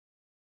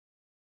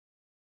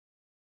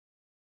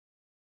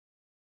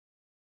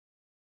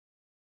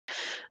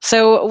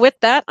So with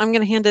that, I'm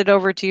going to hand it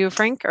over to you,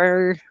 Frank.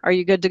 Are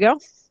you good to go?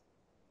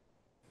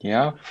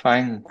 Yeah,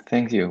 fine.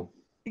 Thank you.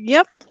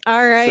 Yep.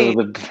 All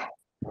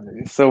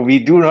So right. we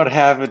do not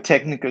have a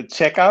technical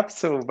checkup,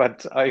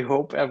 but I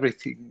hope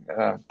everything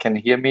can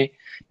hear me.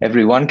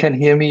 Everyone can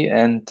hear me,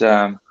 and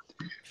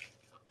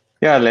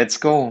yeah, let's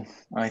go,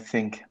 I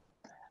think.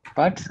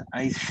 But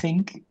I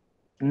think,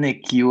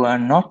 Nick, you are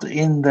not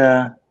in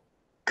the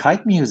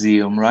Kite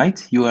Museum,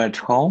 right? You are at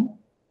home.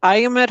 I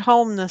am at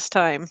home this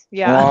time.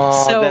 Yeah.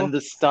 Oh, So then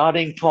the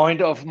starting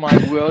point of my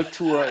world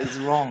tour is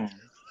wrong.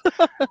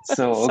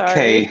 So, sorry.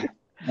 okay,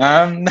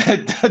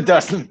 it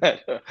doesn't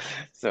matter.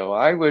 So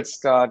I will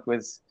start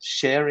with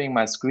sharing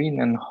my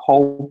screen and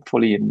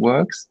hopefully it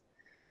works.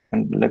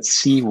 And let's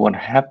see what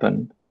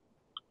happened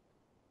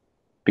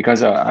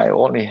because I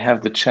only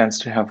have the chance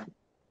to have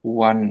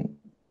one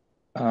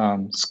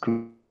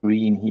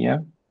screen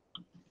here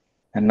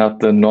and not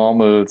the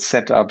normal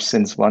setup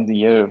since 1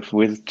 year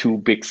with two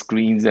big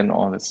screens and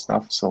all that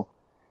stuff. So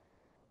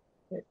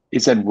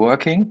is that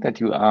working that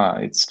you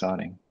are? It's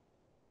starting.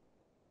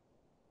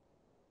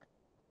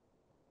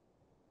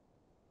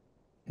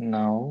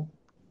 No.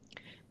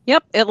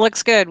 Yep, it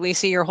looks good. We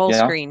see your whole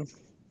Yeah. screen.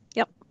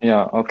 Yep.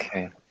 Yeah.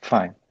 Okay.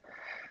 Fine.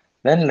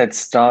 Then let's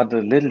start a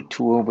little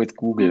tour with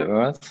Google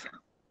Earth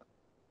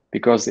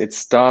because it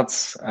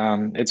starts,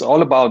 it's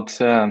all about,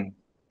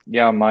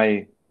 yeah,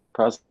 my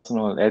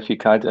personal Elfie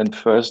kite. And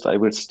first, I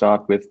will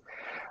start with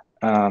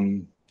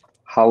um,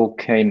 how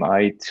came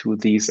I to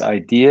these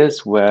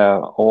ideas where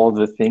all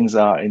the things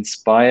are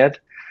inspired.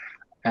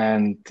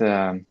 And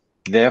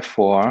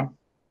therefore,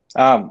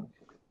 um,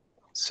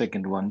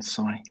 second one,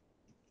 sorry.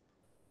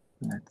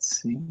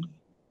 Let's see.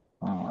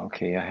 Oh,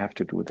 okay, I have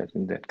to do that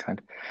in that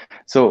kind.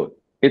 So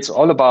it's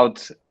all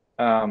about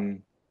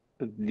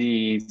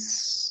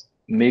these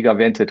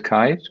MegaVented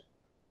kite.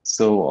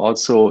 So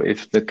also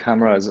if the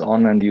camera is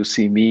on and you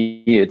see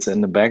me, it's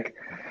in the back.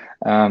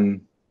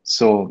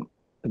 So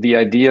the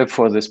idea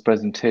for this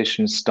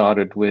presentation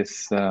started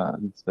with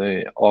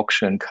the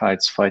auction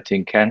Kites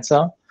Fighting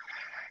Cancer.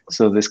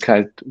 So this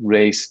kite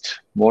raised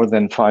more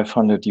than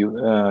 500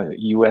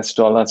 US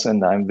dollars,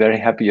 and I'm very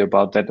happy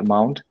about that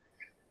amount.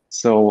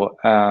 So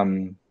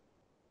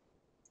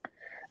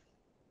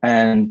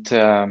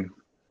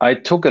I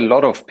took a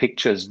lot of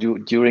pictures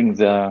during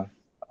the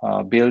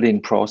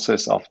building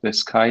process of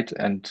this kite,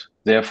 and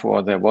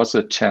therefore there was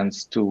a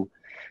chance to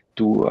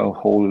do a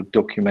whole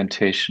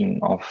documentation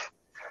of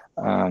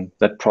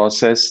that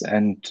process.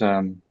 And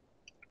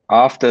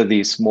after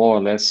these, more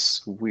or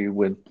less, we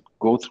will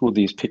go through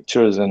these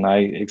pictures and I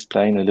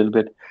explain a little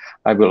bit.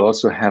 I will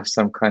also have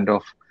some kind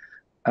of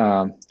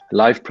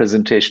live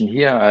presentation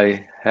here.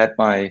 I had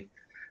my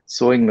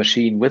sewing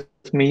machine with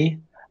me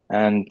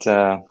and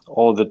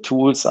all the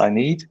tools I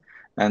need.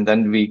 And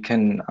then we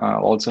can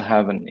also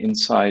have an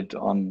insight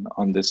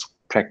on this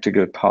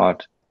practical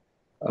part,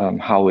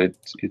 how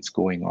it's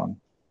going on.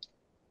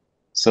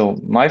 So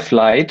my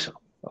flight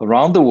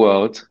around the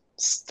world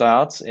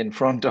starts in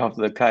front of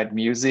the Kite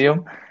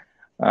Museum.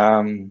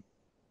 Um,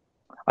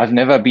 I've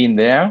never been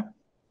there,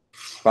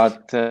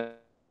 but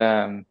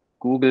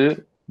Google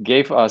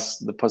gave us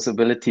the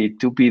possibility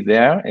to be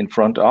there in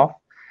front of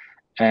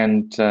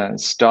and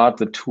start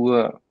the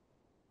tour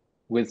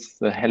with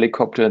the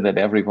helicopter that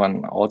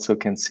everyone also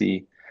can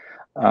see.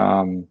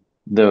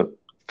 The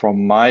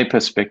From my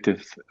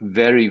perspective,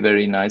 very,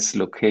 very nice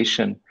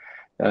location,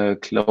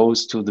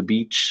 close to the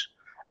beach,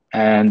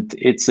 and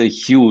it's a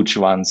huge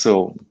one.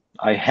 So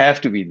I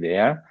have to be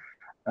there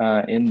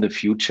in the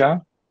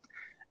future.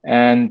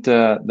 And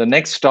the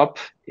next stop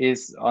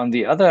is on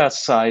the other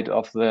side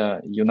of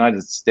the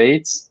United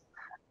States.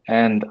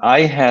 And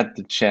I had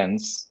the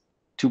chance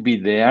to be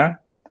there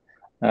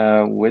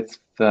with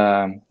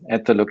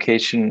at the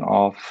location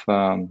of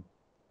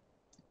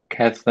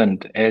Kath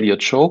and Elliot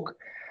Choke,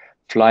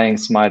 Flying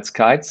Smiles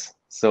Kites.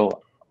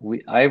 So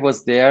I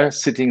was there,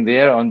 sitting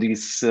there on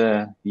this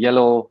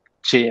yellow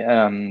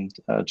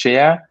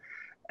chair,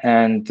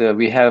 and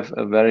we have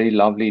a very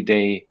lovely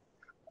day.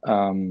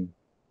 Um,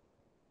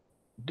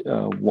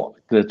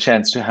 the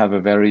chance to have a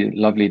very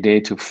lovely day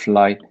to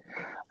fly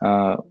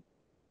uh,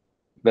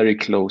 very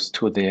close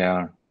to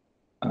their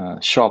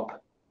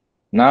shop.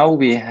 Now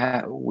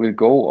we'll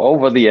go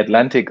over the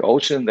Atlantic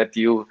Ocean that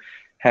you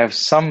have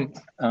some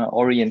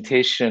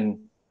orientation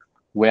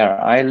where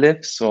I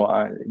live. So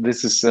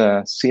this is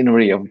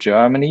scenery of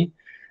Germany,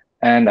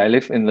 and I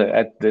live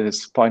at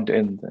this point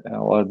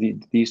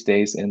these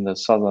days in the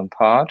southern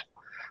part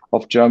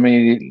of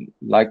Germany,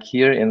 like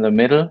here in the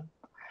middle.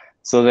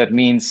 So that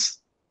means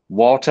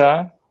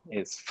water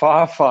is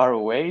far, far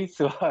away.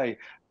 So I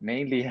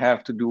mainly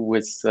have to do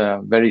with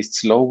very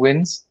slow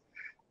winds.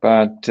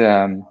 But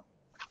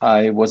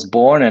I was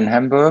born in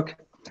Hamburg,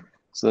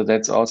 so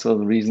that's also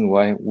the reason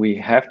why we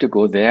have to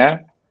go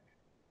there.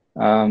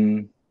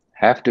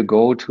 Have to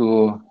go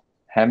to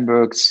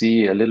Hamburg,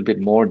 see a little bit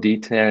more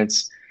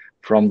details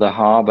from the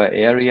harbor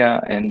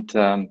area. And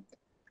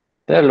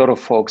there are a lot of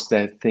folks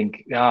that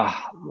think,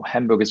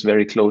 Hamburg is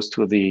very close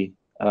to the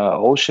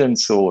ocean,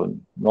 so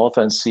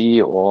Northern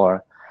Sea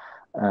or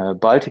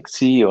Baltic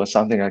Sea or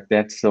something like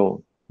that.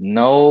 So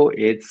no,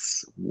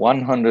 it's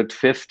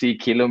 150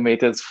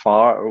 kilometers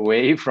far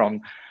away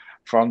from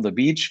the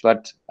beach,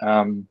 but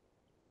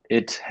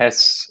it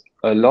has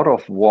a lot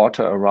of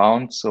water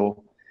around.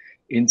 So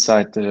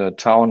inside the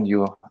town,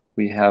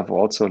 we have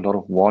also a lot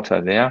of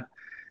water there.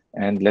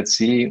 And let's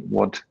see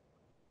what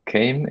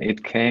came.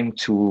 It came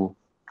to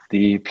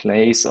the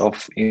place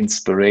of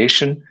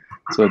inspiration.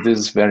 So this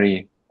is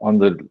very on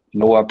the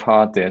lower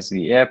part. There's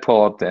the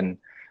airport, and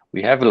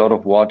we have a lot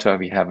of water.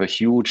 We have a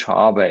huge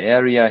harbor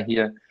area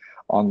here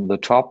on the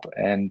top,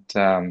 and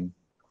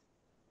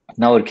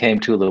now it came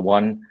to the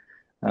one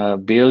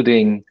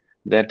building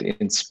that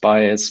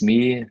inspires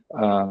me,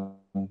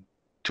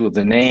 to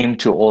the name,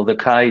 to all the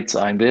kites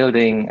I'm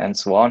building, and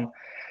so on.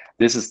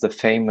 This is the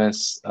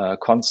famous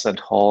concert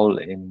hall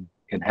in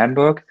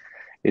Hamburg.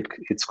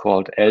 It's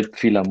called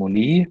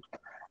Elbphilharmonie,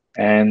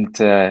 and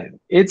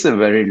it's a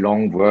very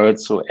long word.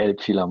 So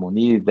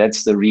Elbphilharmonie.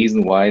 That's the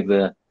reason why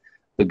the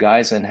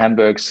guys in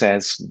Hamburg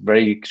says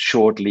very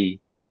shortly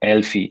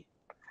Elfi.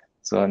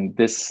 So and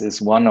this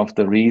is one of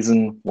the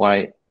reason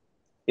why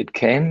it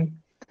came.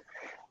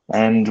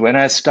 And when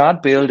I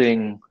start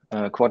building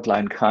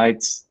quadline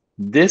kites,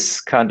 this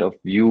kind of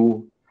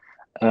view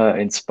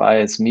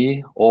inspires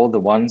me. All the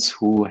ones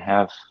who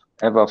have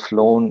ever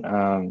flown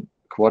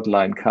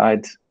quadline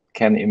kite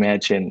can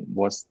imagine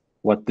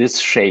what this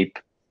shape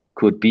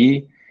could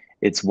be.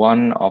 It's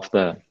one of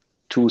the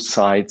two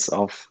sides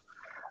of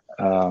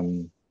a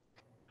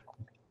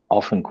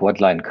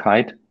quadline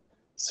kite.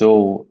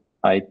 So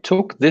I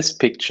took this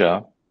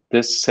picture,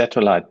 this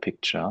satellite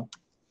picture,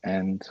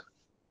 and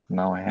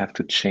now I have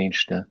to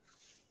change the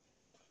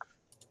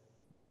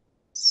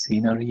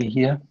scenery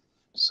here.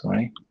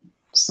 Sorry.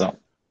 So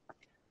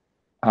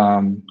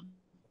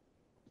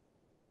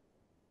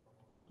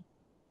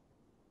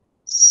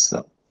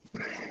so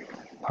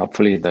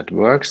hopefully that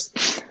works.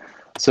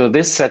 So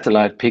this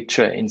satellite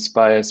picture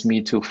inspires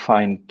me to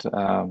find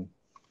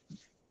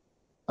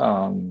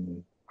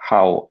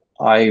how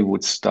I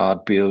would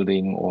start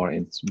building or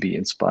be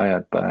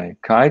inspired by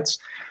kites.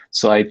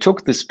 So I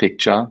took this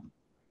picture,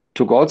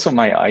 took also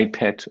my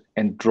iPad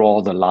and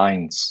draw the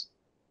lines.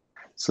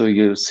 So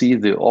you see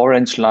the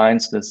orange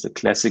lines, that's the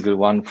classical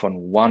one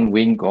from one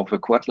wing of a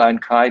quadline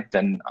kite.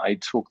 Then I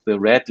took the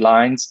red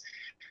lines.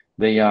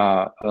 They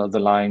are the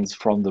lines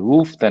from the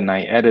roof. Then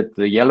I added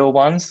the yellow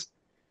ones.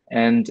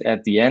 And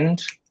at the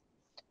end,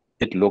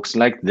 it looks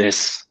like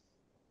this.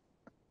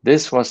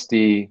 This was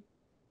the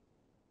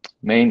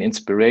main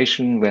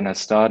inspiration when I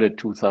started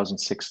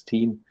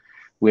 2016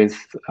 with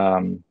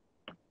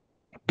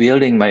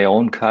building my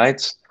own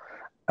kites,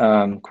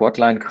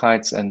 quadline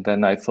kites. And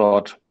then I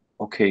thought,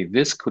 okay,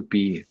 this could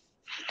be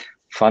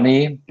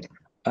funny,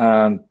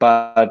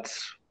 but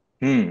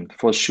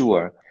for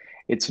sure,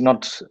 it's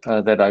not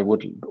that I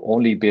would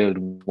only build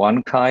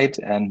one kite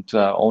and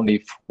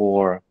only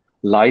for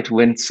light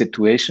wind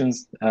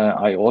situations.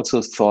 I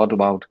also thought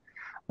about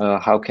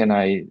how can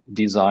I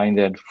design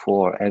that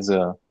for as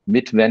a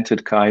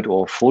mid-vented kite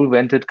or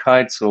full-vented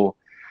kite. So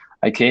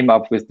I came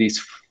up with these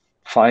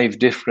 5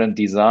 different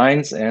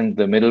designs, and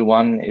the middle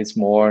one is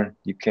more,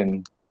 you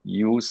can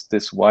use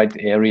this white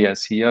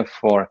areas here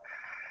for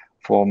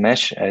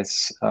mesh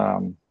as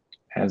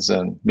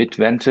a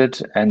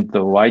mid-vented, and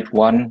the white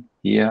one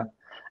here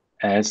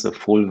as a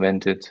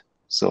full-vented.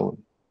 So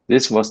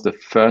this was the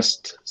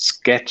first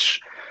sketch,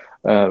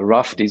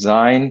 rough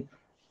design,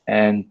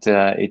 and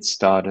it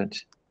started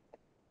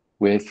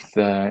with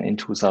in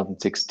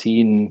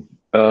 2016,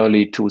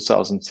 early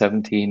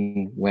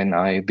 2017, when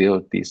I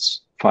built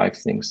these 5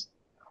 things.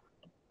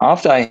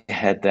 After I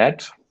had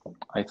that,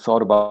 I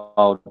thought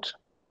about,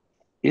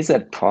 is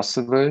it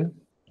possible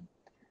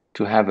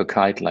to have a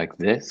kite like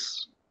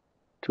this?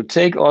 To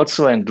take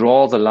also and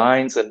draw the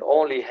lines and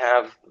only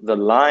have the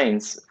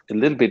lines a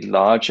little bit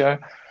larger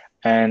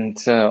and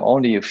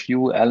only a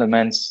few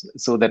elements.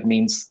 So that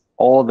means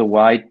all the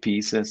white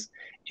pieces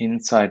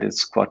inside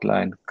this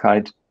quadline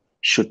kite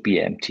should be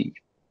empty.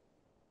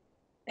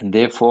 And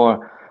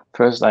therefore,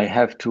 first I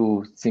have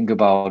to think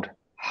about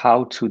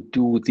how to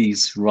do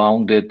these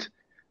rounded,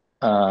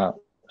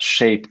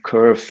 shape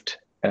curved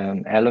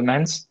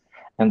elements.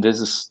 And this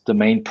is the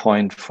main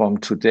point from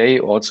today,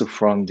 also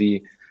from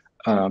the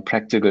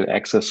practical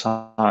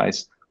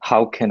exercise.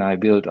 How can I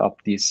build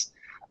up these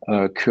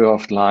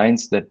curved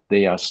lines that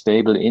they are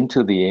stable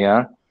into the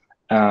air,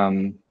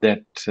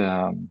 that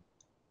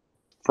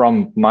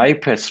from my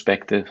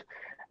perspective,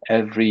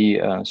 every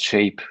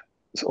shape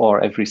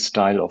or every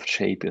style of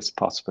shape is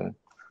possible.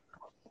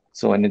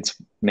 So, and it's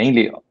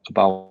mainly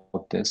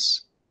about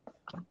this.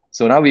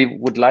 So now we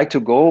would like to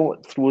go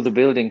through the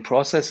building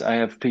process. I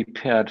have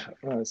prepared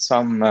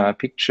some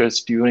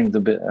pictures during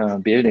the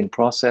building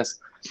process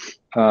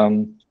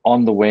on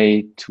the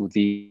way to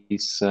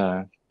this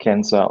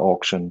Cancer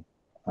auction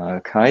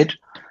kite.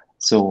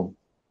 So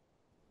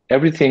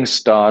everything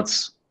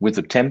starts with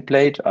a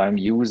template. I'm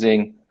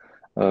using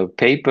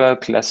paper,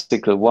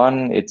 classical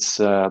one. It's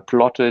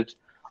plotted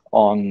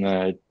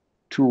on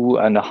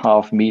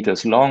 2.5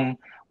 meters long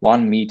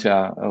 1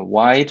 meter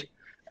wide,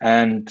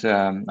 and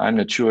I'm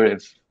not sure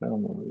if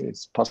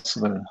it's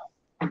possible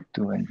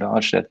to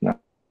enlarge that now.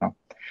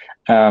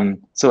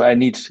 So I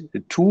need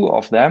 2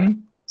 of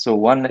them. So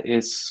one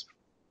is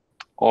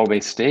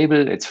always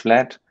stable, it's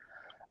flat,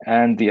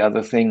 and the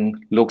other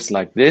thing looks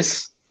like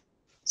this.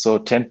 So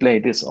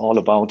template is all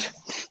about,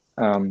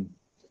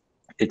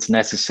 it's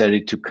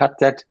necessary to cut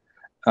that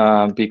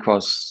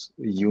because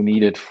you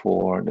need it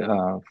for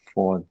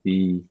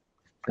the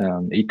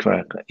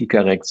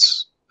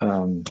Icarex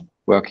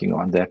working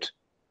on that.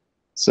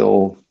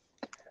 So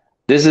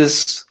this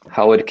is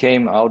how it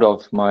came out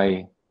of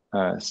my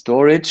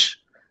storage,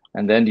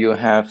 and then you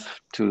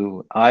have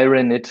to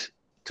iron it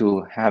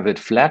to have it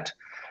flat.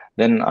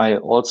 Then I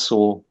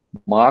also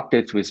marked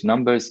it with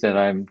numbers that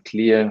I'm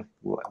clear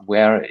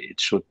where it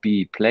should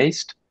be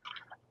placed.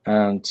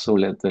 And so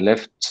let the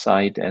left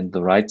side and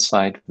the right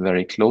side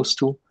very close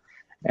to.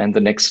 And the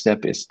next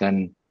step is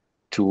then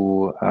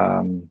to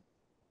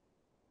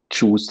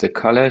choose the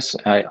colors.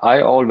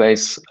 I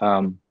always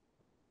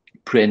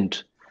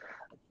print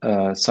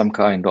some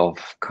kind of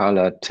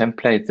color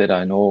template that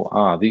I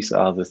know, these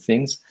are the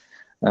things,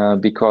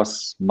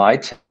 because my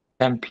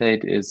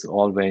template is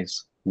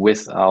always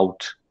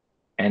without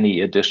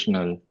any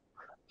additional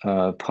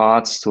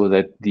parts, so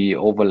that the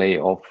overlay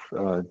of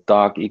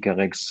dark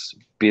Icarex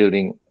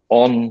building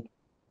on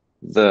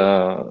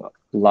the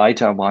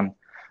lighter one,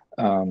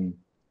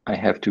 I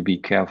have to be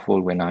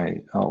careful when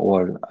I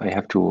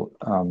have to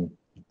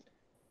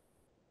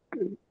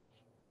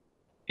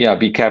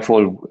be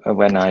careful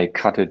when I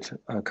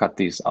cut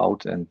these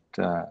out and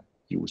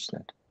use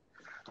that.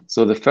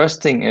 So the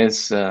first thing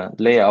is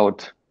lay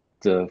out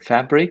the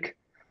fabric,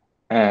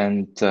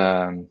 and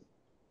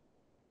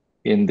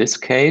in this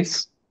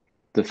case,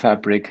 the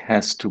fabric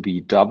has to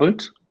be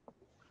doubled.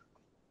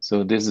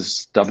 So this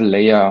is double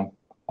layer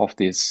of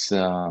this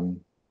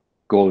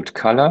gold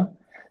color,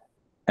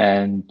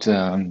 and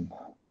I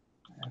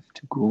have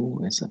to go.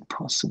 Is it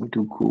possible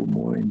to go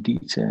more in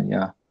detail?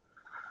 Yeah.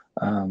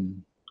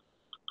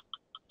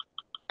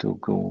 To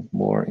go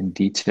more in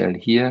detail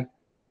here.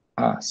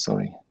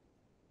 Sorry,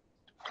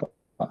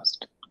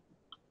 fast.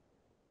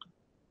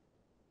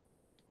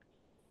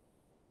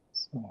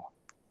 So,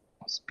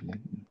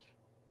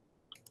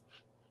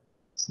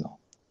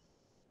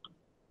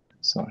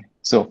 sorry.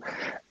 So,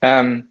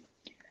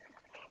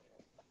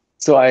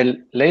 so I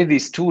lay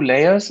these 2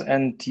 layers,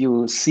 and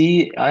you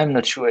see, I'm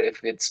not sure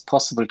if it's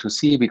possible to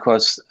see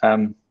because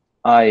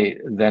I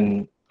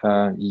then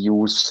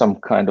use some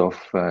kind of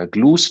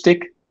glue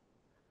stick.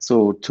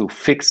 So to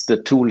fix the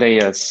 2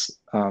 layers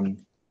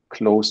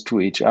close to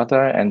each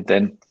other, and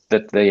then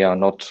that they are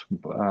not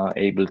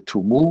able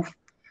to move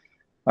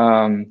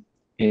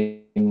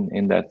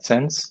in that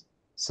sense.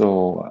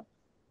 So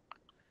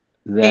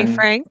then Hey,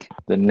 Frank.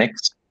 the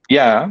next,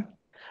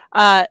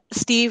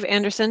 Steve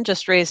Anderson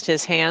just raised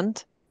his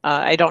hand.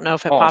 I don't know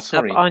if it popped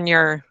sorry. up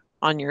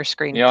on your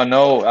screen. Yeah,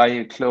 no,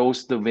 I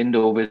closed the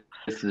window with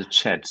the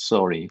chat.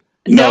 Sorry.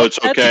 No, it's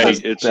okay.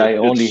 It's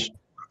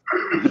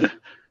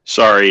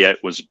sorry, it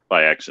was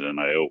by accident.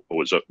 I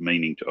was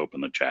meaning to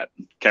open the chat.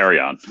 Carry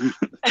on.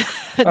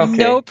 Okay,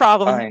 no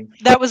problem. fine.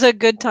 That was a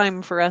good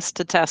time for us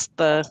to test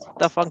the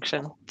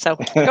function. So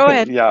go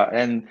ahead. Yeah,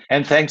 and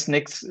thanks,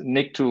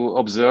 Nick, to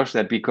observe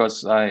that,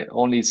 because I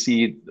only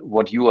see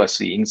what you are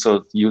seeing.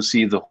 So you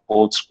see the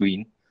whole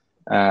screen,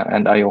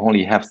 and I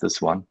only have this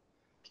one.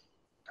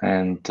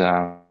 And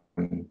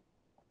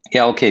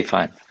yeah, okay,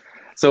 fine.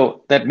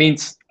 So that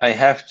means I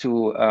have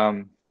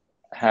to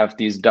have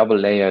these double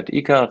layered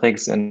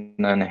Icarex, and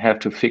then I have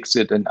to fix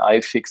it, and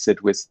I fix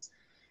it with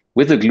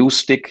a glue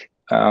stick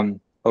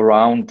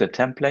around the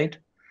template.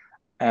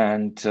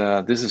 And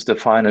this is the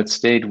final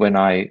state when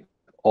I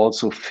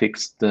also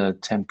fix the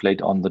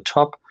template on the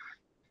top.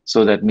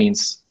 So that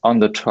means on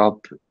the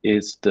top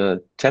is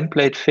the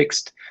template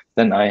fixed.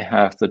 Then I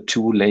have the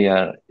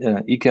 2-layer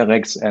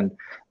Icarex, and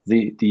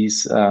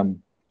these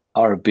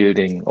are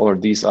building, or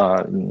these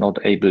are not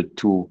able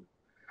to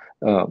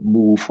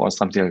move or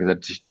something like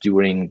that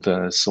during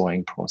the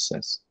sewing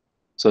process.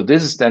 So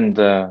this is then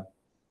the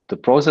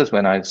process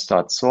when I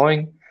start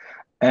sewing.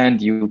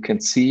 And you can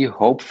see,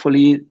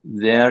 hopefully,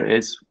 there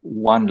is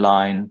one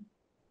line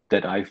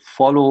that I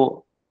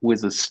follow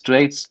with a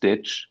straight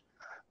stitch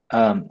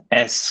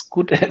as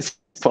good as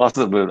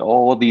possible.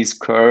 All these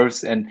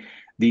curves and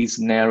these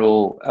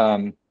narrow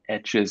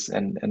edges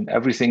and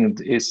everything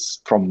is,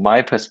 from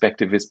my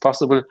perspective, is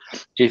possible.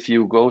 If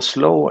you go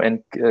slow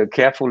and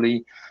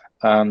carefully,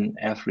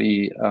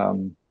 every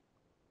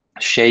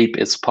shape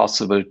is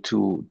possible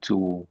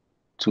to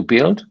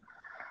build.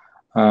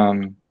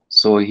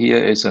 So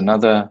here is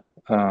another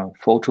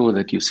photo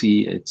that you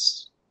see.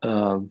 It's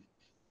the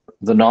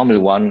normal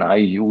one. I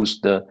use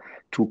the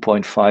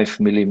 2.5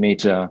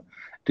 millimeter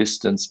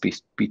distance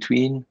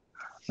between.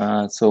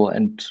 So,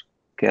 and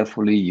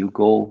carefully you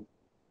go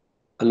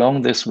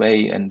along this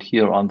way, and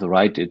here on the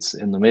right, it's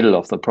in the middle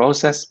of the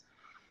process.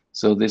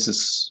 So this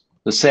is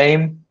the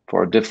same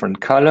for a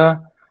different color.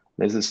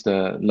 This is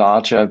the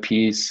larger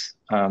piece,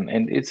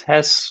 and it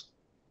has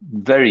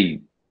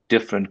very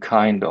different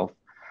kind of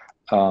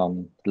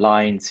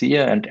lines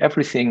here, and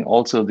everything,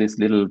 also these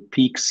little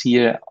peaks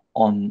here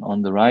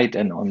on the right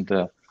and on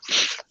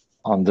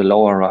the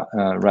lower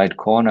right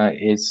corner,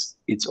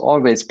 it's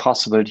always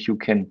possible you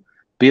can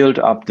build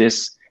up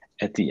this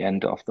at the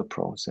end of the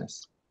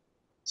process.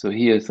 So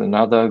here's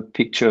another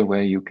picture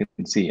where you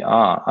can see,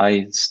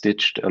 I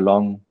stitched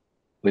along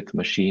with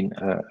machine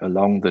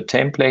along the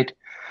template.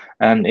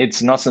 And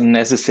it's not so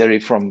necessary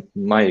from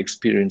my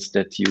experience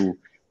that you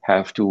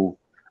have to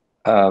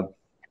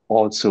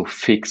also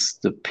fix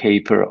the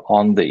paper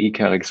on the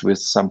ECAREX with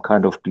some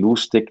kind of glue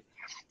stick.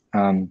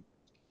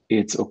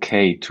 It's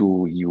okay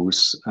to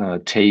use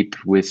tape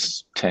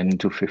with 10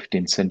 to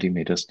 15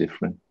 centimeters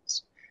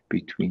difference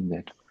between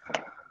that.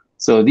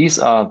 So these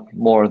are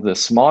more the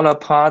smaller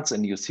parts,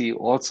 and you see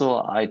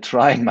also I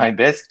try my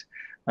best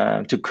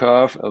to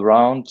curve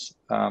around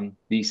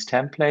these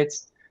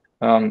templates.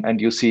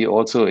 And you see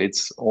also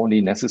it's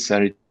only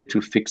necessary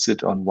to fix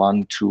it on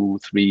 1, 2,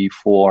 3,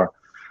 4,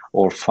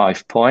 or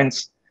 5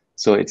 points.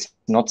 So it's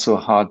not so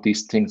hard.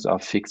 These things are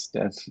fixed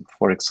as,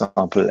 for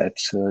example, at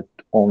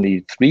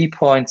only 3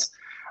 points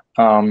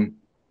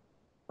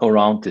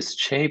around this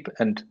shape.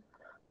 And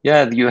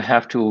yeah, you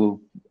have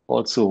to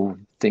also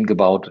think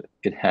about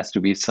it has to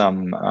be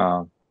some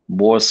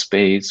more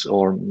space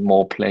or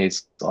more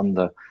place on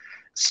the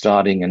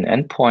starting and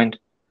end point.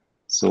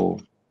 So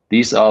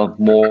these are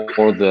more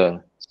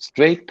the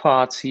straight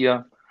parts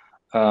here.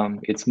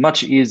 It's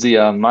much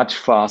easier, much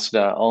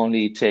faster,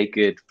 only take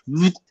it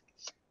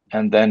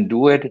and then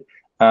do it.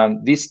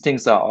 These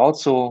things are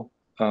also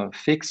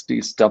fixed,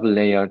 these double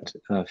layered,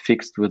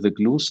 fixed with a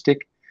glue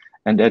stick.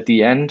 And at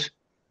the end,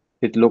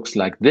 it looks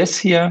like this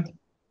here.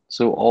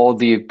 So all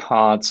the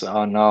parts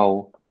are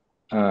now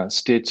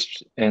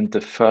stitched, and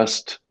the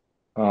first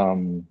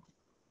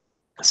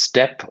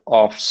step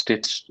of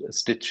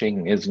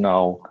stitching is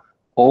now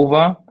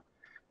over.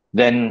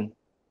 Then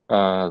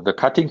the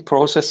cutting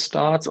process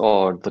starts,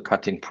 or the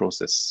cutting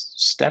process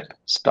step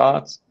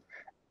starts.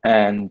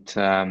 And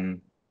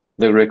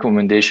the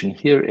recommendation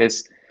here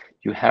is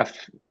you have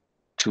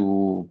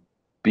to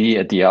be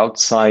at the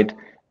outside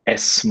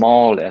as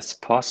small as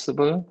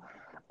possible,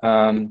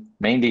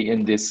 mainly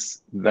in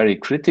these very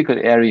critical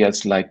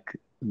areas like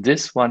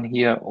this one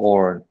here,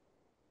 or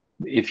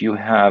if you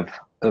have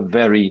a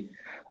very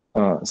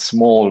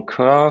small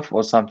curve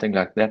or something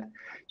like that,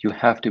 you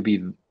have to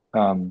be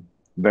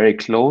very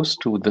close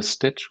to the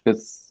stitch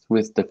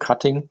with the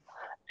cutting.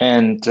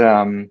 And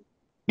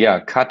yeah,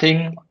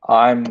 cutting,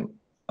 I'm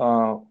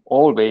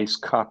always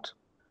cut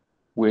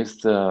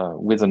with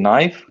a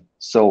knife,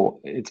 so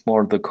it's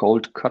more the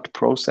cold cut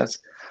process.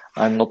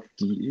 I'm not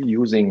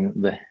using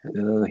the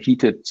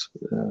heated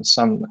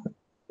some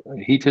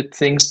heated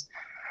things,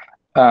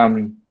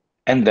 and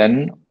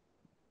then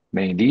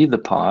mainly the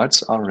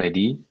parts are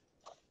ready.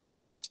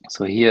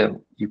 So here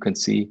you can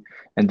see,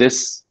 and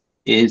this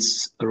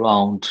is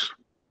around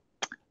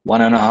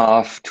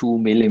 1.5 to 2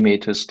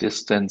 millimeters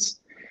distance.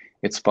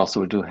 It's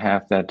possible to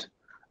have that.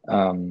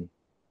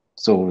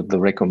 So the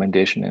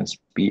recommendation is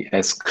be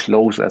as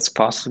close as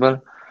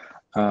possible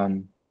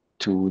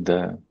to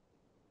the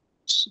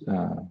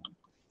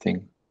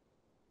thing.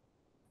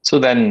 So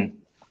then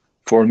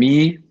for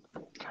me,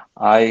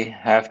 I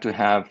have to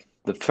have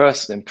the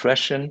first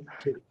impression,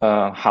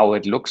 how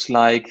it looks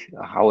like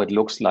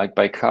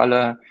by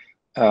color,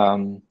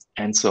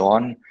 and so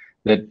on.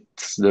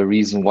 That's the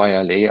reason why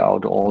I lay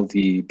out all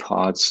the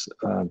parts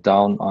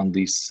down on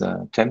this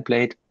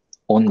template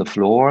on the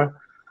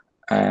floor.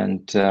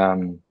 And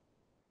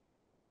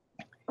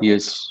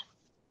here's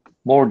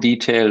more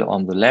detail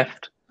on the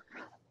left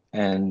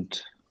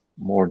and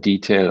more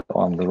detail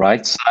on the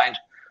right side.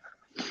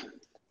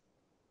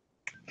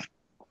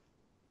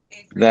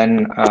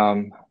 Then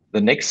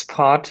the next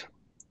part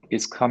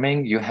is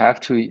coming. You have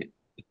to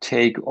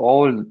take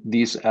all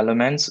these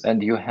elements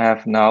and you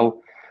have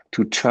now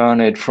to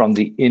turn it from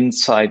the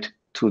inside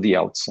to the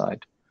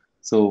outside.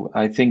 So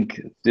I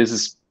think this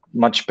is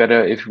much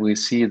better if we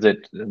see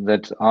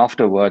that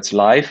afterwards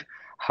live,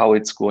 how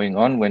it's going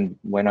on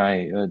when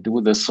I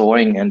do the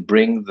sewing and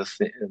bring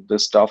the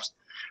stuffs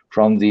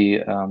from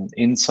the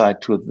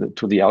inside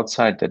to the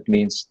outside. That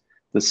means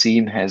the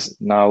seam has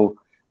now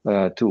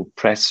to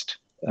pressed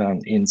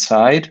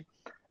inside,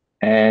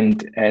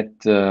 and at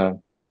the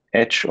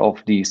edge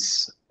of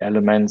these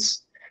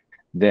elements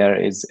there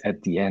is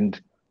at the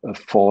end a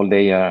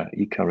 4-layer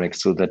ECAREX,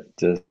 so that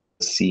the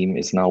seam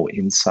is now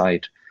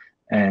inside,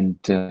 and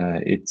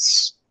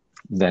it's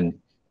then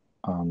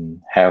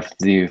have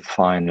the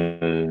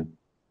final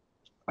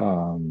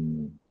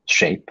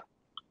shape.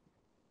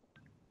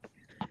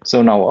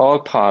 So now all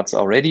parts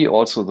are ready,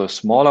 also the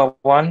smaller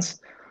ones.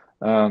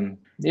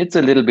 It's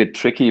a little bit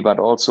tricky, but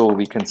also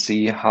we can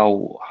see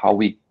how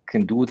we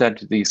can do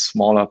that. These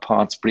smaller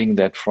parts bring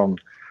that from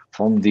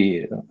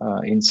the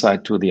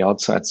inside to the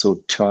outside, so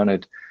turn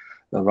it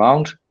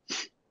around.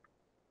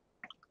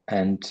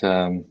 And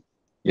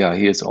yeah,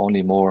 here's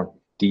only more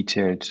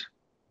detailed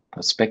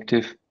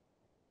perspective.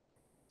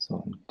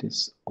 So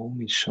this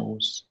only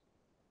shows,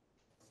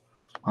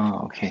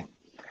 okay.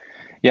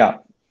 Yeah,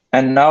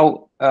 and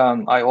now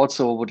I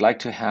also would like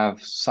to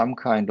have some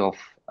kind of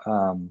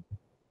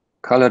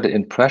colored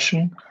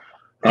impression.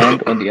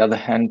 And on the other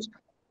hand,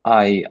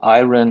 I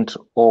ironed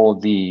all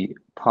the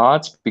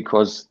parts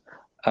because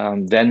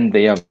then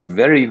they are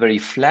very, very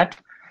flat.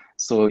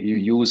 So you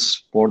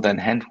use more than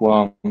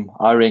handworm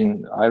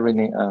ironing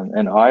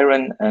an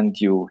iron, and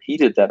you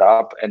heated that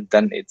up, and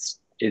then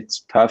it's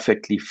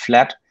perfectly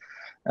flat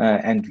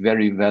and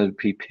very well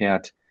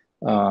prepared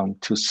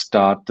to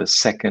start the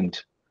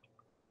second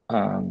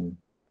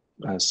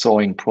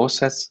sewing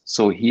process.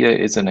 So here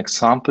is an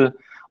example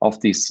of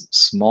these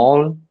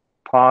small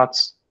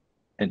parts,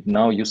 and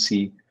now you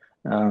see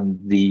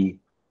the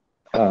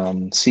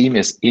seam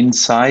is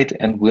inside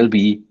and will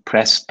be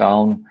pressed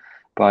down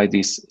by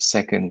this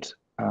second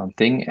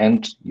thing.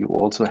 And you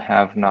also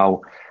have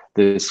now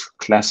this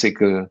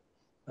classical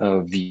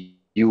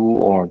view,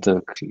 or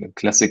the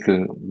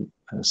classical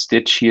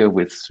stitch here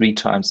with 3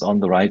 times on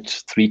the right,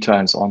 3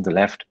 times on the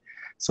left.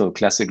 So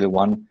classical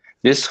one.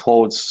 This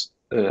holds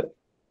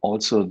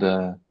also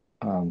the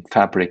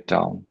fabric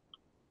down.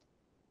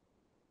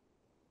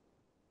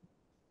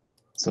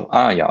 So,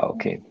 yeah,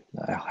 okay.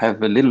 I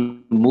have a little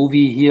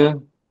movie here,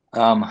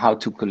 how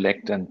to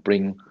collect and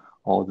bring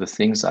all the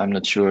things. I'm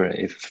not sure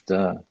if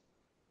the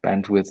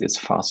bandwidth is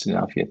fast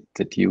enough yet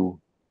that you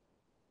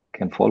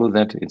can follow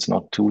that. It's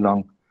not too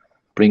long.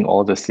 Bring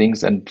all the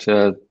things. And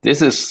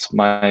this is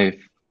my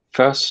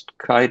first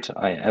kite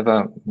I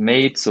ever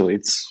made. So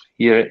it's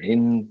here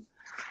in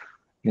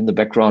the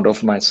background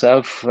of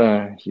myself.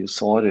 You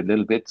saw it a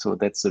little bit. So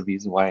that's the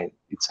reason why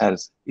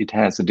it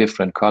has a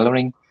different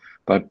coloring,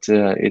 but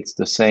it's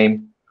the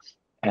same.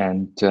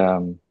 And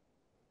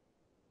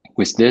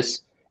with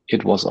this,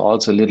 it was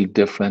also a little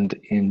different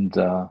in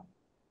the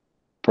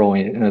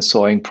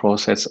sewing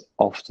process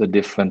of the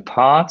different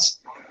parts.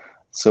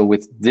 So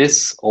with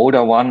this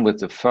older one, with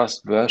the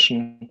first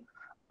version,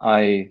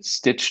 I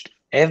stitched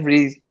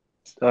every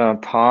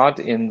part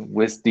in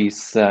with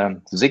this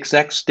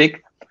zigzag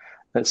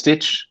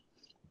stitch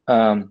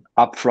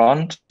up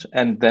front,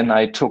 and then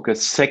I took a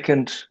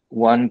second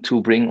one to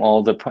bring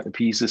all the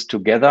pieces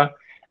together.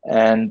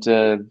 And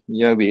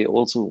yeah, we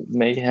also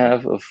may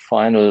have a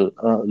final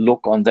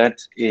look on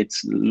that. It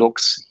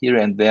looks here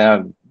and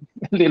there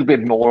a little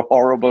bit more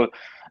horrible.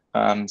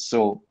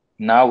 So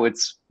now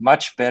it's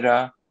much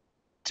better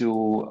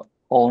to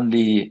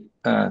only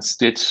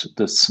stitch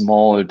the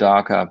small,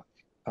 darker,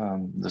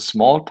 the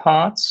small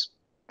parts,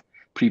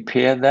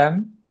 prepare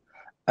them,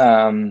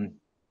 and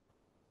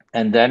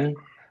then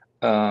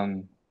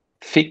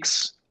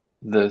fix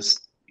the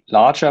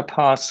larger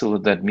parts. So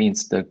that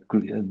means the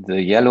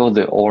yellow,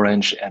 the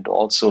orange, and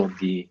also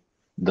the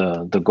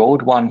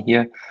gold one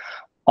here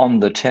on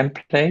the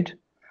template,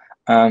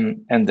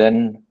 and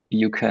then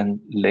you can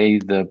lay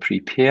the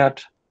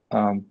prepared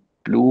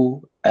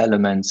blue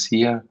elements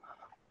here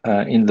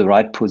in the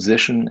right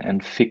position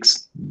and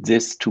fix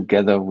this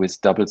together with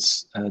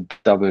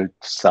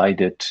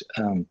double-sided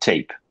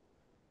tape.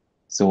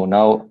 So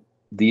now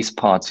these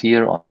parts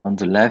here on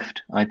the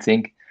left, I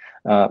think,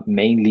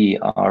 mainly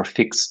are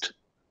fixed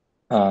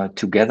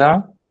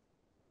together.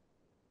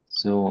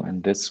 So,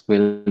 and this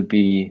will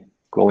be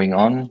going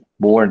on.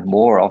 More and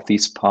more of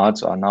these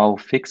parts are now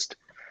fixed.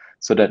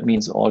 So that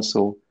means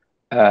also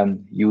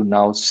you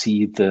now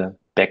see the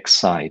back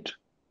side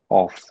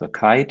of the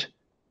kite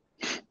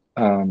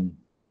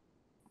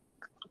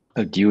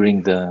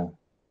during the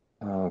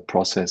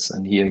process.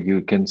 And here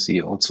you can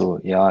see also,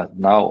 yeah,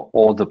 now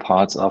all the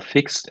parts are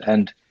fixed.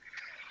 And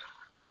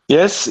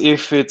yes,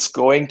 if it's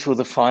going to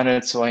the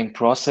final sewing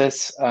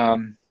process,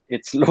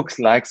 it looks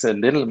like a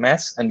little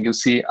mess. And you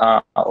see,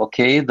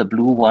 okay, the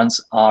blue ones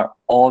are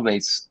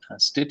always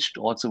stitched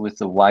also with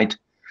the white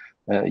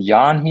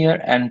yarn here.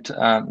 And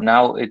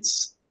now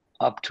it's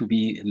up to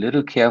be a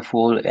little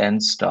careful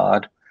and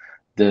start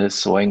the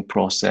sewing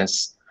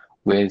process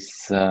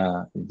with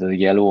the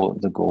yellow,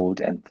 the gold,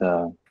 and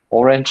the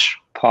orange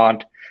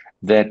part.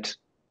 That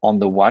on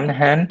the one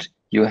hand,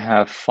 you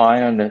have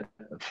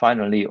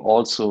finally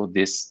also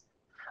this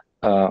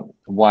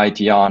white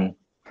yarn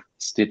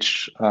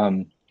stitch,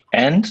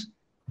 and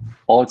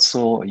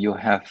also you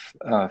have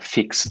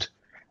fixed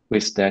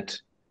with that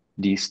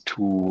these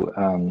two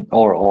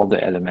or all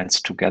the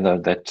elements together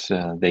that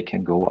they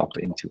can go up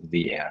into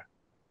the air.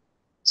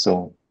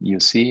 So you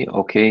see,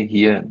 okay,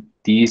 here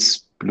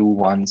these blue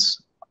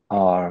ones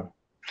are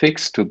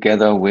fixed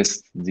together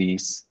with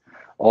these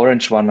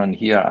orange one, and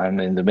here I'm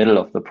in the middle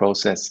of the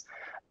process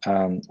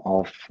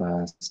of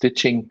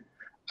stitching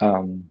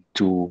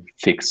to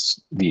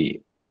fix the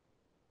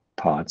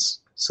parts.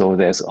 So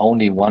there's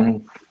only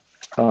one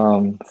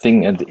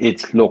thing, and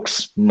it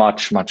looks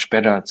much, much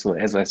better. So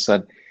as I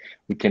said,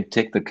 we can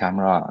take the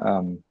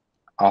camera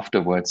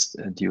afterwards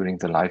during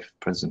the live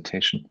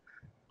presentation.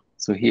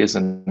 So here's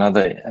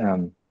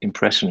another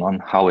impression on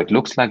how it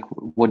looks like.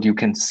 What you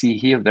can see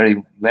here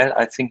very well,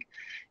 I think,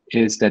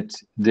 is that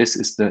this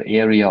is the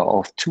area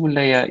of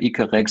 2-layer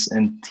Icarex,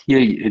 and here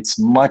it's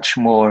much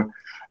more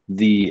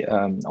the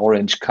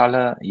orange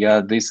color. Yeah,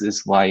 this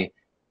is why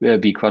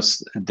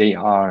because they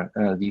are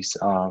these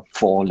are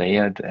 4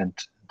 layered and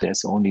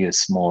there's only a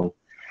small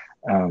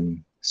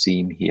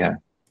seam here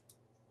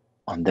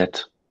on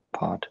that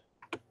part.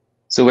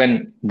 So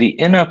when the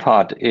inner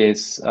part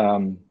is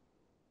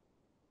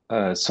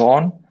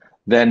sawn,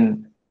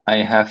 then I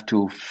have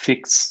to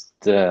fix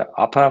the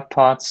upper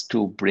parts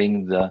to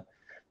bring the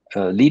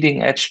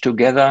leading edge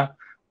together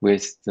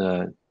with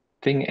the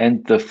thing,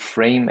 and the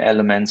frame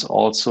elements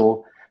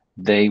also,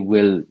 they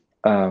will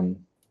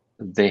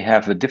they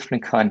have a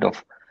different kind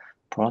of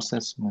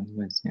process.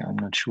 I'm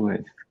not sure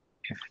if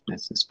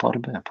this is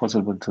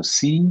possible to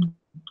see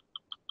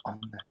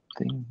on the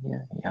thing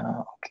here.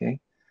 Yeah, okay.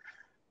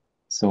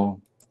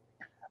 So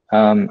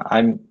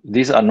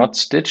these are not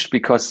stitched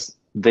because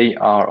they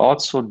are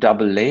also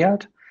double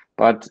layered,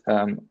 but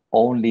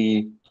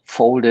only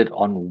folded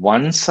on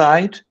one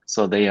side.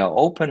 So they are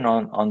open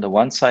on the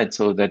one side.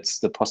 So that's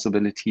the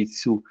possibility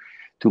to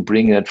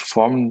bring it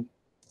from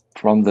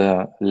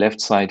the left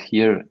side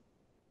here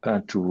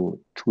to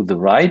the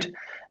right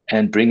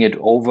and bring it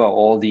over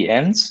all the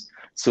ends.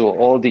 So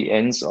all the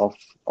ends of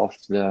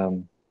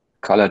the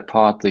colored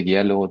part, the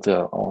yellow,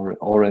 the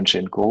orange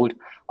and gold,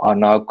 are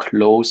now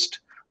closed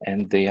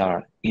and they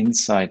are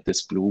inside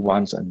this blue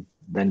ones. And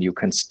then you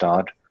can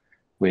start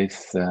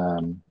with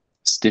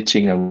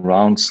stitching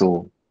around.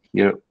 So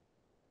here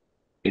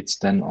it's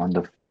then on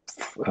the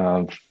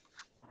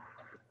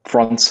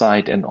front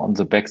side, and on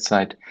the back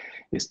side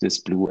is this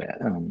blue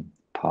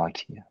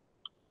part here.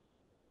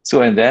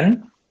 So, and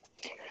then,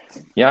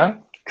 yeah,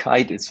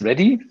 kite is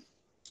ready,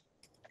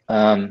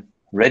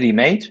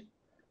 ready-made.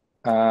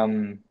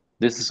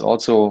 This is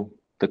also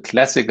the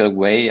classical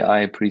way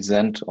I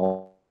present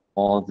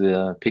all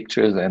the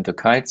pictures and the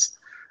kites.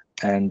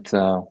 And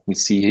we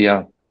see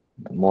here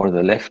more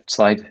the left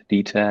side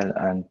detail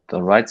and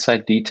the right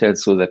side detail.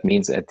 So that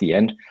means at the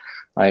end,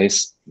 I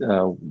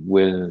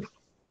will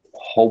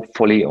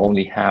hopefully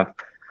only have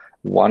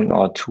 1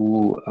 or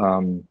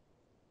 2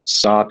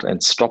 start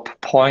and stop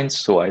points.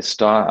 So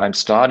I'm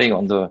starting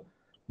on the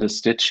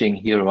stitching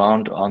here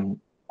around on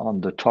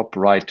the top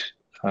right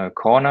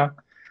corner,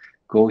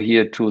 go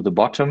here to the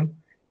bottom,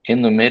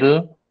 in the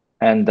middle,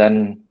 and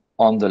then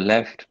on the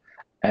left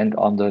and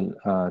on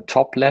the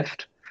top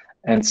left,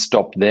 and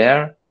stop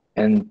there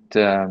and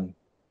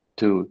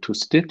to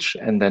stitch,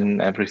 and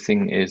then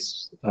everything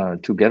is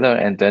together,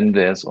 and then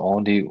there's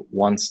only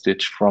one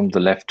stitch from the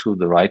left to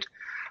the right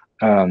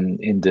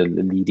in the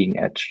leading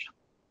edge.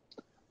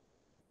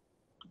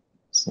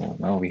 So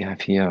now we have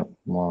here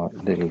more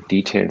little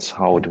details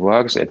how it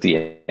works. At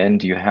the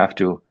end, you have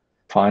to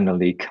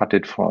finally cut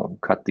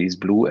these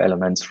blue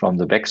elements from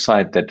the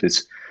backside. That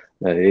is,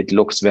 it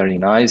looks very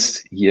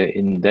nice here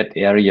in that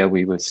area.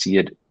 We will see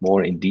it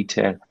more in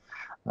detail.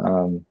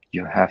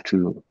 You have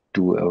to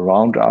do a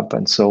round up,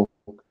 and so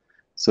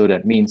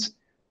that means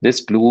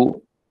this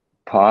blue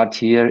part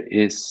here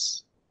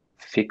is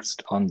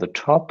fixed on the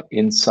top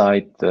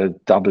inside the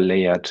double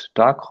layered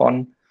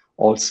darkron.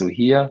 Also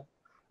here,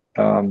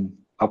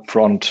 up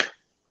front,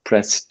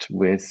 pressed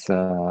with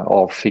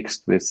or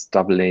fixed with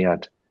double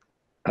layered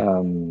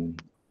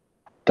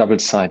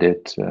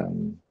double-sided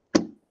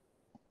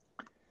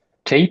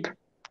tape.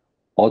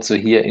 Also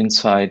here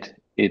inside,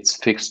 it's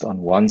fixed on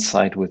one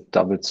side with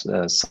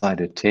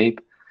double-sided tape,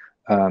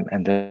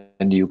 and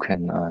then you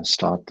can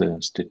start the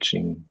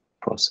stitching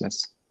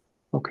process.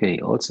 Okay,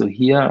 also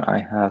here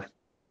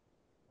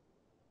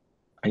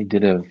I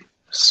did a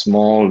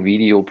small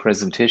video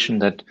presentation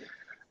that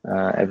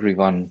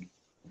everyone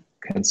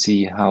can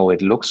see how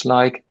it looks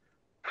like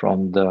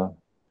from the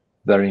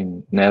very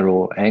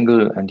narrow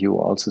angle, and you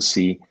also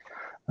see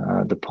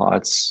the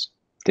parts.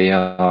 They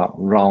are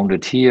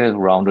rounded here,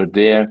 rounded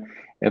there.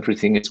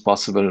 Everything is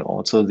possible.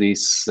 Also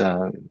these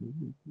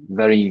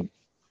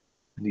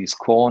these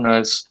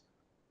corners,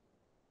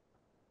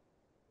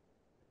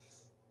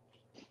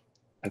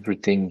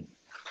 everything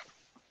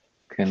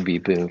can be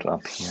built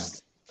up here.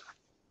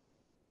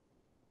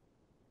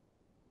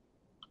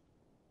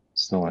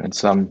 So, and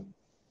some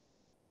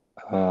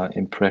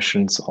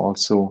impressions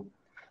also.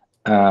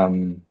 Yeah,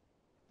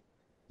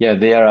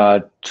 there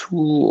are two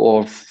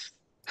or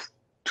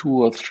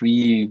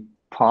three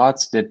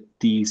parts that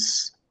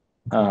these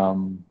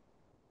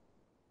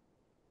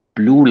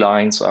blue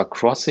lines are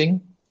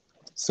crossing.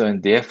 So,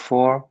 and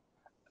therefore,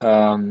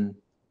 I'm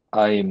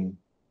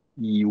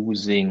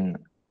using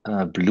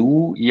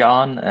blue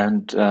yarn,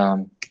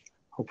 and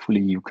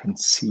hopefully you can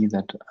see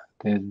that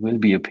there will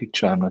be a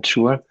picture, I'm not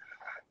sure,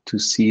 to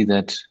see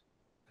that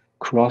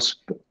cross.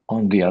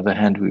 On the other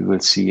hand, we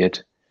will see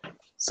it.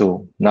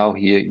 So now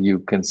here you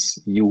can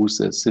use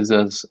the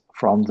scissors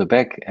from the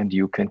back and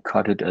you can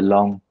cut it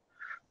along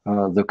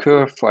the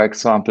curve, for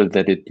example,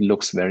 that it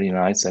looks very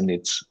nice and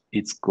it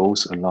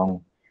goes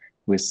along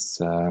with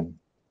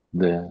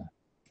the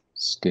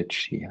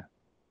stitch here.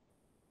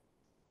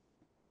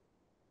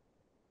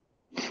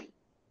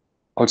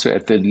 Also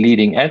at the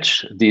leading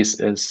edge, this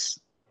is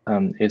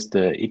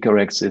the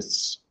Icarex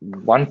is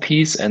one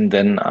piece, and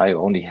then I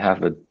only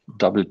have a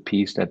double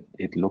piece that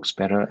it looks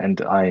better,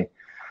 and I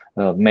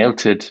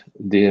melted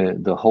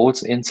the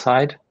holes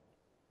inside.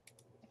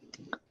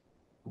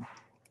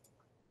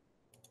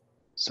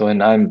 So,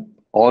 and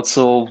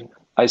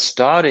I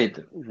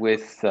started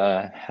with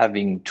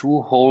having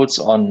 2 holes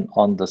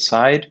on the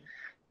side,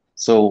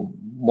 so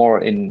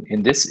more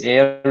in this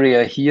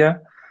area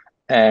here,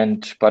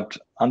 but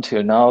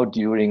until now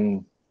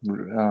during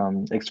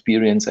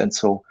experience, and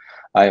so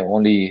I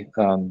only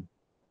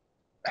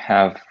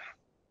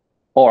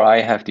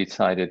I have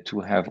decided to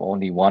have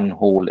only 1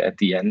 hole at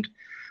the end.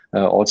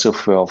 Also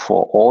for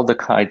all the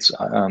kites,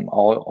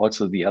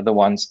 also the other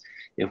ones.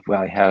 If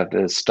I had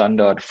a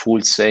standard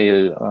full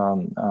sail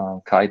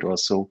kite or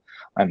so,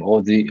 I'm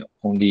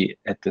only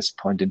at this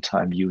point in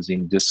time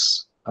using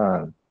this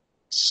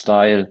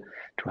style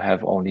to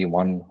have only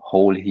 1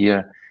 hole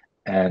here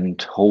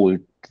and hold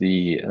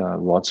the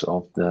rods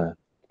of the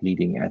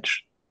leading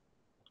edge.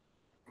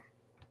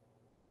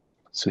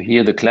 So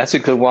here the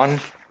classical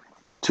one,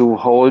 2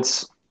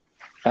 holes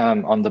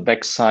on the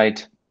back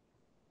side.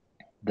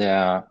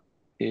 There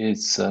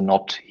is a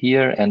knot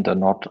here and a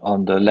knot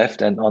on the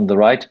left and on the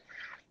right,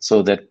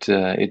 so that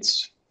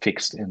it's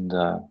fixed in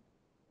the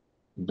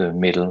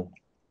middle.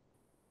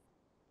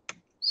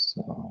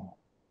 So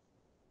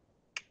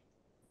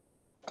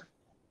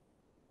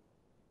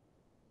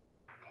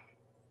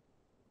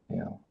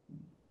ja,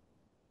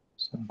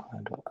 some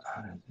kind of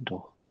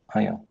doch.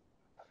 Ja,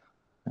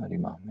 die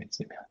machen wir jetzt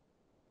nicht mehr.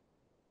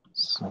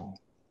 So.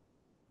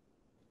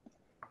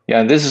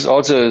 Yeah, this is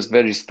also a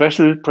very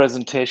special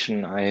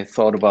presentation. I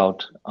thought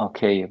about,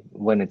 okay,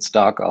 when it's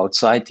dark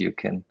outside, you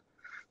can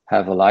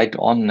have a light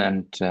on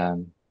and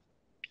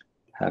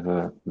have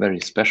a very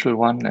special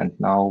one. And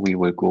now we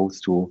will go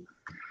through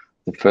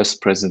the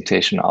first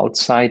presentation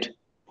outside.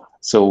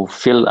 So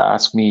Phil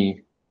asked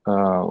me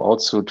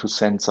also to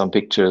send some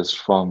pictures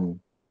from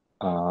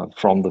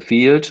the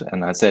field,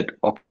 and I said,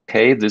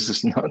 okay, this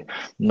is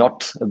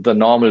not the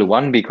normal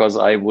one, because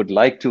I would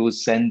like to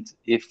send,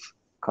 if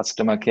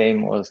customer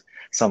came or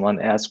someone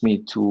asked me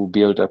to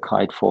build a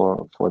kite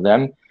for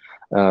them,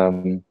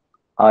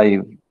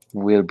 I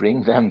will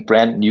bring them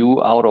brand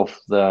new out of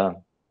the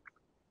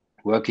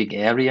working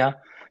area,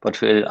 but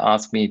Phil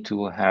asked me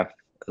to have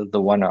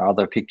the one or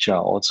other picture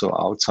also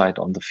outside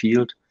on the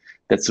field.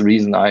 That's the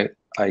reason I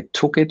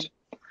took it.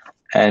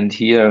 And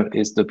here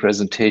is the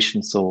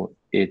presentation. So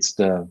it's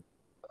the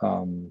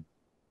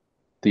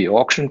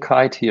auction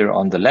kite here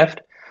on the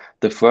left,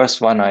 the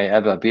first one I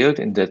ever built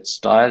in that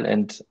style.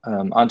 And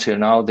until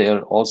now,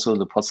 there's also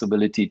the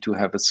possibility to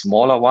have a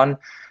smaller one.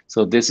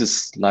 So this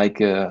is like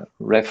a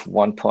Ref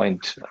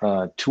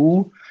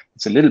 1.2.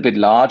 It's a little bit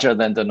larger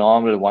than the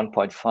normal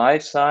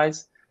 1.5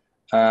 size.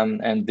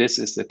 And this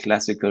is the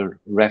classical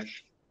Ref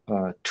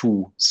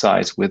 2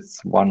 size with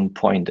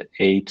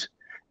 1.8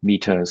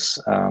 meters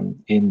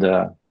in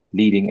the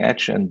leading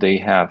edge. And they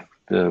have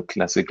the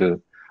classical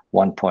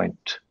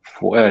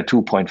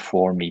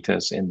 2.4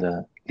 meters in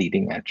the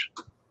leading edge.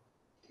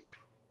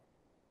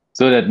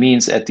 So that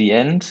means at the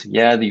end,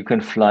 yeah, you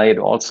can fly it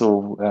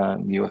also.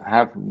 You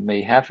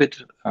may have it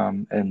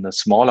in the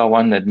smaller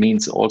one. That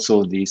means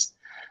also these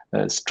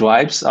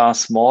stripes are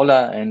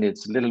smaller, and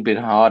it's a little bit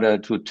harder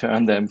to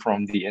turn them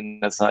from the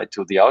inner side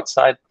to the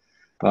outside.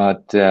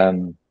 But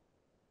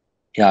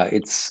yeah,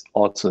 it's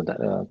also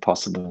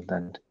possible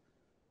then.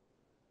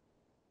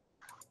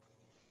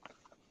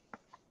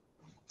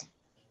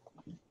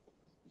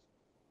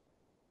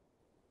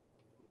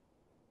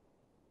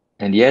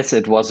 And yes,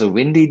 it was a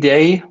windy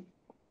day.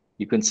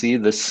 You can see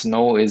the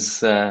snow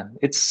is,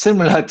 it's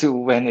similar to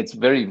when it's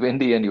very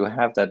windy and you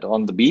have that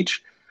on the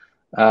beach.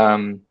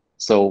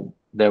 So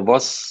there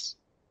was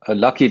a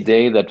lucky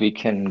day that we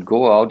can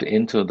go out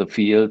into the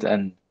field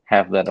and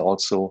have that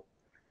also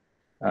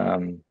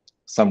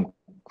some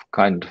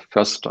kind of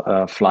first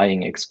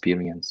flying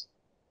experience.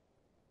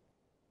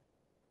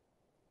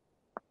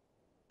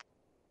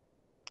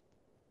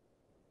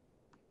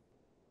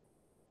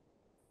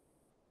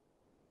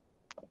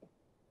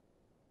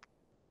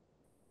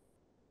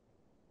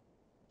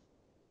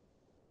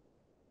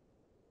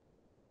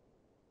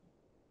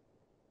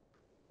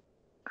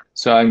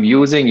 So I'm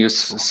using, you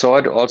saw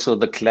it also,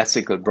 the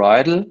classical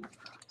bridle.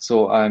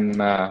 So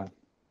I'm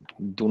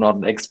do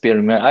not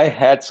experiment. I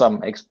had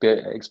some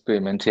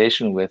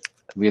experimentation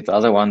with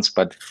other ones,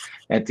 but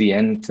at the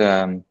end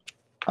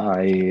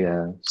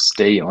I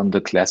stay on the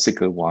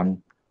classical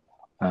one.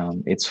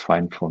 It's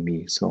fine for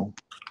me. So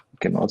you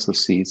can also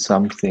see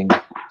some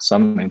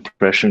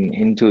impression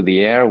into the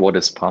air, what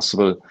is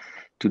possible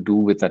to do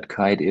with that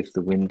kite if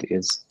the wind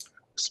is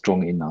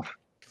strong enough.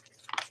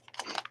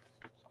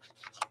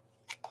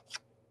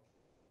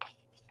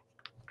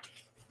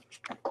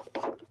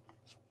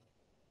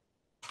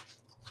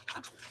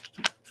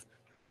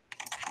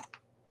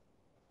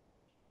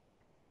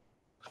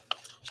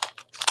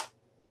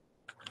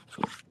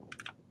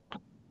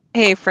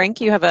 Hey, Frank,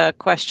 you have a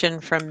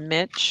question from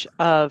Mitch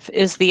of,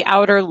 is the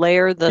outer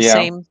layer the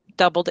same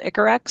doubled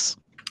Icarex?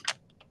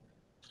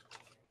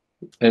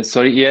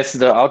 Sorry, yes,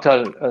 the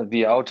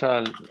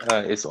outer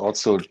is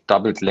also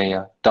double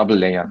layer.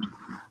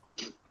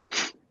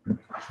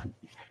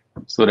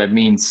 So that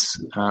means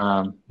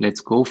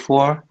let's go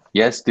for,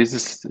 yes, this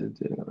is,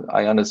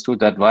 I understood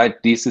that right.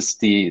 This is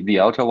the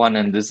outer one,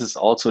 and this is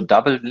also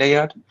double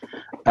layered,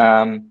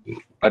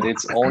 but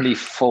it's only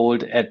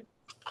fold at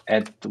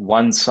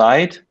one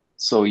side.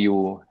 So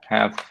you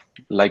have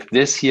like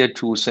this here,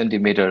 2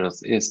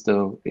 centimeters is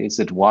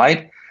it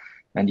wide,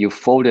 and you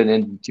fold it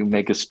in, you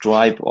make a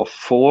stripe of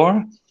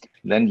 4,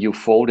 then you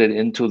fold it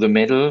into the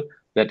middle,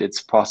 that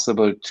it's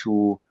possible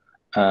to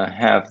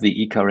have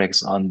the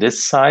Icarex on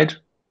this side,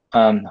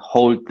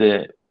 hold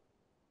the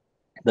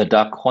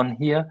duck horn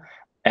here,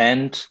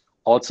 and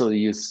also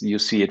you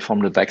see it from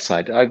the back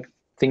side. I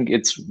think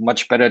it's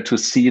much better to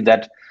see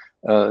that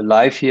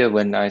live here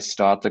when I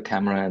start the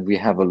camera and we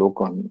have a look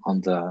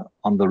on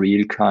the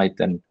real kite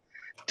than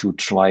to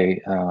try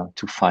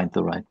to find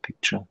the right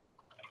picture.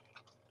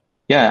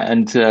 Yeah,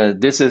 and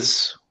this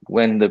is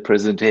when the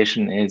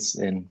presentation is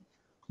in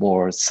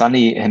more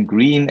sunny and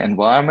green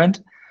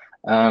environment.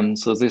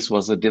 So this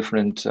was a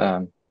different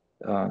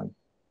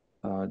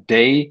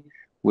day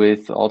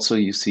with also,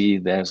 you see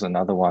there's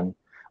another one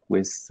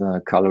with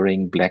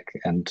coloring black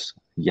and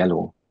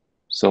yellow.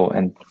 So,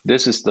 and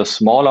this is the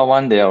smaller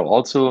one. There are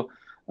also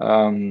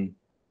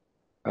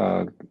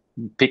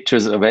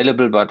pictures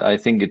available, but I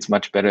think it's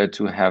much better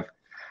to have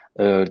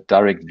a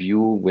direct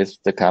view with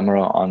the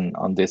camera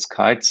on this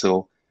kite.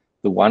 So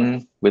the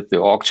one with the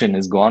auction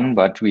is gone,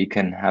 but we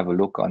can have a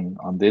look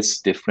on this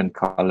different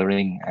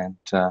coloring and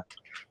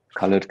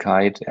colored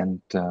kite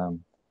and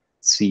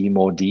see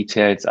more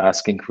details,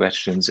 asking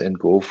questions, and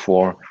go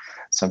for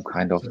some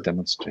kind of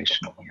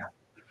demonstration here.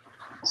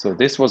 So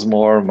this was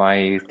more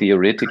my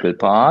theoretical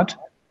part.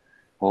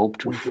 Hope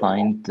to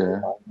find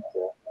the...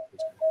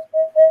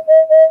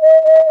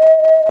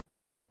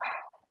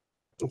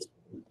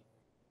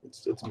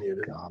 It's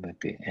muted.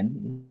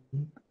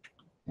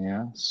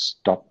 Yeah,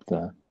 stop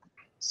the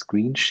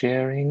screen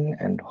sharing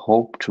and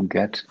hope to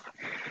get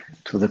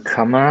to the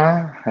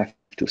camera. I have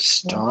to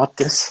start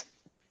this.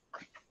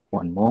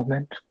 One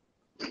moment.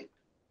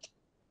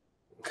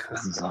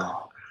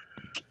 So.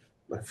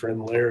 My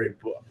friend Larry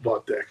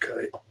bought that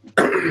kite.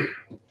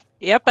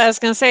 Yep, I was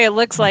going to say, it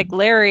looks like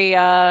Larry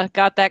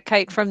got that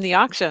kite from the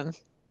auction.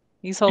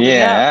 He's holding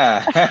it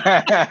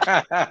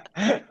up.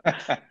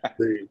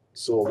 They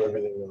sold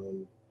everything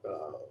on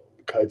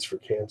Kites for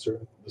Cancer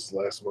this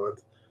last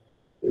month.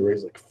 They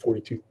raised like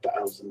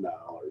 $42,000.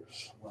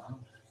 Wow.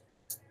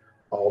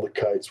 All the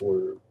kites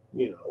were,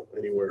 you know,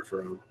 anywhere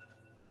from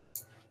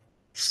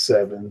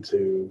 $7,000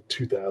 to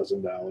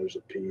 $2,000 a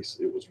piece.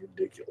 It was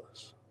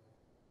ridiculous.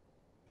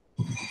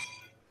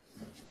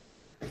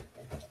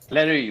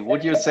 Larry,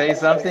 would you say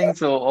something?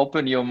 So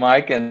open your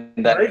mic and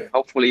then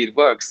hopefully it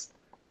works.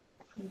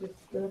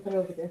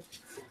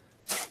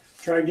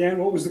 Try again.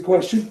 What was the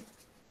question?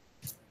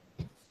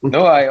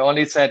 No, I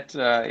only said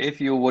if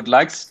you would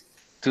like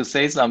to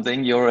say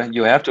something,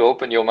 you have to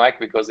open your mic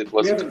because it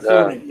wasn't. We haven't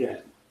flown it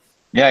yet.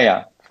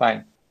 Yeah,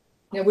 fine.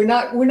 Yeah, we're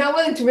not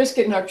willing to risk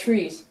it in our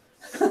trees.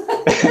 I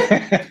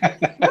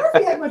don't think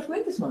we had much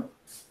wind this month.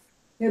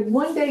 We had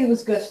one day it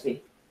was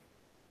gusty.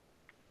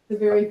 The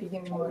very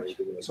beginning of March.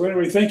 So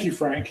anyway, thank you,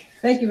 Frank.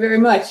 Thank you very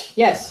much.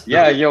 Yes.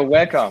 Yeah, you're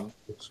welcome.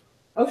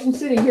 Ocean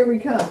City, here we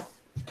come.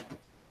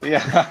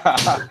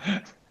 Yeah.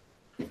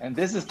 And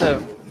this is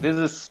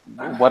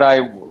what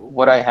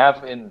I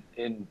have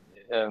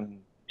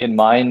in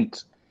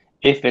mind,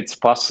 if it's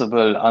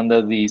possible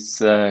under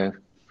these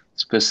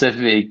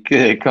specific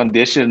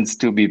conditions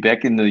to be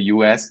back in the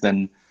US,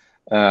 then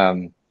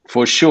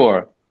for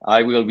sure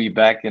I will be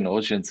back in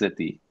Ocean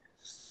City.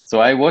 So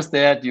I was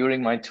there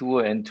during my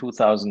tour in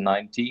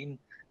 2019,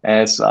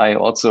 as I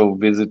also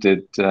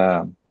visited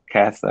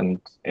Kath and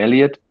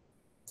Elliot,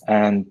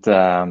 and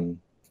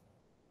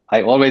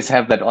I always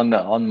have that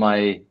on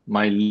my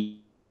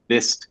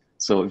list.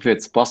 So if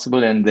it's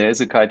possible and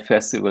there's a kite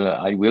festival,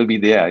 I will be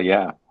there.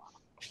 Yeah.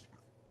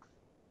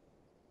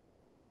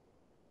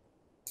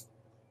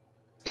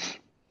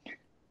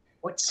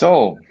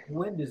 So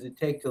when does it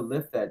take to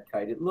lift that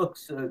kite? It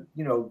looks,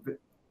 you know,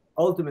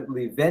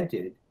 ultimately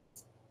vented.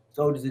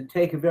 So does it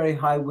take a very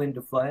high wind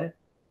to fly it?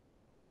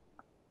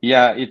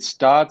 Yeah, it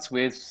starts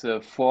with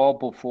 4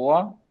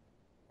 before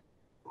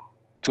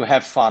to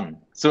have fun.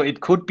 So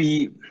it could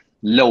be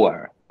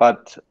lower,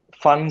 but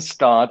fun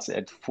starts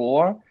at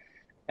 4,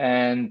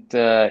 and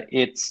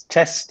it's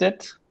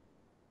tested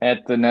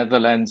at the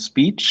Netherlands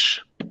beach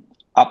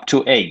up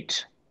to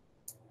 8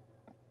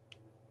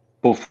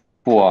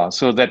 before.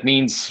 So that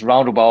means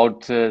round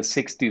about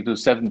 60 to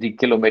 70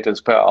 kilometers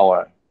per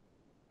hour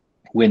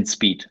wind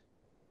speed.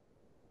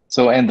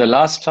 So, and the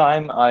last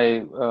time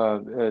I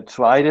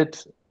tried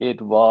it,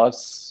 it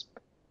was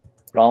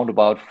round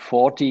about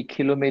 40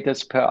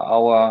 kilometers per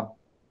hour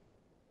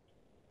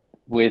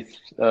with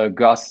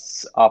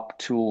gusts up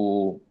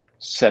to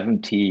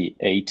 70,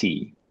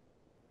 80.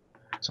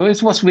 So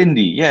it was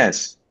windy,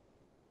 yes.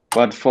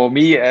 But for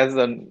me as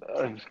a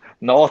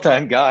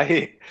northern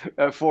guy,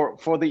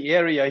 for the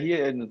area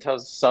here in the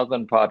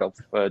southern part of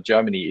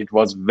Germany, it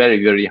was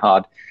very, very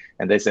hard.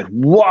 And they said,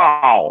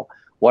 wow,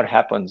 what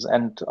happens?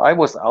 And I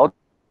was out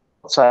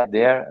outside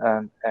there,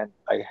 and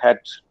I had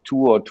 2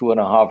 or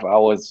 2.5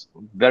 hours,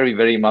 very,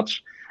 very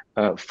much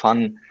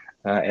fun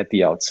at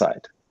the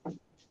outside.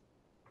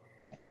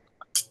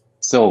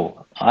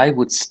 So I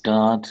would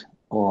start,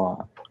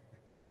 or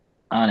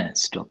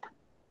stop.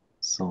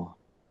 So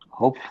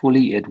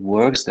hopefully it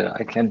works that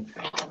I can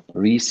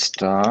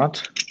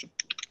restart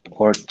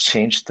or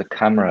change the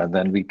camera.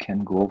 Then we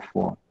can go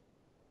for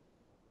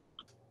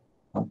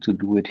how to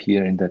do it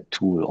here in that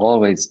tool.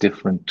 Always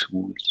different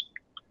tools.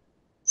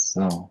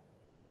 So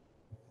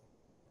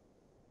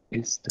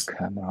is the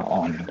camera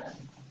on?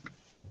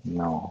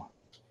 No.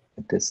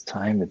 At this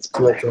time it's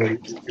So that's all black.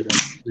 you could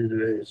do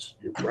today is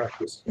your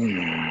practice.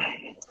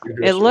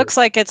 It looks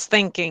like it's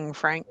thinking,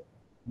 Frank.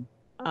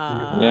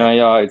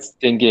 Yeah, it's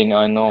thinking,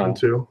 I know. On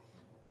too.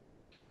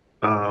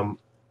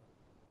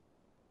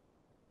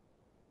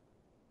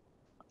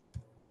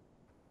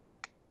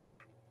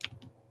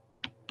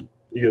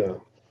 You gonna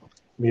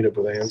meet up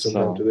with Ann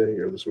sometime today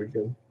or this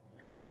weekend?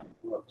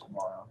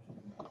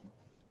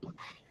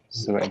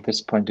 So at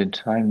this point in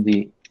time,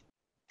 the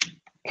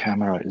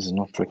camera is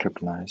not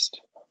recognized.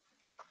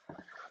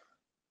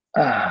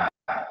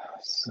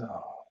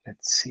 So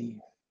let's see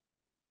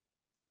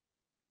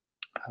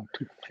how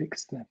to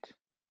fix that.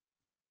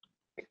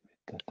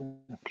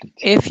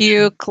 If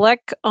you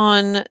click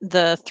on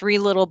the 3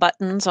 little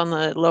buttons on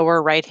the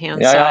lower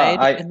right-hand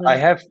side.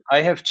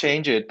 I have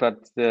changed it,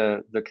 but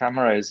the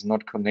camera is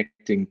not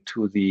connecting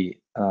to the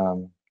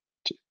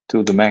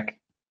Mac.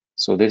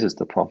 So this is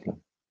the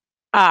problem.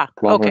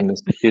 Problem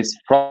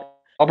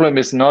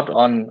is not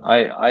on.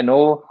 I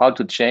know how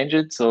to change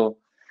it, so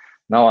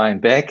now I'm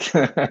back.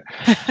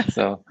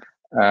 So,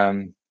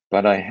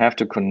 but I have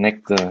to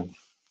connect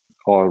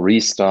or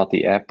restart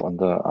the app on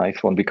the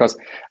iPhone, because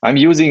I'm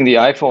using the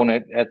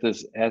iPhone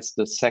as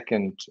the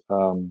second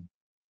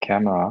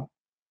camera.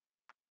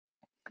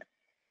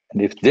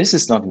 And if this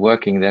is not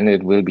working, then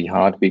it will be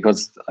hard,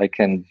 because I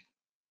can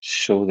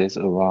show this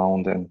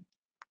around, and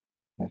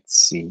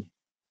let's see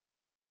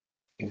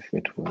if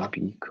it will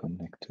be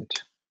connected.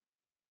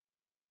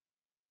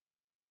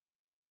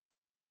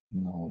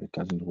 No, it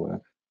doesn't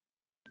work.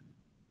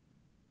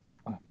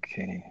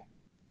 Okay.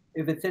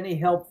 If it's any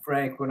help,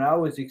 Frank, when I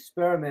was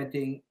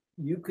experimenting,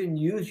 you can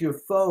use your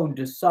phone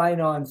to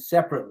sign on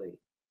separately,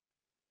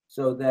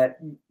 so that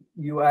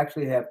you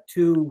actually have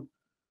 2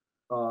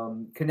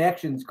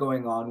 connections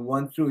going on,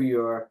 one through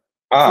your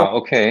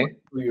okay,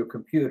 through your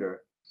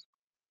computer.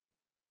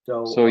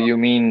 So you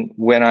mean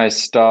when I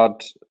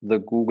start the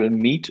Google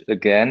Meet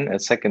again a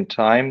second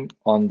time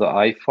on the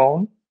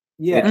iPhone,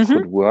 it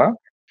could work?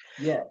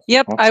 Yes.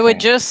 Yep, okay. I would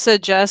just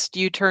suggest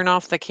you turn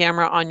off the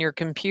camera on your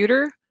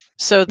computer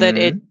so that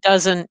it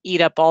doesn't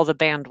eat up all the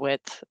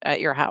bandwidth at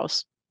your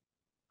house.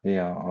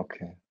 Yeah,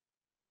 okay.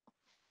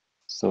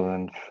 So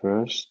then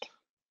first,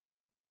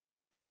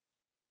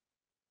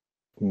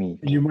 Meet.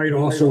 You might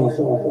also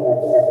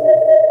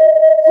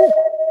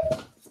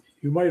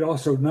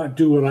not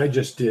do what I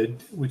just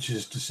did, which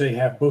is to say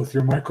have both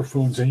your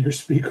microphones and your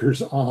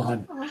speakers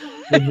on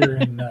when you're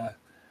in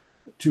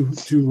two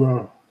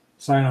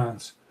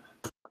sign-ons.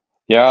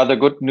 Yeah, the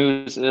good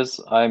news is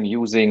I'm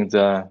using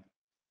the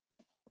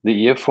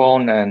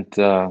earphone and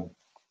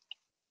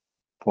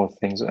for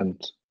things, and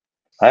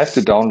I have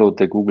to download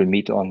the Google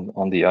Meet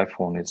on the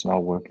iPhone. It's now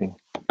working.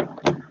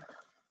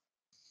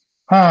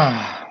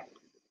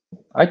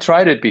 I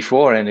tried it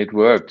before and it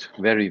worked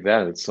very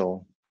well.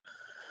 So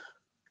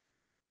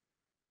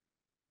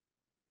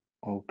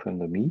open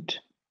the Meet.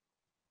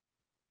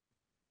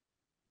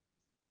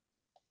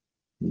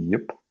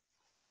 Yep.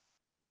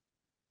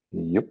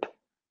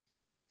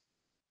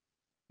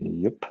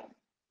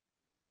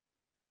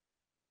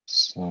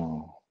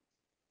 So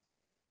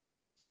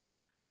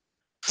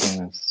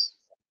yes.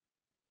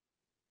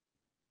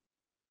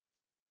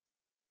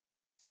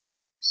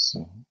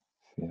 So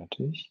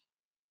fertig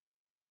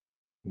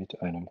mit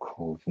einem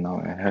Code. Now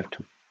I have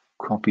to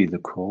copy the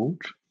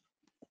code.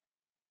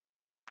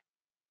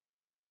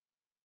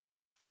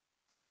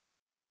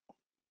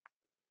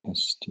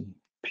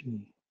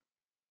 STP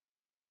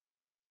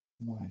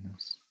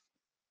minus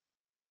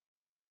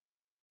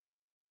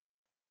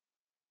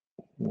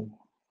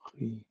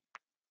URI.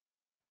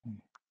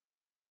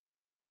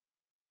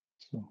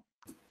 So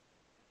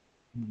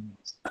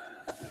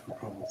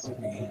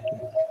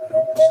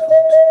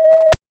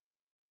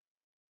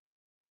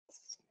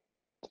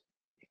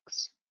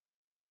X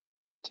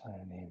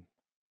teilnehmen.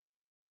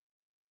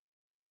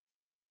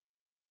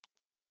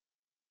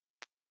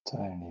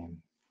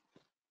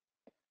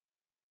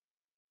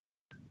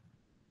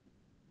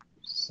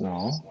 So.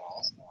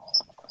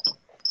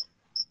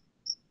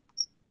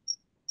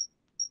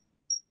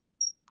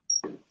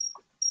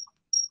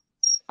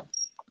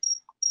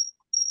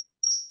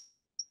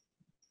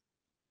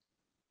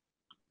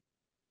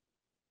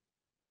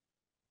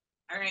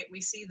 All right,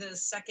 we see the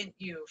second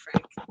U,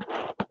 Frank.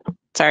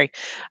 Sorry.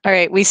 All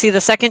right, we see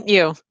the second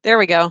U. There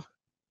we go.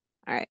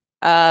 All right,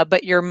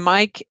 but your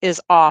mic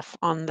is off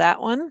on that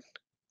one.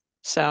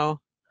 So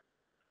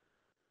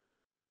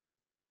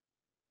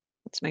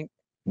let's make.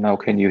 Now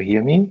can you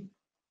hear me?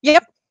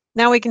 Yep.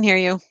 Now we can hear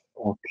you.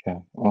 Okay,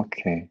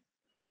 okay.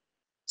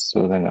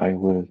 So then I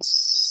will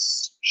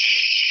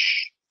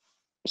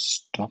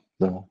stop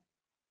the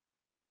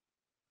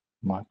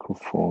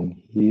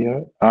microphone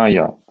here. Ah,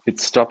 yeah, it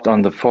stopped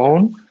on the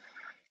phone.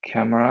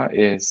 Camera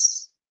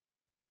is,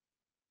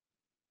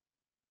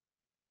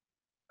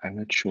 I'm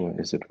not sure,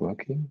 is it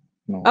working?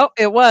 No. Oh,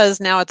 it was.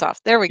 Now it's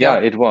off. There we Yeah,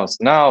 go. it was.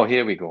 Now,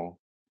 here we go.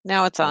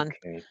 Now it's on.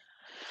 Okay.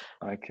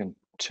 I can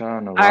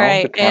turn around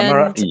right, the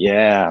camera. and-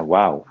 Yeah,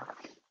 wow.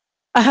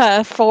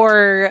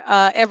 For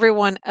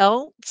everyone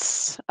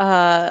else,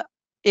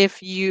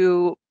 if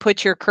you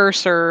put your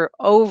cursor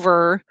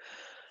over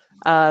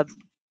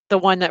the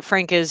one that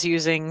Frank is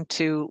using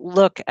to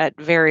look at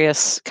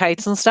various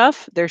kites and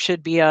stuff, there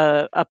should be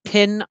a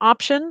pin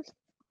option,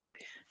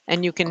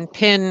 and you can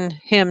pin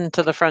him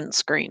to the front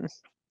screen.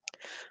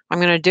 I'm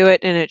going to do it,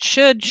 and it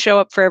should show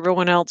up for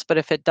everyone else, but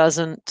if it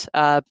doesn't,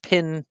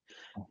 pin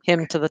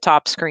him to the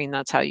top screen.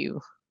 That's how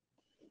you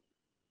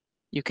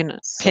can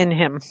pin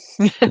him.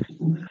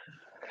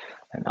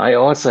 And I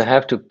also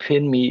have to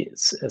pin me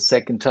a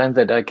second time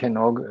that I can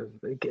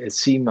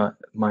see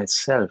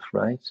myself,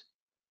 right?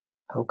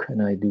 How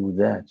can I do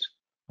that?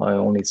 I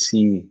only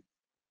see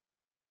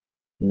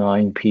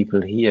 9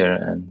 people here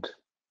and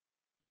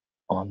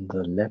on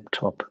the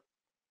laptop.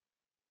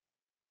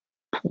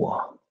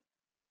 Wow.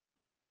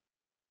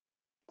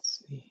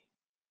 Let's see.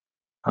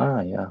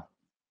 Ah, yeah.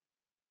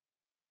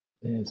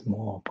 There's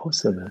more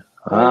possible.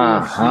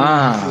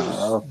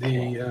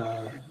 Okay.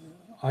 The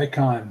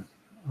icon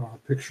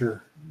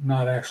picture,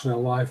 not actually a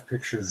live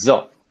picture.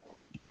 So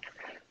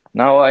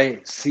now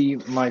I see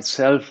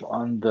myself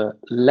on the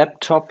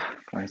laptop.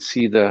 I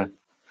see the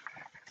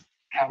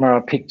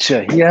camera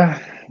picture here.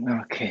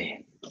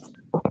 Okay.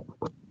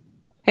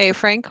 Hey,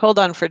 Frank, hold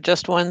on for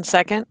just 1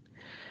 second.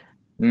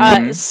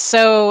 Mhm.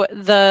 So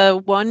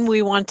the one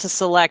we want to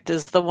select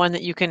is the one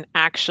that you can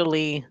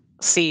actually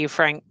see,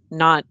 Frank,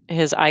 not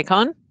his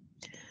icon.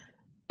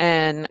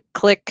 And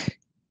click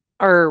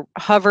or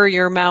hover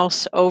your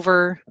mouse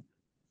over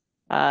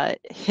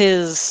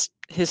his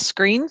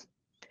screen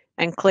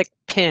and click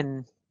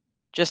pin,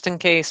 just in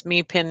case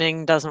me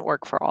pinning doesn't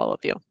work for all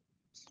of you.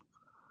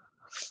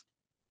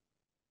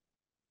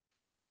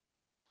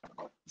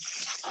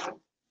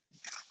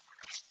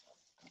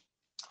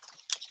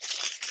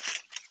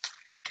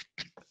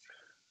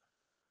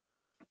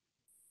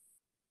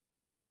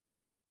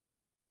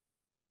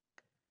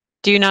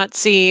 Do you not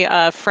see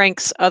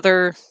Frank's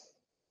other?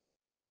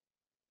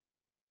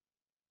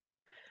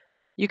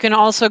 You can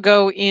also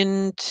go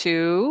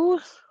into,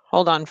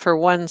 hold on for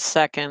 1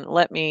 second.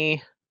 Let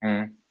me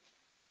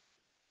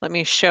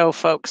show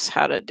folks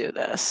how to do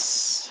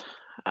this.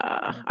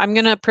 I'm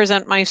going to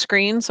present my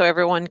screen so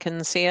everyone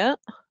can see it.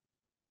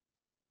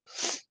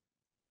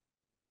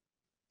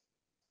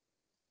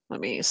 Let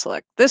me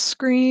select this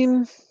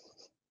screen.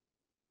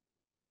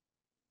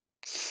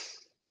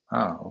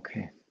 Ah,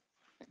 okay.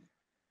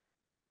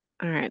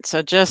 All right,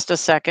 so just a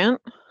second.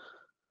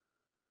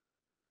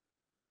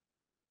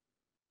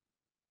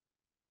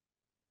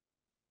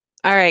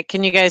 All right,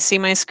 can you guys see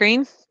my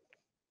screen?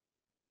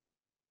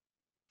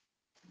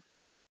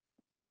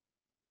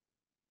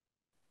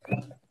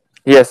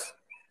 Yes.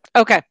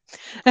 Okay.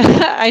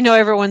 I know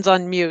everyone's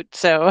on mute,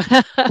 so.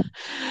 All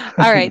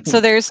right, so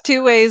there's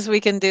 2 ways we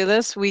can do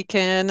this. We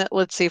can,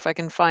 let's see if I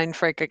can find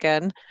Frank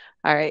again.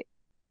 All right,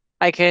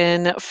 I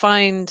can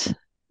find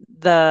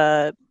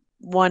the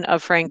one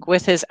of Frank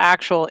with his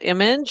actual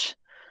image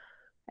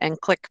and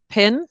click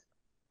pin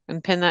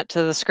and pin that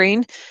to the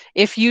screen.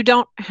 If you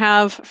don't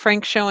have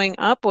Frank showing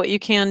up, what you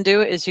can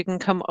do is you can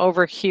come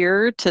over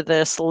here to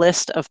this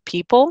list of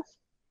people.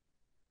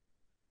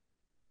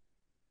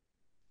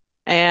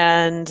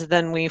 And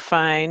then we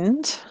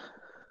find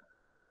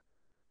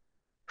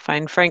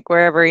Frank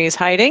wherever he's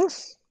hiding.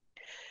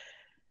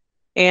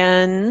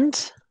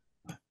 And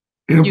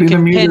It'll you be the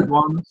can muted pin.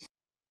 one.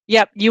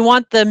 Yep, you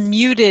want the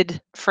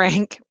muted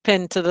Frank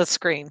pinned to the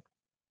screen.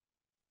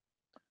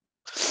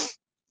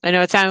 I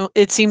know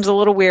it seems a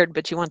little weird,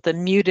 but you want the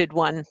muted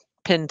one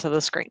pinned to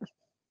the screen.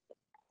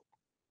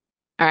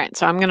 All right,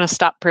 so I'm going to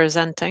stop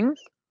presenting.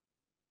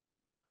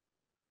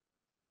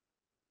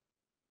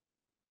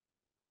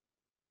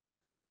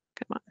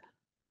 Come on.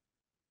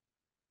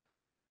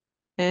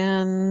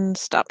 And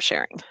stop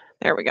sharing.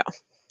 There we go.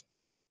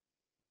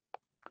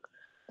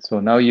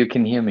 So now you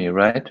can hear me,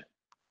 right?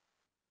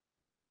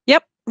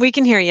 Yep, we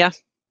can hear you.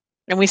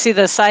 And we see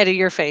the side of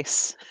your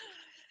face.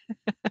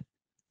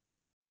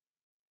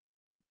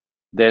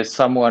 There's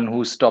someone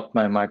who stopped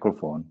my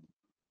microphone.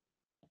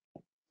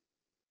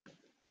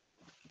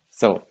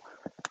 So,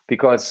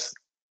 because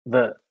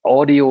the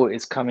audio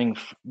is coming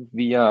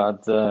via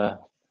the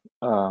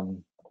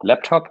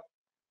laptop,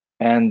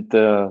 and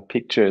the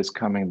picture is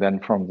coming then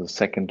from the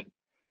second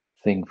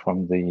thing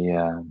from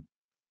the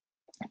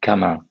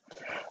camera.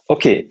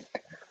 Okay,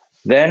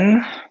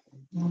 then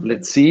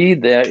let's see.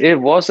 It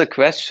was a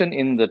question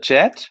in the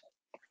chat,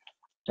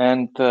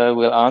 and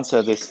we'll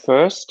answer this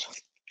first.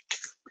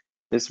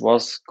 This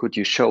was, could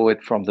you show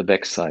it from the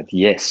backside?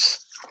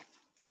 Yes.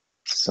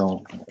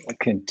 So I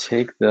can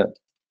take the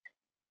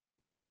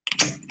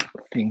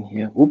thing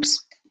here.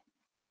 Oops.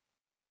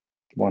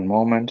 One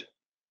moment.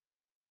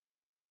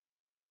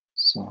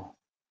 So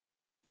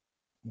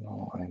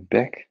now I'm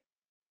back.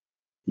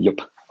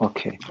 Yep.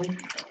 Okay.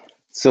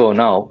 So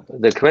now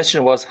the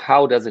question was,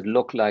 how does it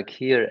look like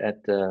here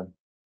at the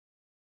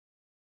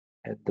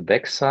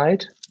back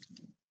side?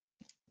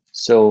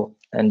 So,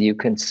 and you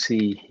can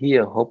see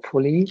here,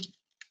 hopefully, is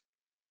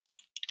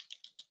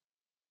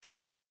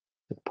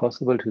it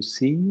possible to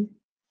see?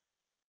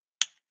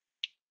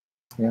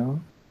 Yeah.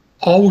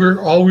 All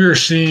we're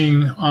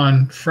seeing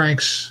on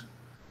Frank's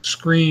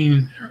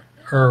screen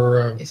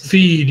or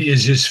feed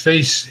is his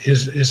face,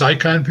 his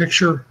icon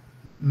picture,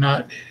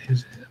 not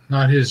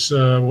his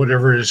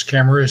whatever his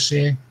camera is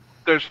seeing.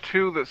 There's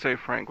two that say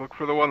Frank. Look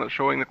for the one that's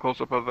showing the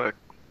close-up of the.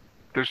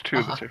 There's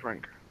two that say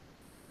Frank.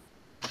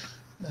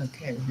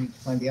 Okay, we need to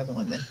find the other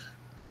one then.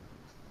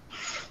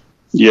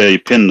 Yeah, you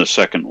pin the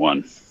second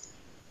one.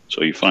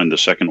 So you find the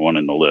second one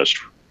in the list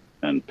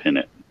and pin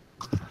it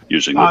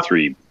using the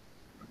three.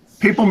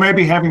 People may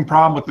be having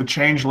problem with the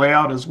change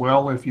layout as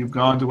well. If you've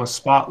gone to a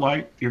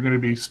spotlight, you're going to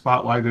be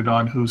spotlighted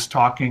on who's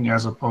talking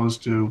as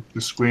opposed to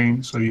the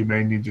screen. So you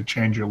may need to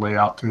change your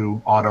layout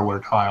to auto or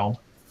tiled.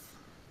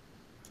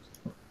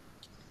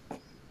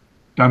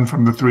 Done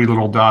from the three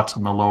little dots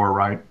on the lower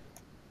right.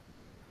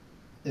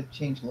 They've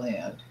changed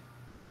layout.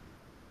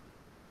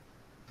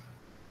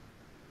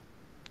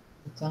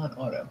 It's on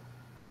auto.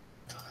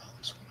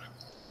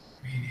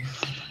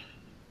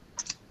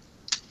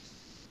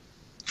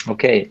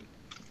 Okay.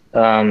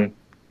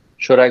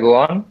 Should I go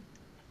on?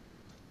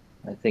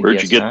 I think Where'd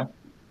yes, you get? huh?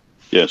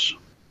 Yes.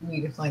 We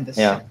need to find the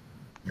Yeah.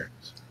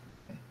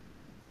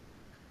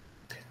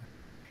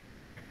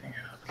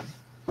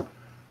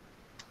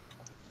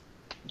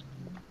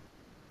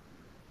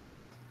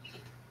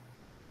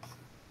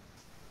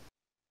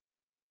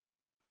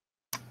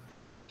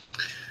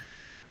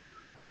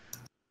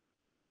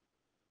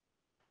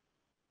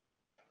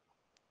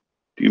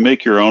 Do you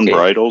make your own Okay.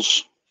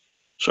 bridles?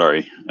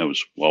 Sorry, I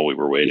was while we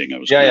were waiting. I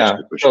was Yeah, gonna yeah. ask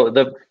a question.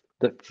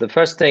 So the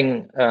first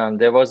thing,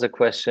 there was a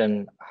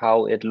question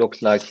how it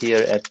looked like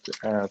here at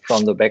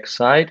from the back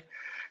side,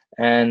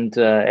 and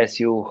as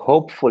you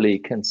hopefully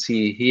can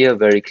see here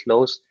very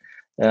close,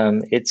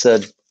 it's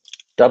a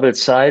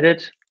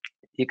double-sided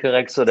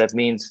Icarus. So that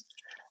means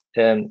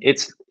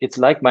it's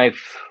like my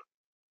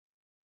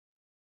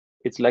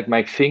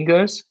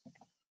fingers,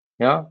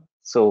 yeah.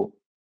 So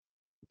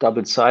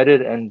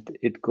double-sided, and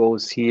it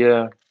goes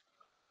here.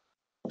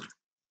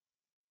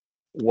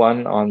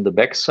 One on the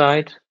back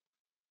side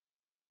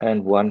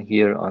and one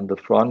here on the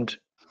front.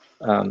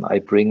 I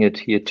bring it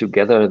here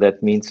together.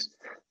 That means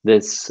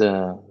this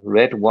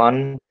red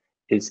one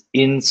is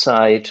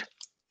inside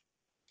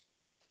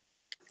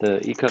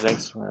the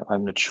Icarus.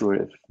 I'm not sure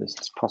if this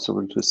is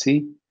possible to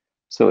see.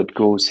 So it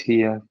goes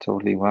here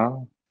totally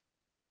well.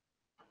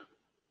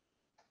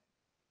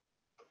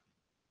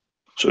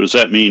 So does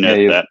that mean Yeah,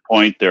 at that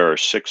point there are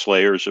 6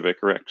 layers of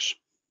Icarus?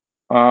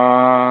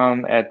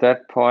 At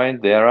that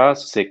point there are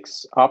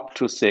 6, up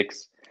to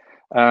 6.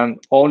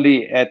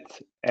 Only at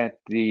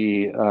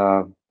the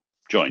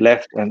Joint.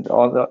 left and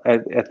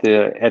at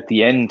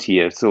the end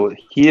here. So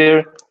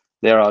here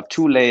there are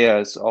 2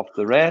 layers of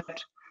the red.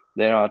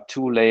 There are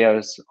 2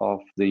 layers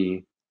of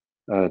the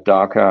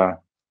darker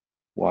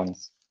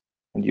ones,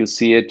 and you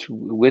see it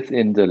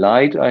within the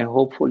light. I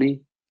hopefully.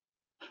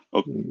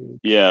 Okay.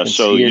 Yeah.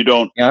 So you you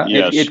don't. Yeah.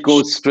 Yes. It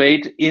goes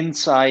straight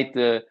inside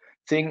the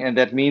thing, and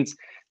that means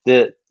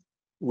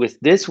with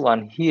this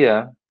one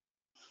here,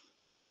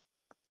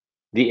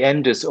 the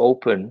end is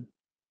open.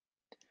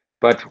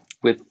 But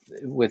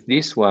with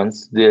these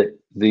ones,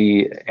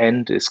 the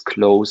end is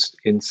closed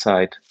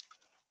inside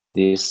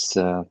this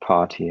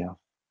part here.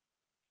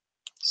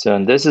 So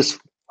and this is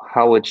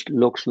how it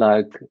looks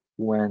like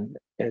when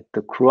at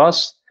the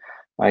cross.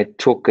 I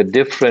took a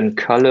different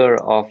color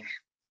of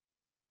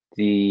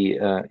the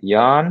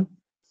yarn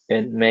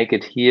and make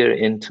it here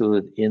in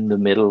the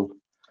middle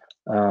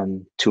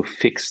to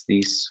fix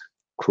these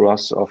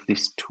cross of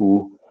these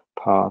 2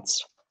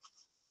 parts.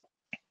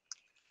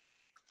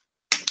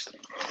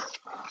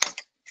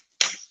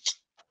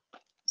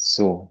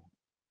 So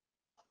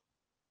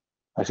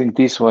I think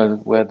these were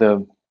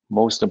the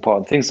most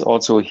important things.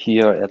 Also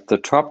here at the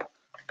top.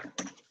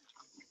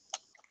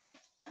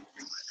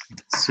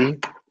 Let's see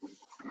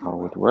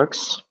how it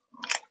works.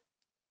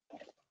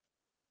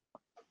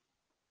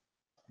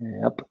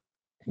 Yep,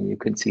 and you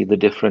can see the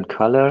different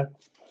color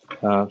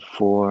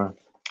for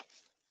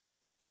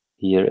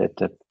here at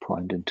that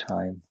point in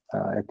time,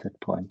 at that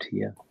point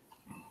here,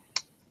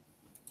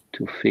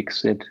 to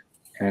fix it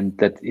and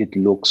that it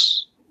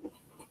looks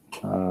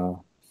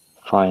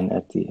fine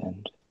at the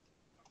end.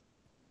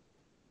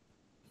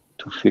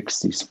 To fix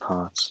these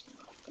parts.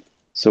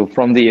 So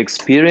from the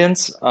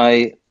experience,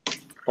 I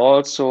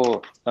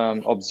also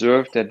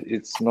observed that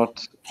it's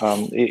not,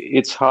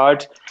 it's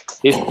hard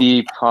if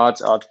the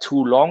parts are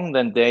too long,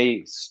 then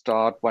they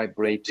start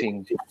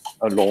vibrating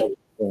along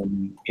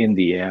in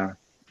the air.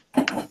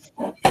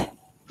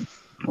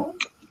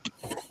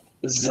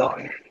 So.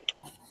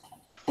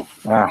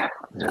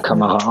 Die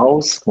Kamera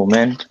aus.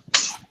 Moment.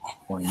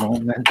 One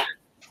moment.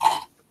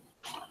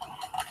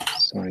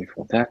 Sorry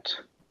for that.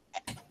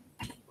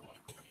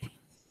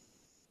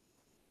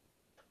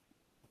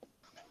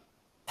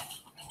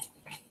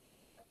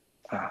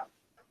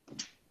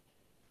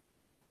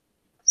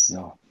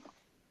 So.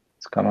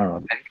 Is Kamera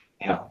back?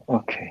 Yeah,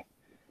 okay.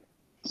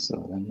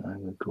 So then I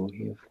will go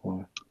here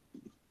for.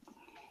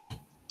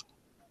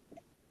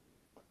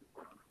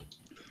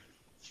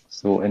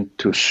 So, and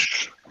to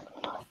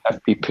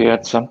have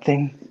prepared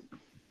something,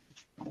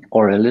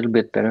 or a little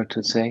bit better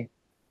to say,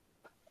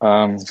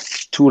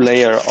 2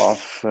 layer of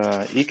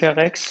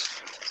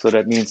Icarex. So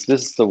that means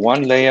this is the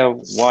 1 layer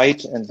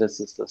white and this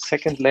is the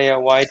 2nd layer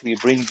white. We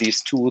bring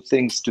these 2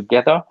 things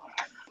together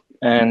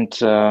and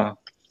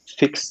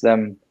fix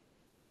them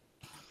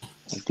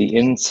at the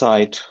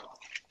inside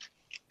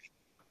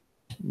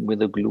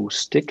with a glue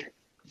stick.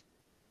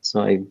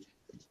 So I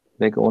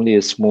make only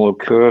a small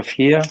curve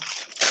here,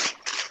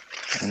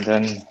 and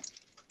then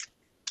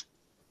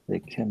they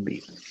can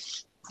be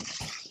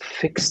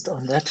fixed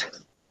on that.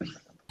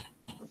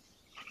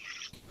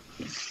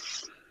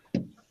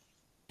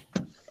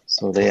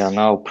 So they are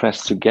now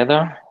pressed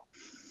together,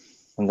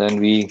 and then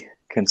we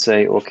can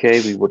say,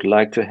 okay, we would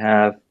like to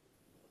have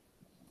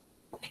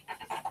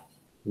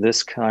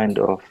this kind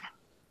of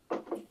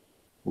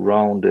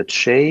rounded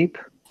shape.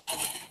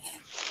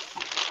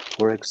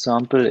 For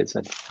example, is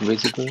that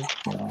visible?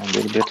 Yeah, a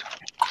little bit.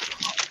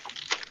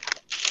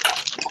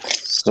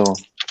 So,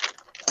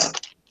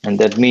 and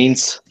that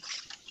means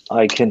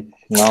I can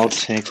now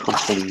take,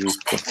 hopefully you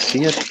can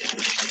see it.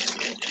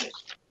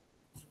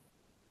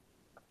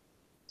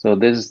 So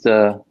this is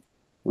the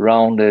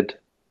rounded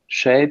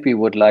shape we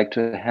would like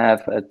to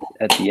have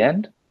at the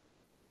end.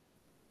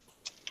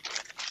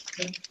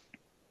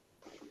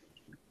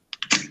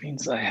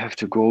 Means I have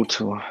to go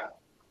to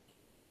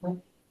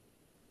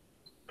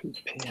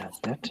prepare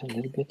that a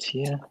little bit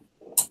here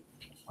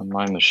on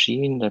my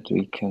machine, that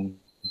we can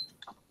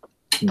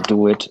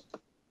do it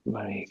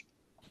very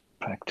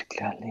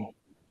practically.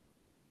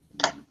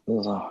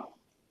 So.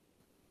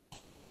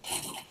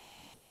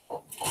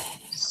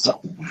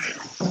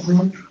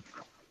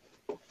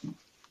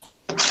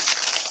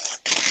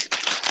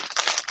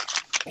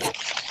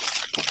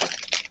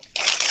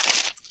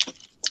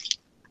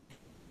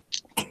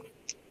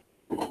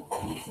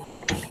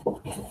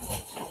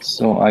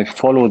 So I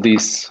follow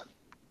these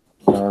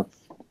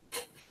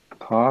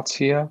parts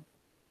here.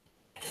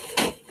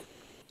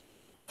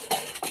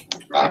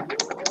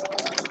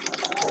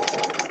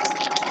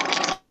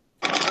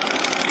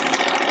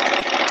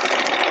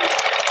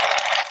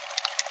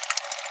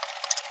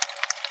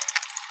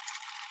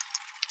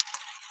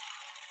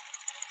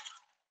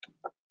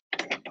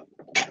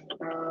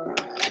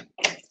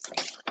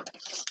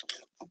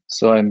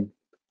 So I'm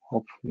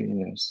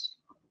hopefully yes.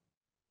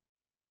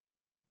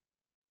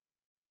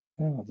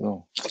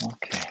 Oh, so,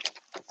 okay.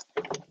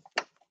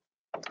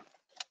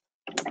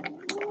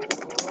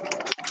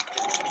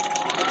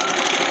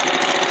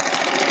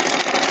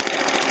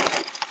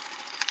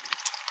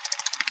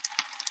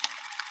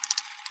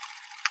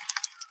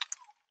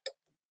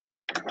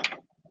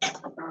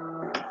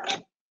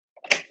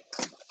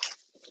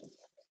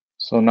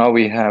 So now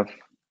we have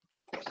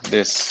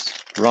this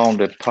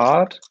rounded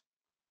part.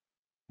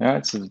 Yeah,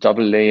 it's a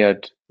double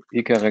layered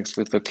Icarex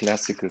with a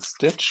classical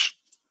stitch.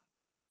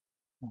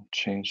 I'll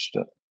change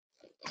the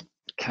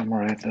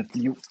camera that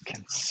you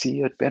can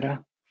see it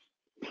better.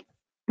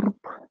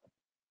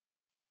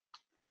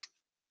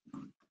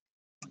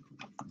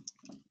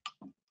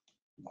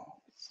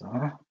 So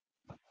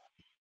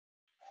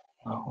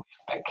now we're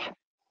back.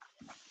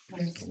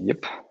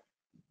 Yep.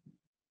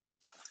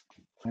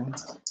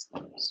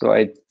 So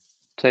I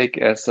take,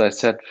 as I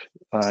said,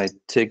 I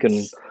take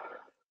a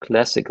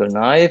classical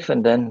knife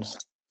and then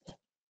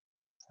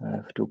I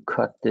have to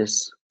cut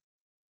this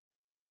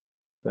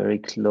very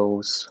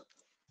close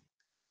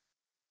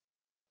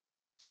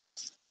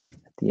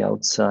at the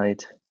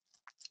outside.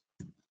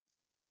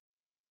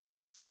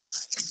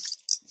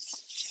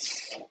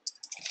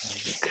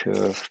 The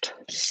curved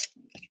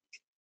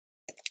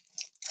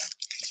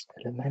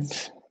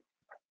element.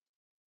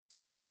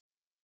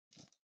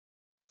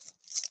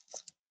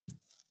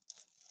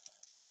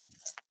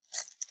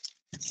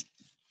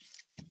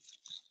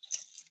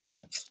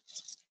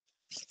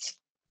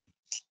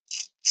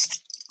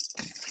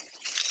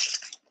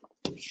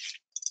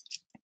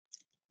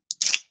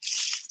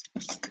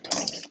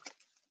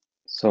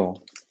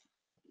 So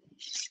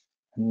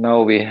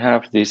now we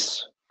have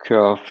this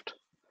curved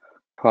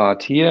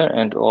part here,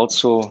 and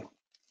also,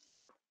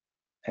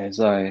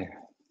 as I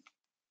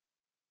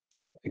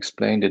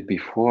explained it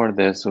before,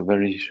 there's a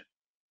very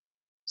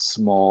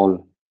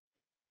small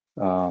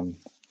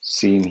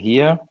seam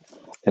here,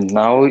 and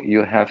now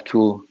you have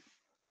to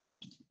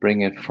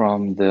bring it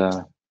from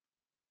the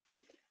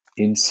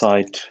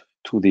inside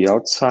to the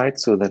outside.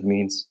 So that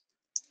means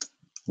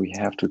we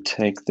have to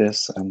take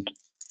this and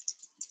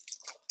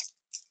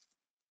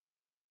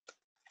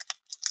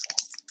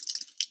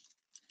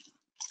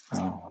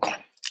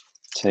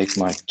take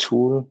my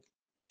tool,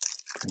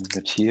 bring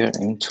it here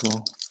into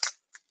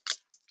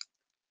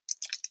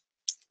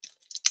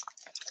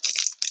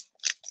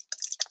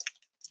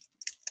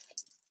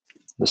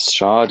this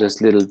chart. Is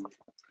a little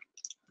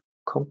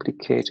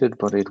complicated,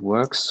 but it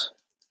works.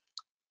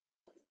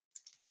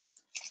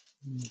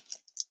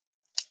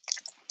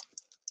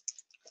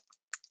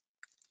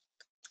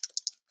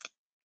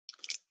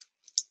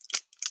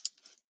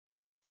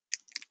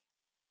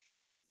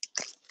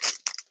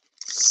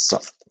 So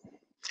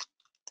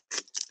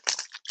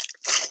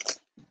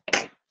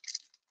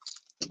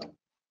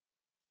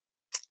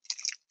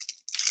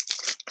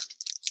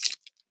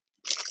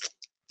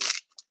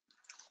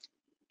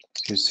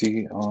you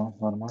see,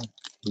 one more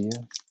here.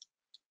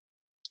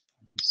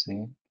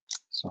 See,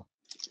 so,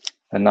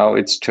 and now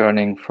it's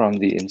turning from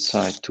the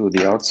inside to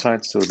the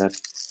outside, so that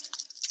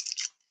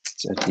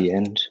it's at the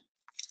end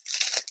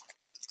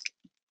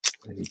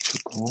ready to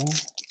go.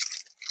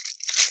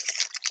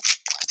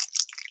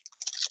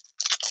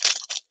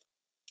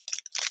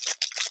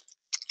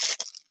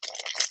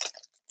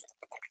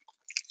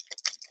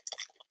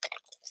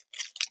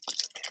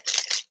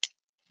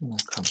 Oh,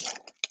 come.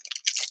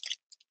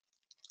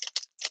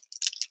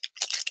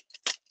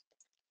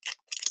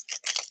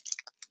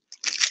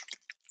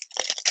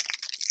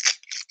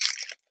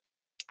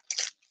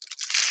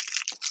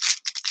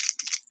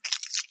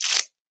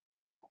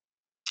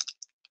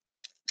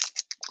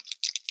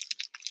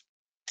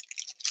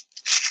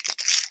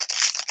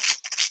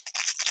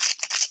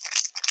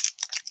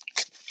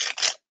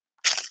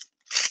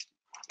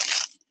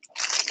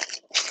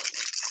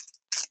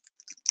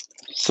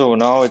 So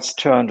now it's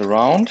turned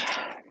around,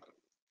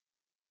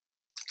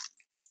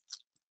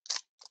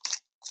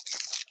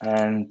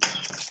 and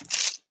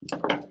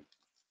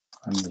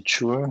I'm not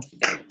sure.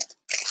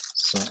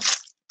 So,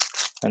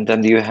 and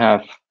then you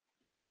have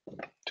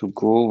to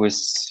go with,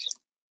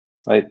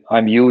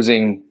 I'm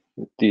using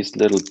this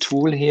little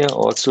tool here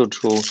also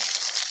to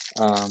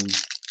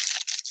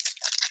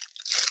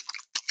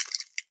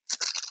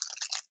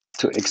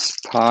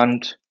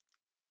expand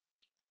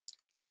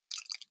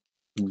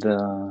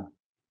the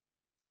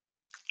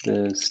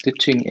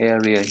stitching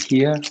area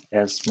here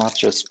as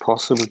much as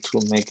possible to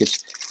make it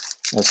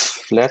as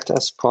flat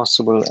as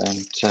possible.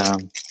 And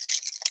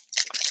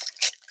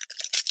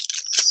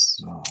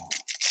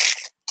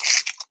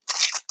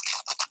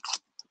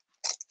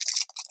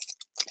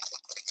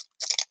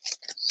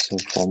so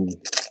from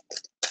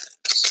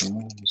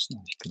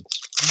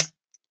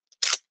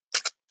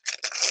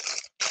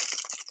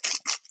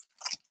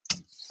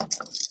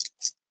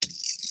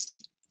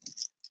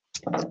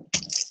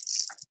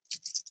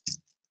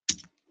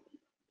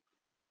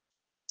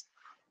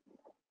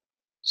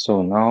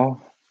so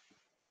now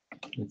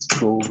let's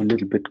go a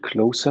little bit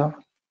closer.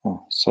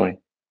 Oh, sorry.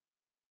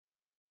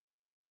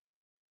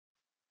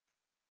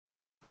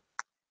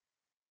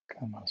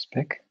 Camera's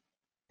back.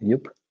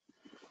 Yep.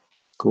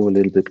 Go a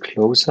little bit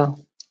closer,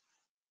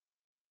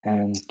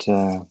 and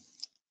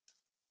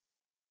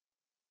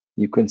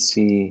you can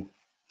see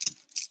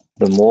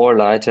the more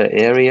lighter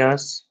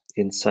areas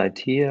inside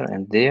here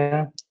and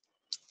there.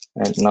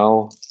 And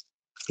now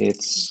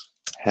it's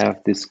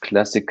have this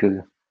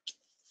classical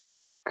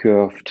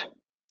curved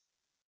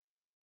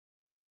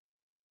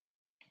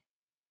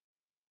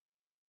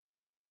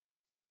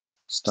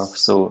stuff.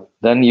 So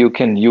then you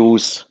can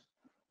use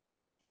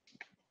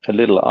a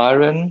little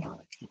iron.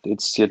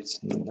 It's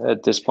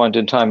at this point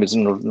in time it's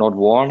not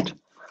warmed,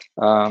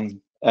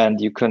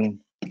 and you can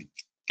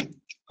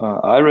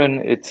iron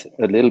it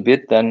a little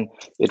bit. Then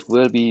it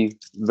will be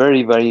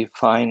very, very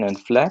fine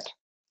and flat.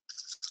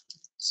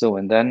 So,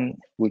 and then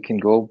we can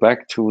go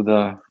back to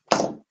the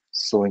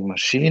sewing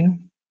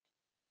machine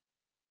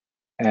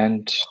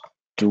and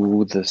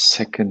do the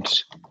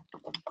second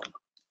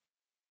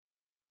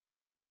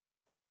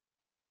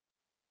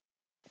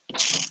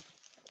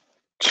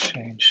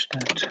change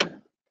that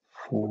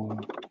for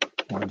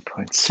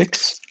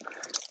 1.6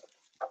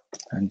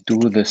 and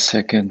do the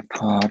second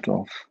part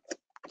of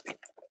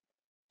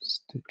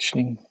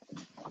stitching.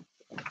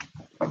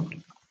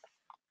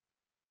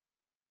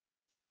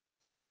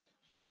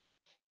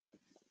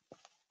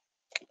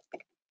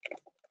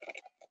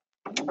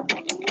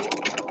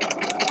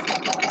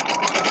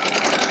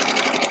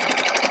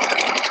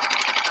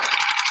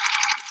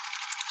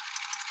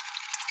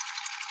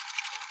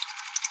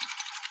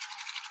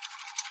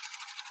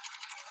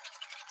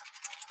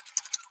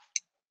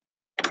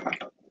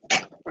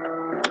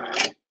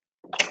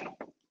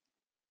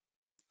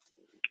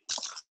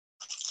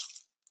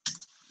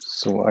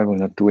 So I will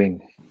not do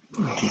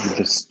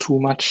this too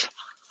much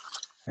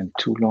and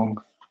too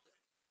long,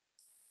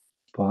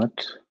 but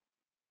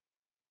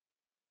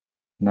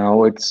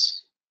now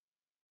it's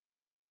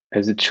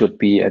as it should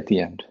be at the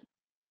end.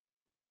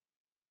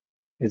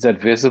 Is that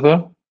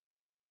visible?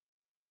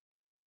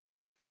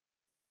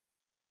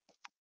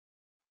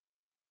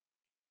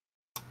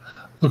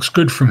 Looks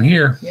good from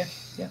here. Yeah,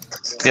 yeah.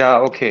 Yeah,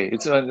 okay.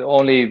 It's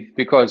only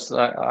because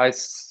I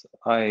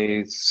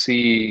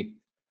see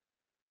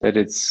that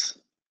it's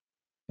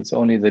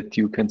only that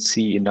you can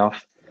see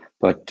enough,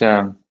 but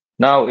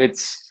Now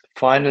it's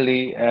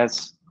finally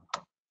as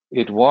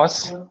it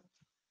was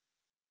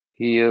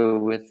here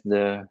with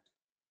the.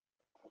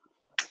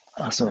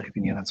 Achso, ich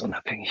bin hier ganz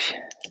unabhängig.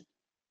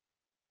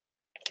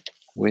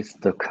 With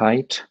the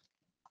kite.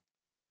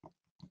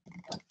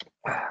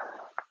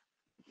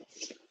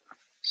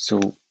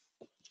 So,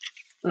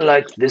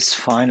 like this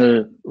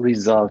final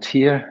result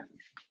here.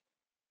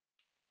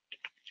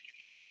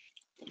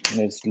 And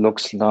it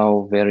looks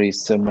now very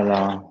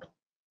similar.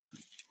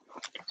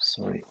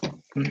 Sorry.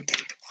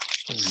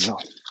 So,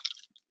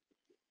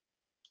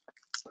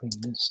 bring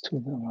this to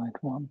the right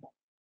one.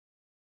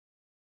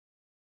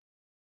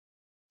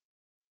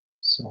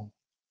 So,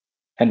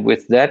 and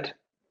with that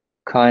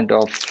kind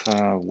of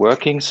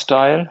working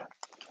style,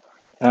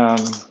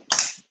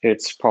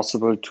 it's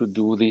possible to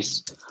do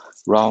these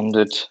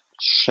rounded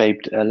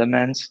shaped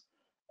elements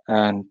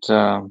and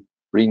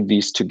bring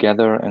these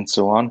together and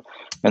so on.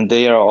 And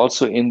they are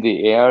also in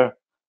the air.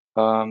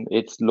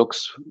 It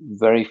looks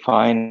very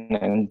fine,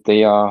 and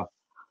they are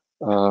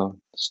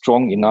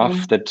strong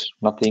enough that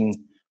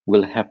nothing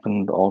will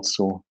happen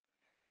also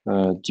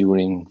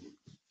during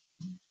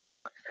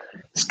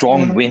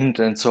strong wind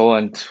and so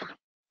on.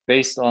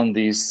 Based on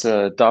these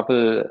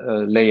double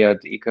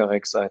layered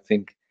Icarex, I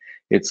think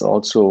it's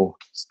also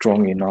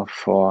strong enough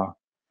for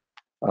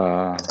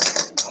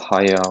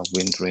higher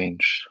wind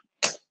range.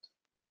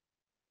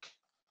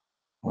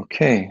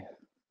 Okay,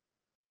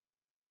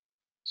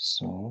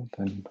 so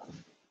then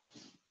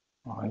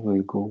I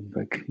will go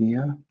back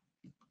here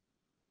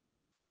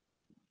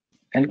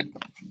and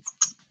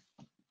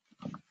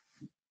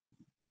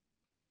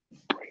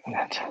bring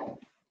that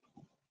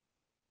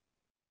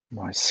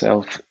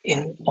myself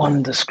in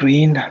on the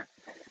screen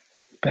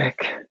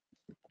back,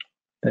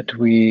 that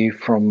we,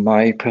 from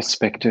my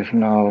perspective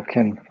now,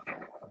 can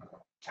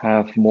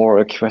have more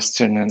a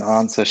question and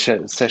answer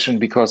session,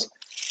 because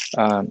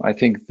I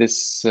think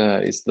this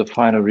is the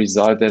final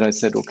result that I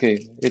said,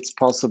 okay, it's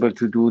possible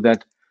to do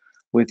that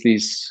with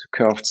these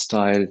curved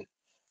style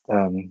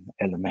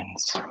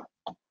elements.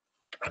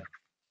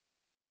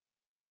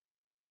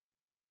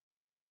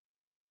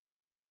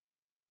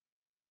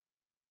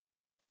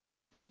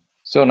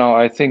 So now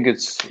I think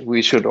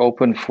we should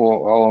open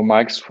for our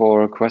mics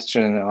for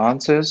question and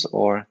answers,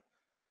 or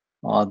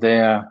are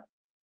there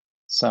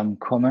some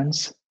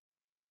comments?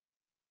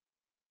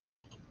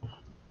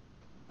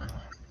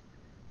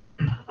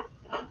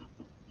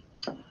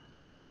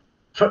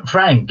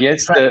 Frank.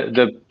 Yes, Frank,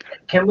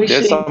 can we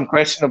there's see some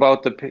question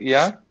about the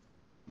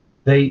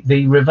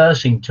the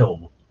reversing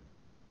tool?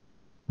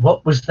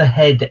 What was the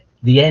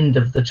end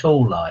of the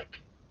tool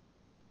like?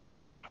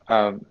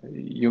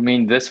 You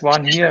mean this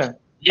one here?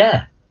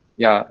 Yeah.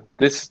 Yeah,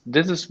 this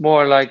is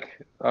more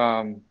like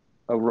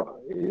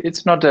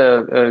it's not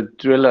a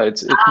driller.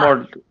 It's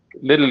more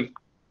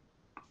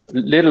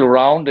little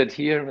rounded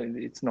here.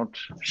 It's not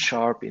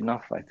sharp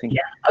enough, I think.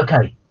 Yeah.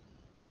 Okay.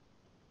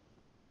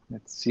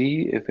 Let's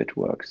see if it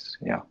works.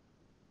 Yeah.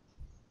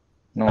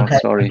 No, Okay.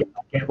 sorry.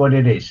 I get what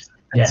it is.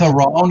 Yes. It's a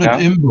rounded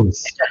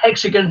imbus. It's a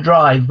hexagon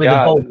drive with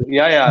a ball.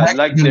 Yeah,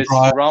 like this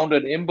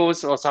rounded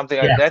imbus or something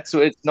like that. So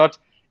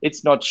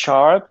it's not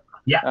sharp.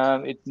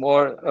 Yeah. It's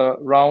more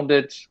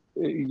rounded.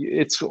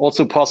 It's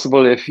also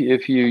possible if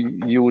you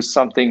use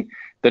something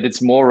that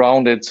it's more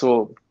rounded.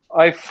 So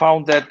I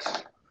found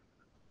that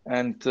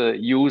and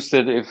used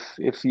it.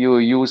 If you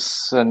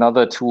use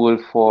another tool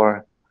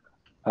for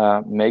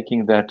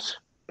making that,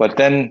 but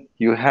then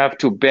you have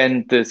to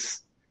bend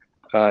this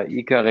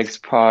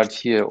Icarex part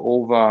here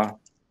over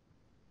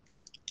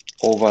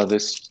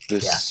this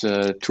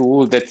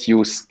tool, that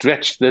you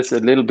stretch this a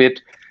little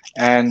bit,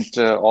 and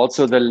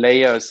also the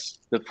layers,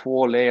 the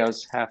 4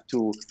 layers, have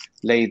to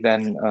lay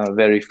then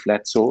very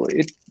flat, so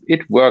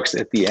it works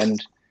at the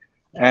end.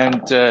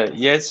 And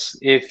yes,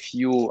 if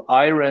you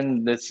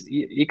iron this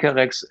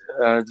Icarex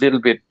a little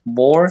bit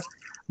more,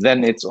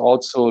 then it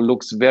also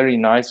looks very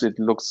nice. It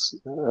looks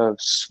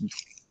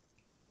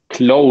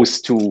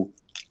close to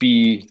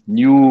be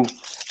new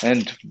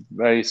and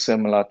very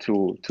similar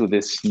to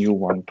this new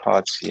one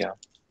parts here.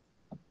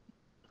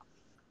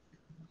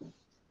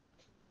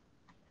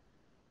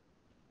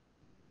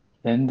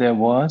 Then there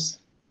was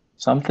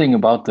something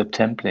about the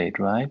template,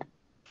 right?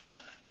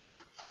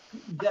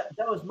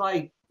 That was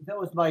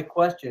my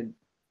question.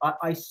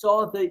 I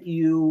saw that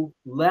you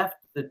left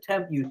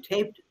you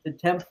taped the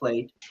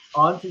template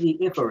onto the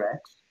Icarex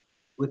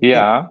with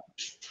tape,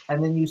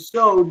 and then you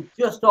sewed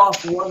just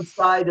off one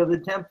side of the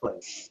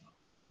template.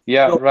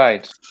 Yeah, so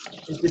right.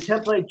 Is the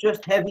template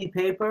just heavy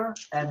paper,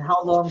 and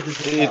how long does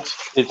it have?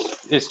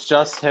 It's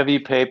just heavy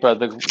paper.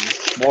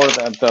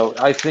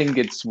 I think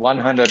it's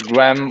 100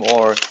 gram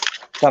or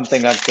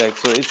something like that.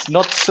 So it's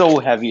not so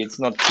heavy. It's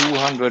not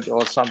 200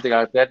 or something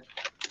like that.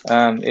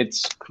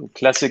 It's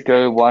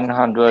classical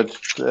 100.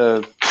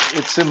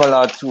 It's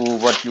similar to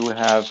what you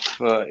have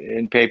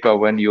in paper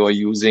when you are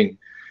using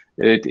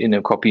it in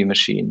a copy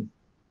machine.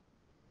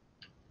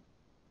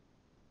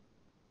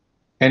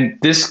 And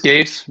this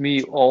gives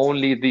me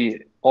only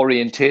the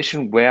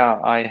orientation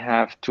where I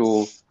have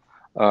to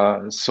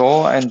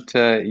saw. And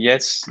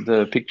yes,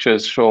 the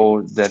pictures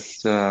show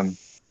that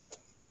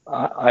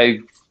I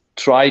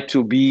try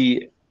to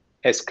be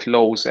as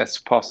close as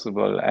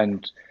possible,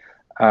 and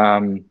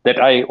that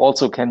I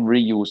also can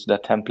reuse the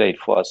template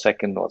for a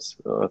second or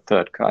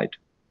third kite.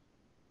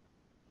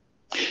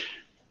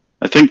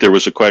 I think there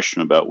was a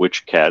question about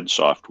which CAD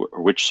software,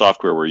 or which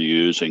software were you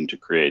using to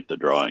create the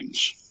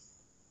drawings?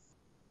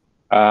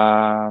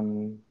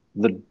 The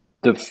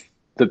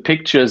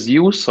pictures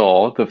you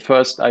saw, the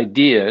first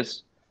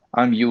ideas,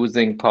 I'm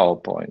using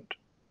PowerPoint.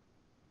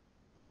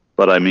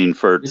 But I mean,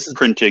 for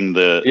printing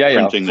the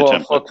printing the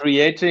template. For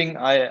creating,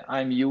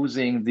 I'm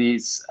using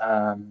these.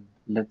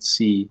 Let's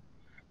see,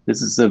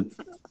 this is a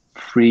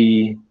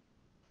free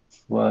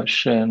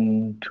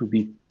version, to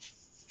be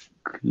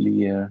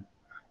clear.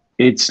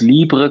 It's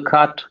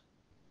LibreCut.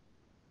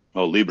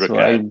 Oh,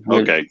 LibreCut. So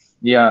okay.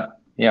 Yeah.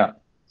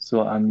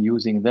 So I'm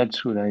using that.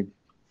 Should I?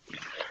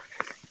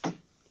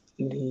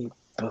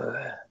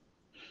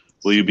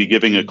 Will you be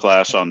giving a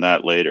class on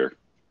that later?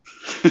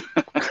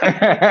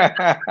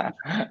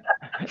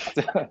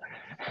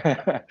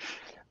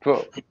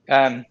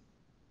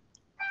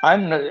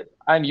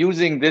 I'm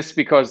using this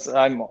because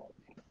I'm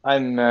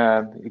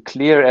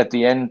clear at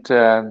the end.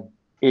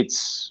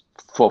 It's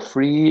for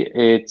free.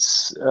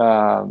 It's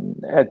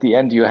at the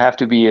end you have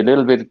to be a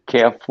little bit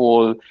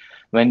careful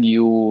when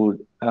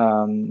you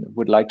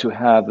would like to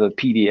have a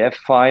PDF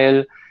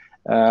file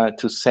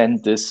to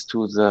send this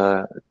to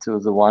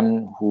the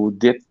one who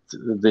did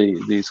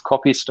these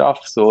copy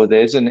stuff. So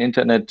there's an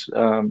internet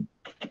a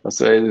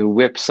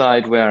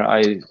website where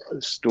I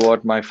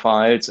stored my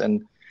files,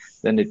 and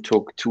then it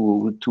took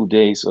two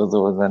days or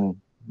so,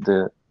 then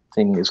the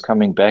thing is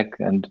coming back.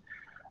 And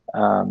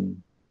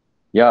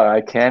yeah,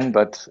 I can,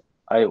 but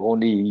I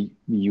only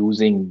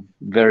using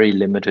very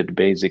limited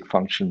basic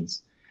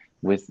functions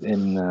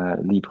within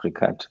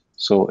LibreCut.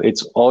 So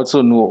it's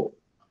also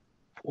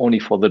only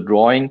for the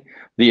drawing.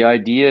 The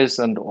ideas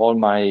and all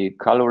my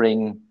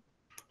coloring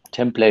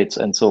templates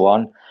and so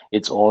on,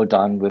 it's all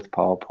done with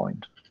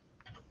PowerPoint.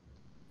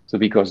 So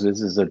because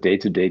this is a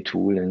day-to-day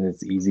tool and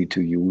it's easy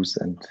to use,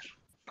 and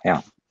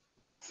yeah.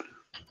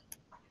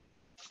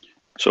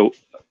 So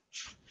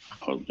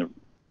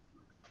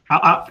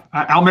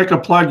I'll make a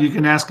plug. You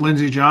can ask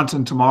Lindsey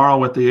Johnson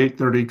tomorrow at the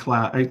 8:30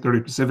 class,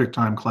 8:30 Pacific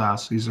time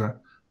class. He's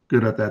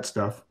good at that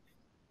stuff.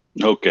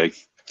 Okay.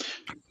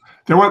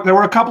 There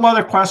were a couple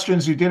other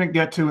questions you didn't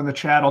get to in the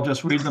chat. I'll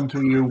just read them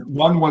to you.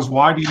 One was,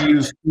 why do you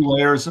use 2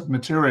 layers of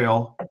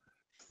material?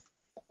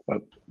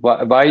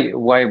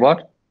 Why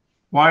what?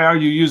 Why are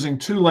you using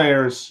 2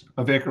 layers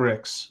of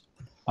Icarix?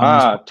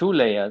 2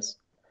 layers.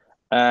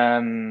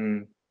 At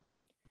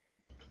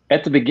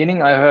the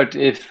beginning, I heard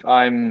if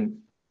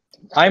I'm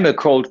a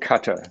cold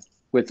cutter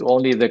with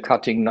only the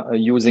cutting,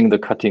 using the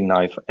cutting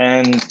knife,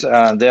 and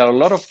there are a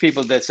lot of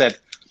people that said,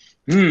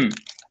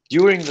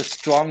 during the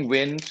strong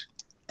wind,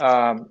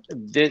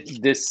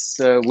 this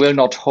will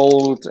not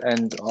hold,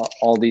 and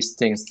all these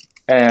things,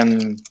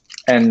 and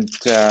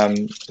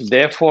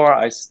therefore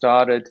I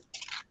started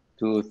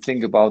to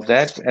think about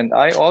that. And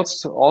I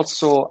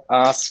also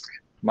asked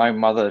my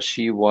mother.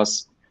 She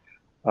is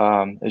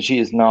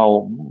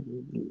now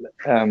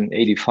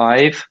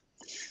 85,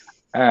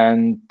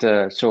 and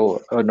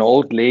so an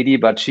old lady,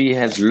 but she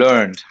has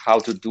learned how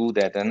to do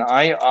that. And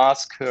I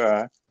asked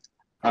her,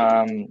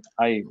 I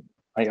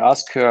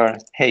asked her,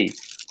 hey,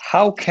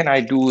 how can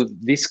I do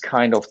this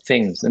kind of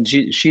things? And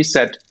she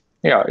said,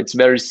 yeah, it's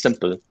very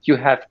simple. You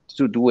have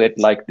to do it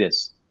like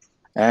this.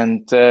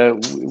 And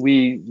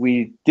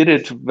we did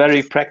it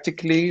very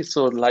practically.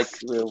 So like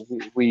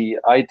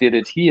I did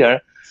it here,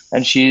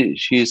 and she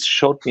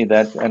showed me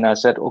that, and I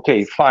said,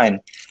 okay,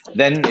 fine.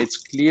 Then it's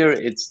clear.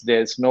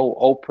 There's no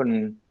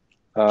open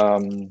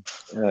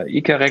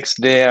Icarex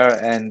there,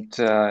 and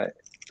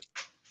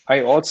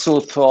I also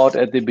thought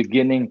at the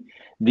beginning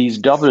these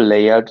double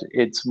layered,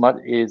 it's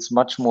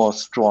much more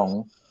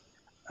strong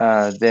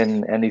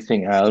than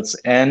anything else,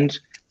 and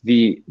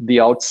the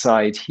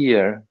outside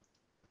here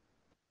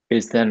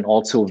is then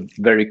also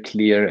very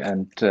clear,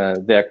 and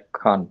there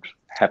can't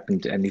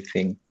happen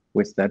anything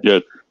with that.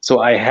 Yeah.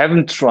 So I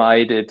haven't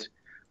tried it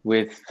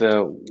with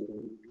a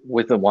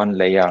 1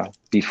 layer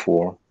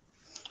before.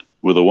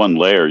 With a 1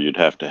 layer, you'd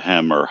have to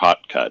hem or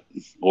hot cut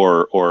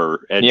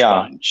or edge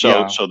bind.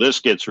 So this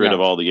gets rid of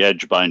all the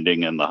edge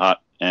binding and the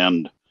hot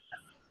and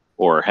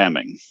or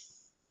hemming.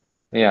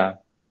 Yeah.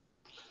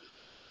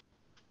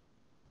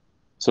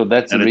 So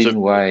that's the reason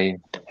why.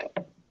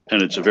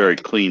 And it's a very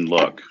clean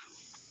look.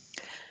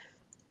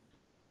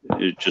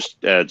 It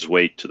just adds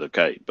weight to the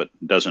kite, but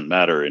doesn't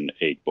matter in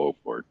 8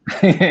 bowport.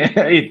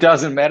 It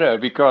doesn't matter,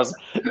 because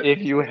if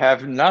you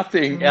have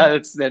nothing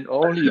else than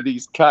only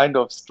these kind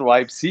of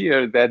stripes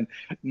here, then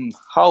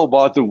how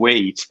about the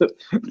weight?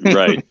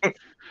 Right.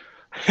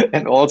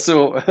 And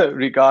also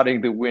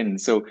regarding the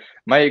wind. So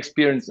my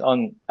experience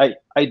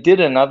I did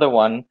another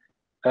one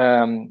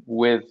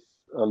with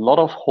a lot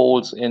of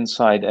holes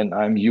inside, and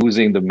I'm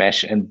using the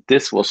mesh, and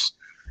this was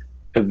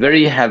a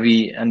very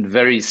heavy and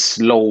very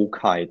slow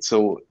kite.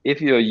 So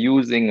if you're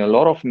using a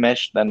lot of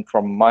mesh, then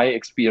from my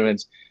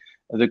experience,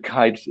 the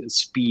kite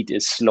speed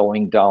is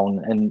slowing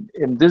down,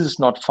 and this is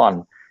not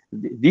fun.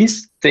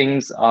 These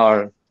things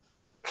are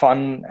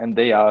fun, and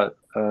they are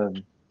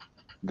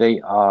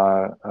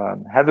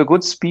have a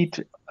good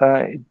speed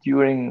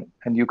during,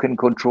 and you can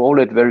control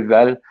it very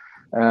well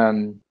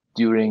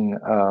during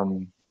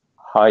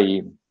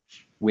high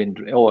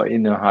wind or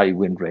in a high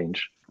wind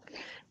range.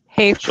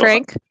 Hey,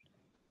 Frank.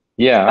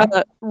 Yeah.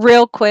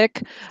 Real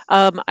quick,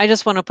 I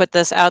just want to put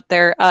this out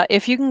there.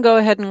 If you can go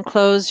ahead and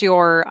close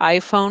your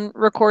iPhone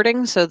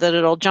recording so that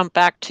it'll jump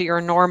back to your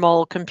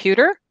normal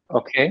computer.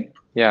 Okay.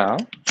 Yeah.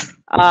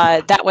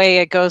 That way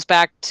it goes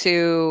back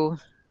to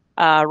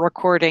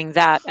recording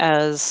that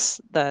as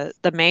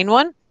the main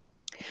one.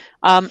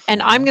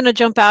 And I'm going to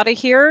jump out of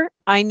here.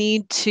 I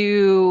need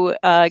to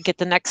get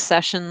the next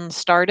session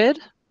started.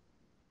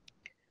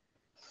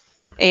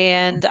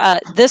 And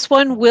this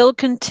one will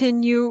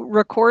continue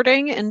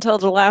recording until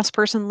the last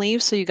person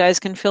leaves, so you guys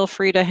can feel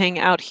free to hang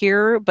out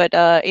here. But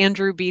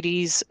Andrew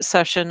Beatty's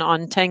session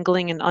on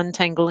tangling and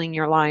untangling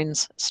your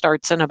lines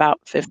starts in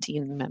about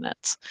 15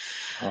 minutes.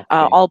 Okay.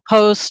 I'll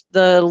post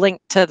the link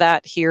to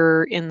that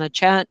here in the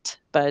chat,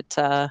 but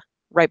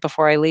right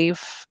before I leave.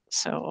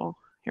 So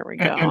here we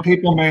go. And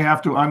people may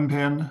have to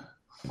unpin.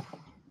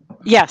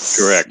 Yes.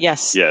 Correct.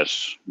 Yes.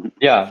 Yes.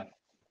 Yeah.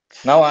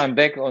 Now I'm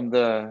back on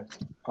the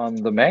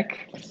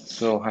Mac,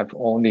 so I have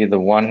only the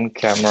one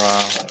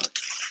camera.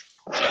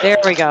 There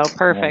we go.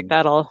 Perfect.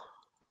 That'll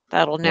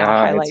now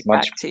highlight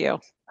back to you.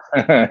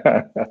 All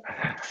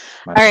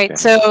right,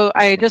 so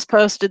I just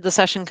posted the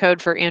session code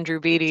for Andrew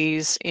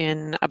Beatty's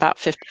in about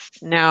 10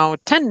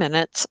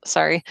 minutes,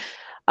 sorry,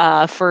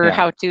 for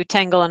how to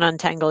tangle and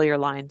untangle your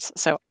lines.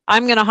 So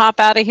I'm going to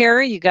hop out of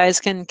here. You guys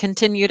can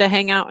continue to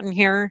hang out in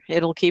here.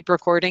 It'll keep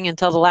recording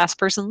until the last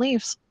person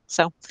leaves.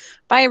 So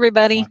bye,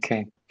 everybody.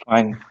 Okay,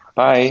 fine.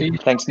 Bye.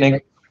 Thanks,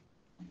 Nick.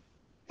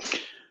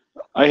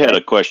 I had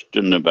a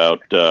question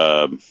about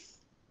the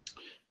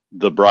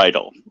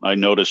bridle. I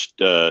noticed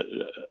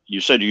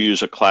you said you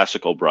use a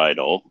classical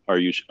bridle. Are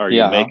you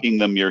making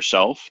them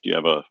yourself? Do you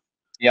have a?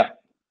 Yeah.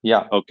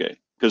 Okay,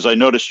 because I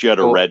noticed you had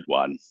a red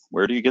one.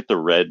 Where do you get the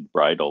red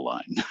bridle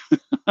line?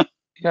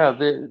 Yeah,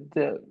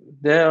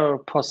 there are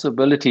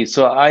possibilities.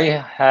 So I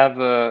have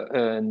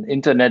an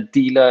internet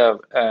dealer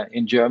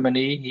in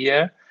Germany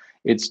here.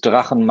 It's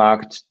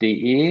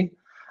drachenmarkt.de,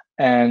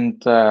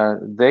 and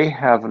they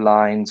have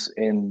lines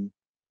in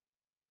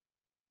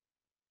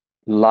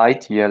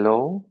light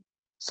yellow.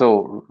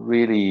 So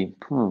really,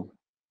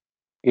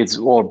 it's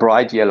or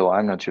bright yellow.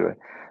 I'm not sure.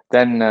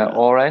 Then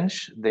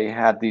orange. They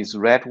had these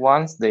red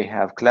ones. They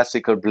have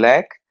classical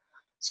black.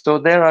 So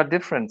there are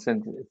different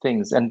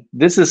things, and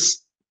this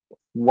is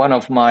one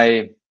of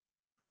my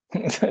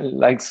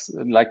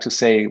like to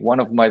say one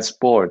of my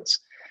sports,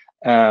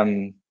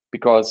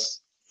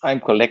 because I'm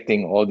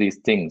collecting all these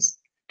things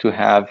to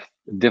have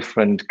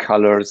different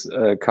colors,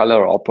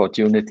 color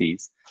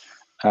opportunities.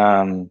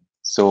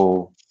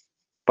 So,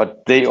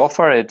 but they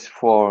offer it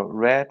for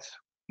red,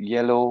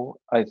 yellow,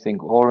 I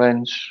think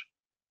orange,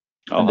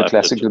 and the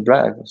classical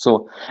black.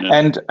 So,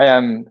 and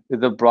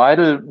the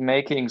bridle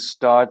making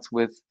starts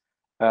with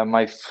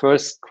my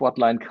first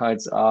quadline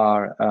kites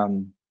are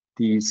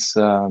these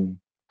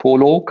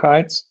polo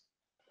kites.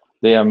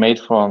 They are made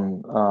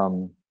from,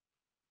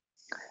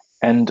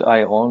 and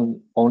I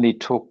only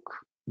took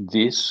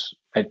this.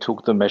 I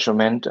took the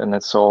measurement and I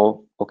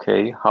saw,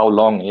 okay, how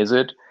long is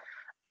it?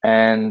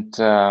 And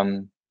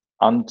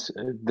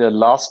the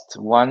last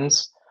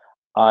ones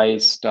I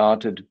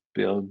started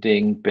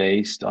building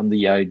based on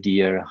the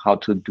idea how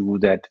to do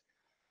that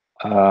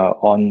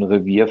on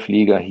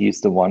Revierflieger.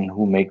 He's the one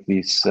who make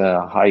these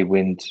high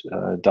wind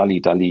dolly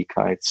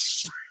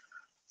kites.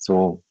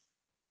 So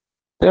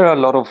there are a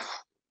lot of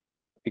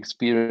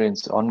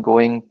experience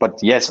ongoing, but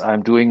yes,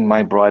 I'm doing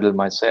my bridle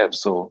myself,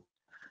 so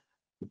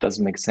it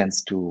doesn't make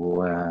sense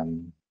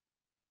to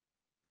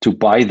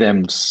buy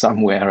them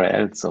somewhere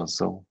else or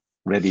so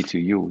ready to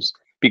use,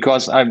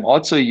 because I'm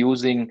also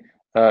using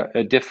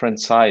a different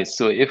size.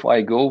 So if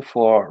I go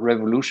for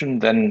Revolution,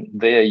 then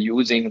they are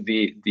using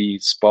the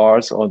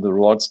spars or the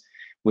rods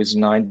with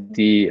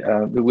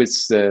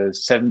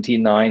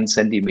 79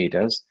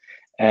 centimeters,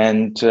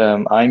 and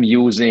I'm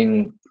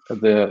using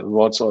the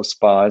rods or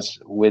spars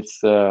with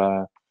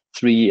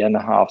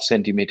 3.5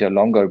 centimeter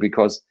longer,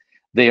 because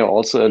they are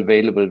also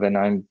available when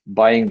I'm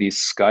buying these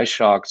Sky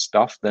Shark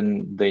stuff.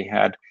 Then they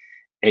had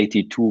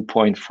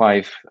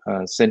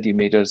 82.5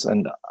 centimeters,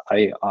 and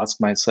I ask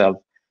myself,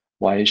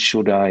 why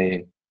should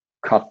I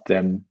cut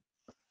them?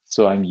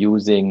 So I'm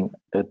using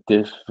a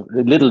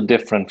little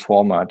different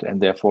format,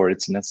 and therefore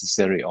it's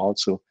necessary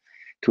also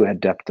to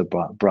adapt the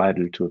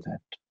bridle to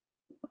that.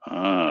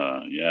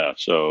 Yeah.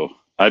 So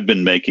I've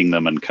been making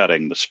them and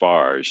cutting the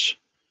spars,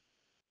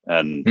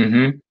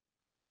 and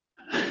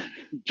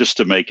just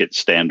to make it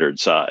standard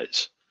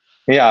size.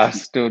 Yeah,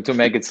 to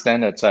make it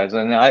standard size.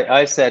 And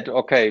I said,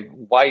 okay,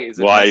 why is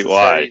it Why?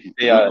 necessary?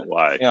 They are,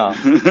 Why?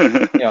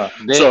 yeah, yeah.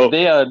 So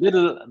They are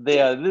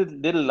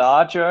little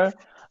larger.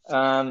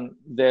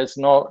 There's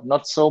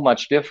not so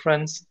much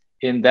difference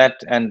in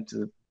that, and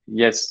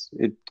yes,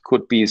 it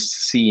could be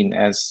seen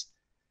as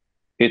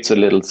it's a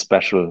little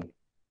special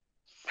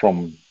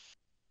from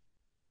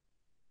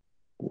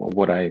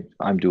what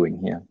I'm doing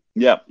here.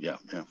 yeah.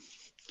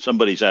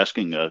 Somebody's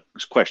asking a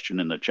question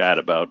in the chat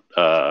about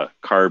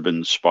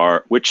carbon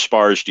spar. Which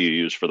spars do you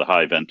use for the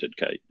high vented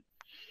kite?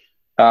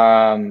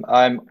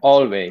 I'm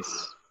always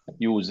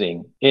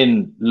using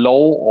in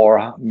low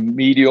or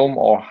medium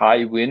or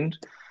high wind.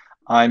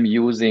 I'm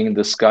using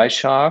the Sky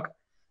Shark,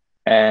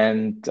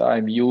 and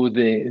I'm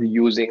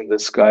using the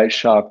Sky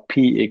Shark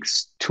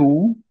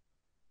PX2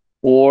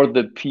 or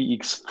the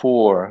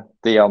PX4.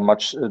 They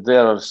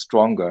are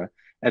stronger.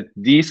 At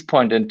this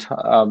point in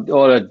time,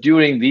 or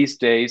during these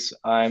days,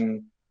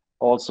 I'm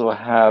also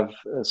have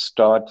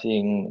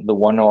starting the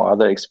one or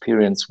other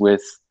experience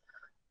with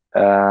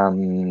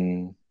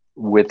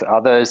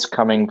others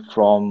coming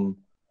from,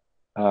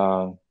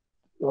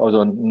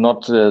 although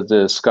not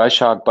the Sky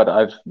Shark, but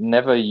I've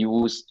never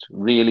used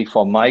really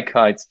for my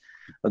kites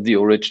the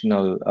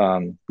original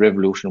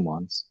Revolution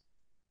ones.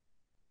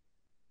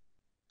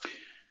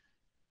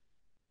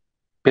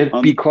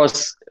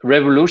 Because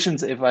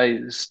Revolutions, if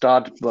I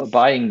start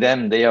buying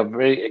them, they are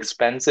very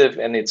expensive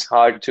and it's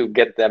hard to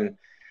get them,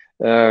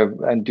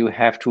 and you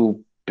have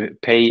to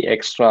pay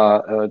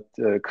extra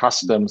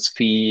customs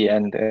fee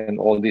and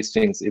all these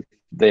things if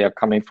they are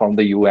coming from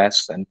the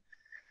US. And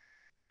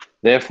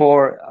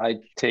therefore,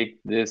 I take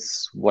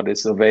this, what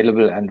is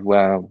available, and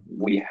where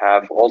we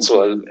have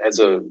also, as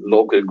a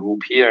local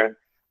group here,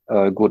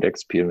 a good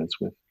experience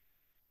with.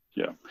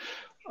 Yeah.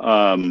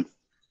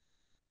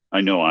 I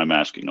know I'm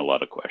asking a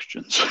lot of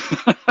questions.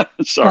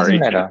 Sorry. Doesn't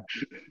matter.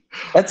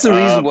 That's the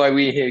reason why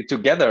we're here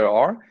together,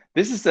 or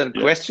this is a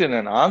question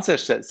and answer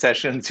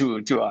session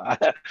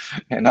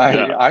and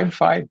I'm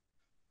fine.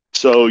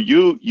 So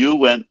you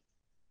went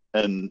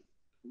and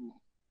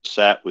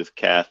sat with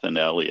Kath and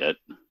Elliot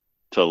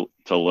to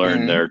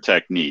learn their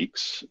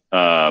techniques,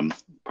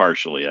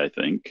 partially, I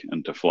think,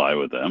 and to fly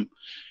with them.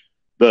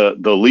 The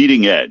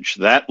leading edge,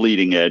 that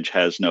leading edge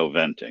has no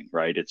venting,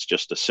 right? It's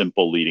just a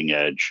simple leading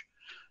edge.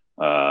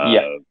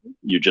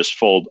 You just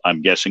fold,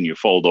 I'm guessing you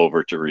fold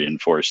over to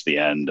reinforce the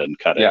end and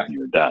cut it and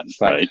you're done,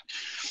 right?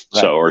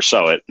 So, or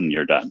sew it and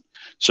you're done.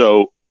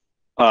 So,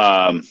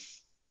 do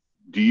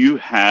you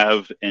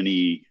have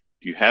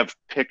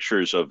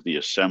pictures of the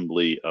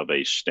assembly of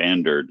a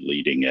standard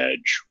leading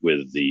edge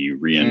with the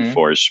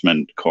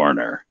reinforcement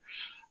corner?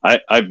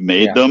 I've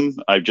made them.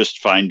 I just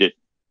find it,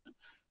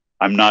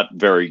 I'm not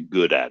very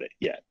good at it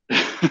yet.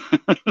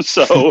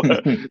 So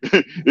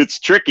it's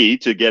tricky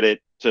to get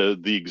it to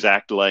the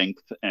exact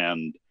length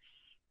and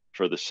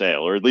for the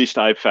sail, or at least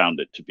I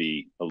found it to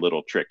be a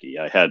little tricky.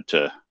 I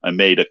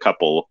made a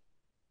couple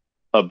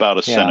about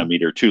a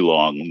centimeter too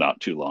long, not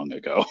too long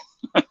ago.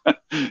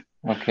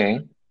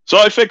 Okay. So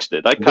I fixed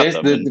it. I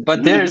cut them.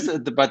 But there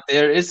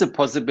is a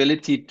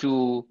possibility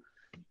to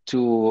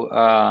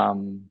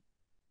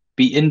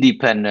be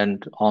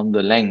independent on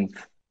the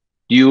length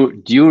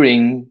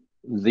during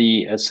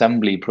the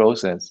assembly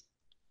process.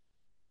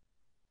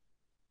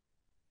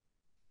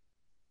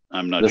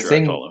 I'm not sure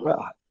I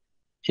follow.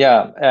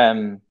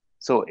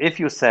 So if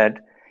you said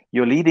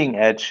your leading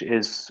edge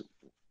is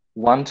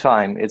one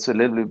time, it's a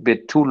little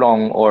bit too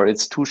long or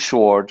it's too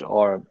short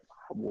or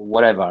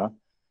whatever.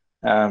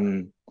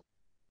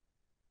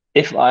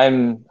 If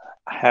I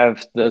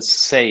have the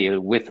sail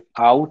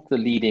without the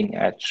leading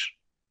edge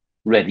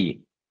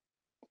ready,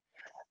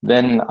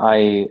 then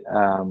I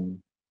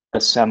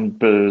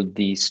assemble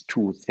these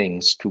two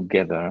things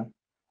together,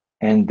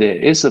 and there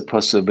is a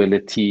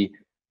possibility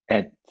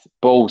at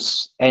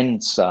both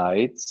end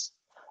sides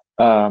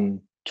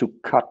to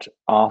cut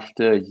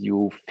after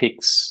you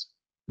fix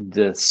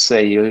the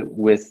sail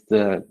with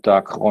the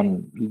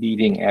Dacron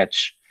leading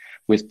edge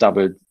with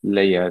double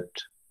layered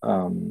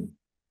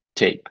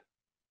tape.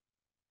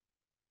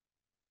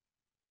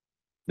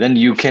 Then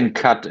you can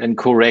cut and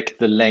correct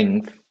the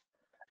length,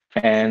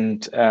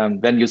 and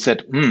then you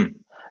said,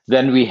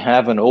 then we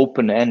have an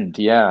open end.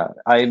 Yeah,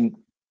 I'm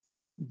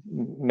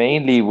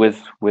mainly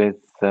with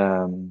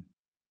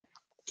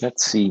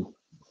let's see.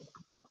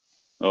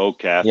 Oh,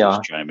 Kath is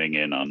chiming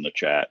in on the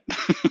chat.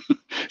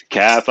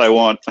 Kath,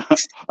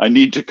 I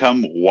need to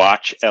come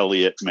watch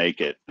Elliot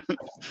make it.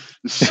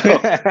 So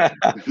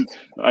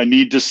I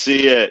need to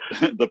see it,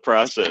 the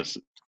process.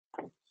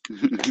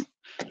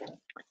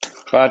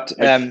 But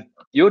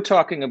you're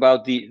talking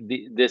about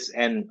this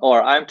end,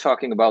 or I'm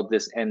talking about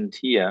this end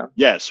here.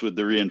 Yes, with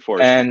the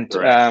reinforcement.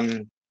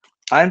 And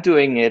I'm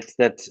doing it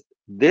that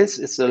this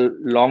is a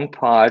long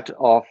part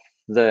of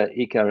the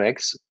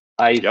Icarex.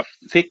 I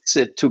fix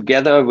it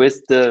together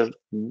with the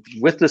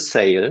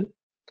sail.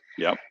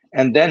 Yep.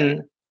 And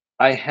then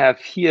I have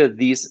here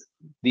these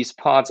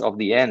parts of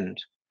the end.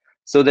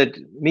 So that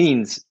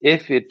means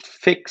if it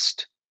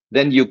fixed,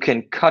 then you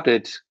can cut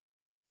it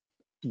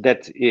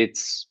that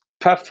it's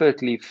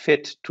perfectly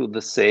fit to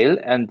the sail,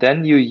 and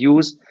then you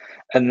use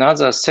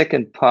another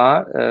second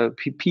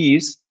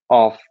piece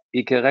of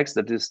Icarex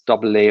that is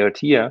double layered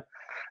here,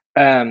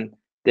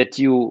 that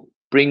you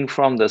bring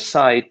from the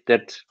side,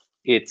 that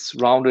it's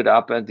rounded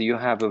up and you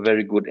have a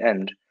very good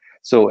end.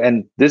 So,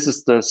 and this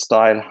is the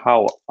style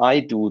how I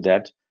do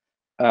that.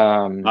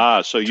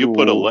 So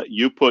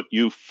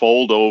you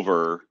fold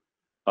over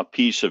a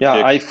piece of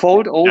I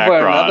fold over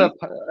Dacron, another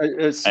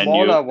a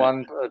smaller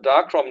one,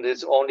 Dacron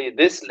is only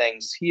this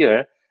length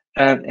here,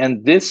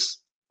 and this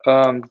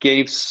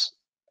gives,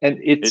 and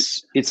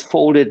it's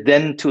folded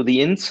then to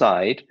the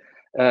inside,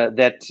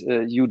 that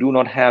you do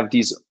not have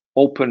these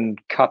open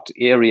cut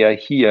area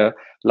here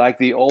like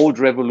the old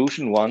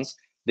Revolution ones.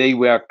 They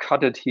were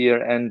cutted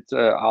here, and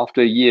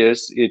after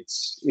years,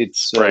 it's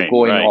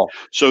going off.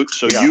 So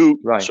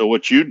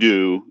what you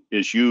do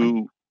is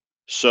you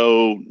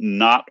sew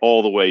not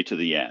all the way to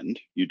the end.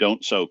 You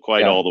don't sew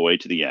quite all the way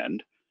to the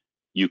end.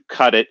 You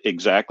cut it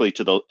exactly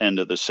to the end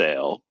of the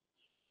sail.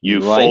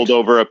 You fold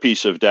over a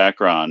piece of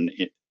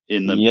Dacron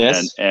in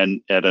the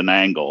and at an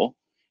angle,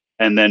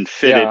 and then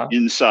fit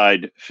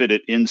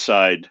it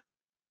inside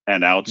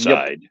and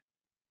outside,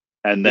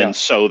 and then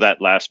sew that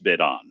last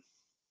bit on.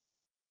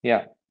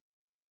 Yeah.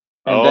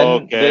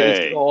 And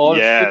then it's all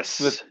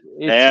fixed with,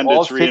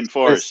 it's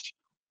reinforced.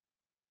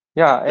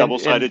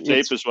 Double-sided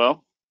tape as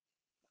well.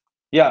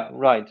 Yeah,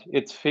 right.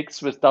 It's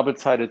fixed with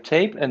double-sided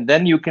tape, and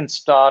then you can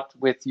start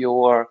with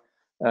your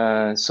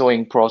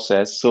sewing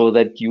process so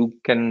that you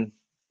can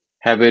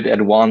have it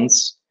at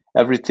once,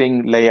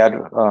 everything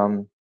layered,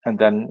 and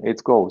then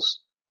it goes.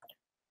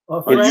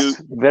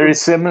 It's very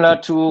similar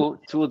to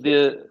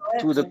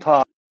the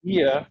part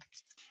here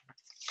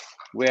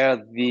where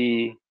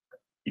the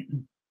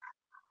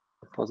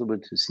possible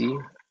to see.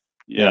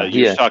 Yeah,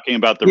 you're talking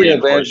about the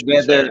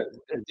reinforcements there.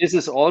 This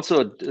is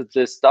also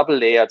this double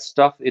layered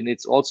stuff, and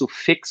it's also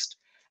fixed.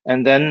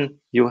 And then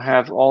you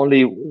have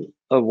only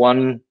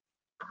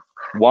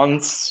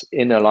once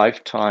in a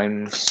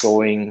lifetime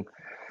sewing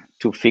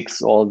to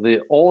fix all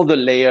the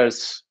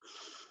layers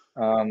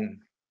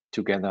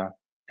together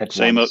at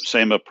once.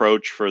 Same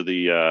approach for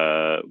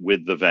the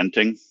with the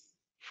venting,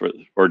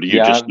 or do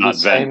you just not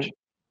vent?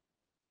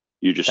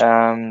 You just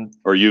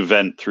or you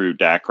vent through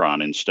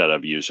Dacron instead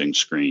of using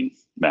screen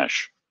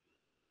mesh.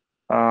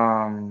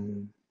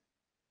 I'm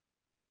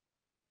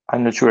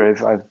not sure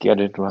if I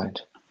get it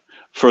right.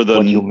 For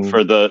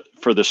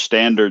the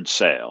standard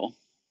sail.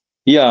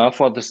 Yeah,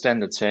 for the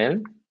standard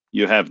sail.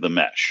 You have the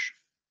mesh.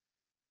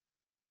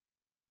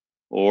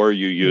 Or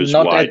you use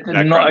wide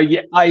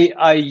Dacron.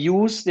 I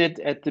used it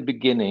at the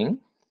beginning.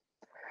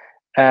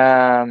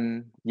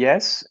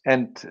 Yes,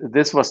 and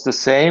this was the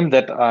same,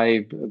 that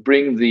I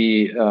bring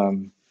the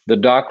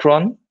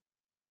Dacron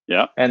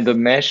and the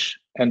mesh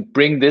and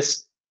bring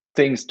this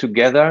things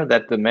together,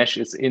 that the mesh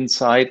is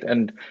inside,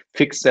 and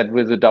fix that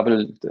with a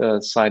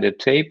double-sided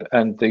tape,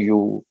 and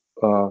you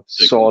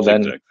saw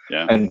then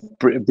and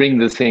bring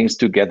the things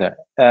together.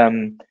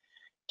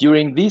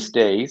 During these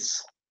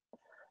days,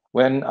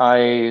 when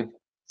I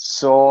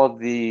saw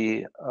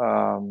the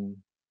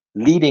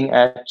leading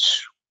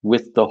edge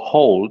with the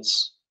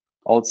holes,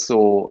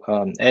 also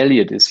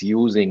Elliot is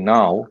using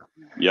now.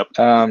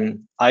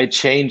 I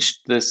changed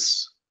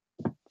this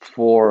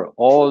for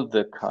all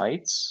the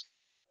kites,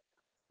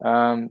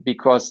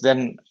 because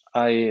then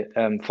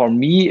for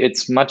me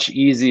it's much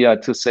easier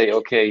to say,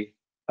 okay,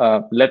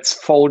 let's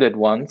fold it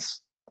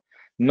once,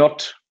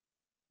 not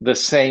the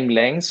same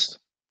length,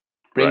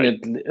 bring it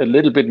a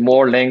little bit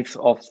more length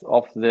of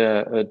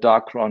the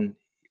Dacron,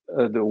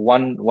 the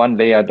one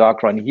layer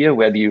Dacron here,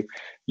 where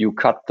you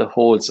cut the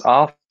holes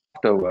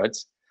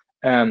afterwards.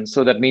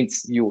 So that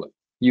means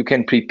you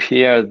can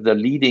prepare the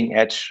leading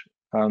edge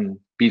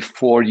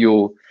before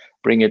you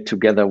bring it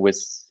together with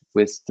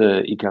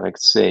the Icarex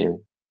sail.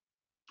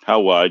 How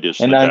wide is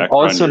and the I'm Dacron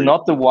also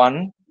not the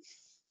one.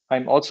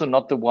 I'm also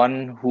not the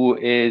one who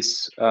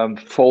is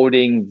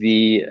folding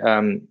the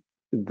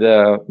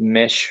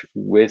mesh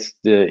with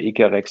the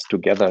Icarex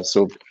together.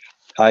 So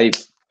I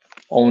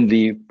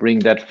only bring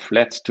that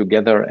flat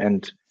together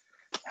and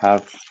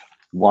have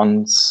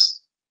one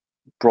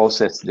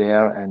process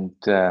there, and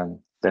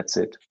that's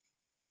it.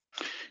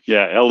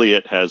 Yeah,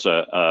 Elliot has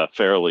a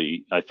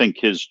fairly, I think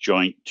his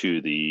joint to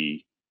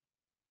the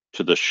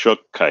Shook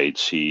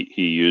kites, he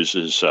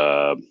uses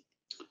a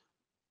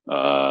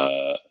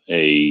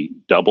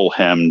double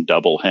hem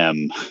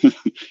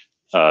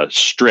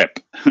strip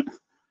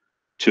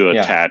to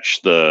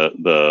attach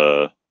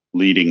the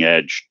leading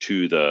edge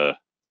to the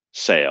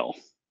sail.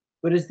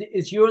 But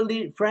is your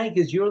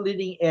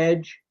leading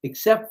edge,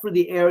 except for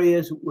the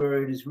areas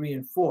where it is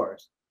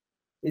reinforced,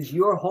 is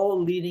your whole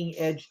leading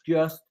edge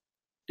just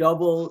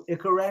double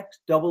Icarex,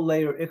 double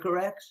layer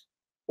Icarex,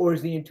 or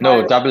is the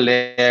entire? No, double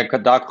layer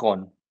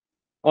Dacron.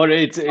 Or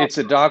it's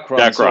a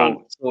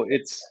Dacron. So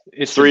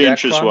it's 3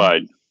 inches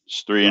wide.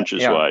 It's 3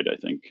 inches wide, I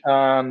think.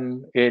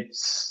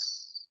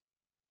 It's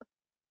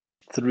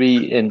 3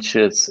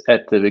 inches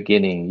at the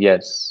beginning,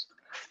 yes,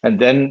 and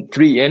then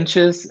 3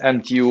 inches,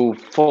 and you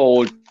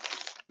fold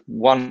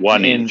 1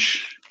 1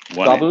 inch inch.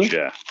 1 double. inch,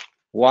 yeah.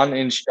 1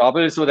 inch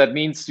double. So that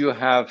means you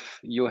have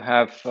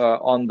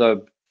on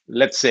the,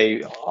 let's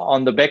say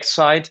on the back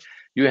side,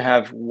 you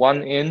have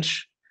 1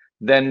 inch.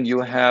 Then you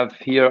have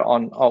here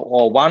on,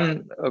 or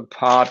one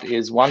part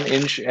is 1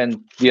 inch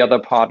and the other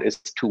part is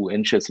 2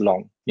 inches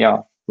long.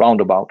 Yeah,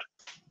 roundabout.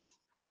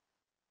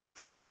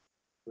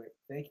 Great,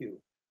 thank you.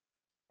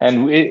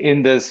 And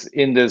in this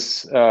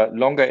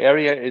longer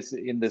area is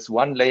in this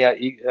one layer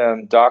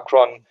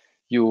Darkron,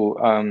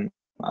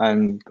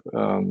 I'm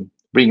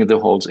bringing the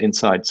holes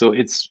inside. So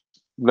it's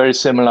very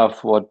similar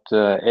for what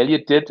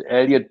Elliot did.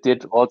 Elliot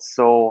did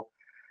also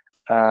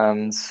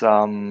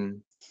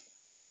some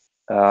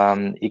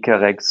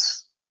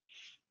Icarex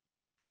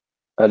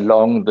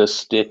along the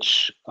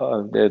stitch,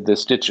 the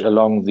stitch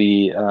along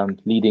the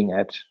leading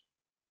edge.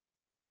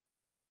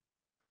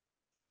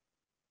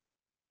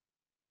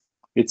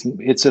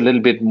 It's a little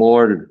bit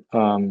more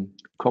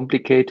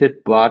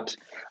complicated, but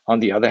on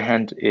the other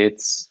hand,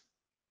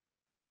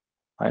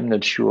 I'm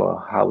not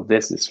sure how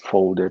this is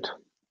folded.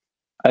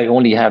 I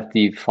only have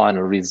the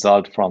final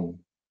result from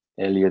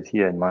Elliot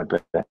here in my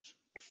bag.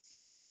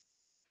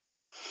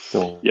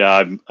 So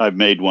yeah, I've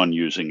made one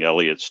using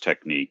Elliot's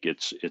technique.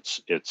 It's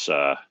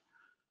I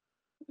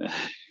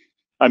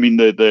mean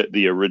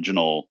the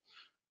original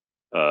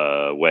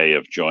way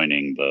of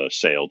joining the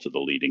sail to the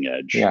leading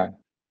edge. yeah,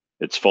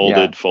 It's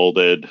folded, yeah.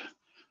 folded,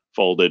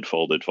 folded,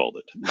 folded,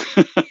 folded.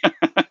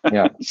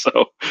 Yeah.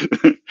 So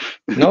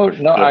no,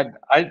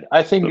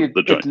 I think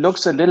the it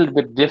looks a little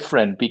bit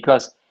different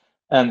because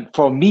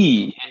for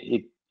me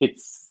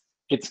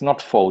it's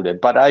not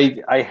folded, but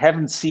I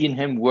haven't seen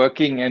him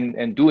working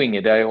and doing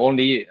it. I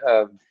only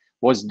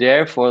was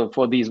there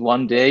for these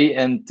one day,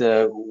 and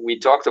we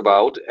talked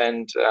about,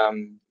 and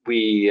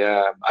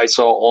I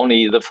saw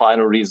only the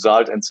final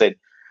result and said,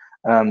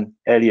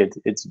 Elliot,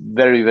 it's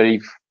very, very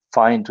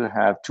fine to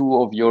have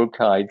 2 of your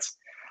kites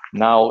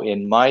now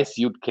in my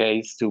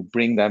suitcase to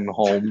bring them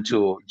home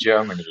to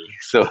Germany.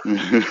 So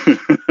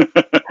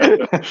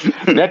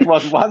that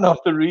was one of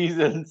the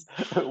reasons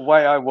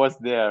why I was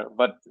there.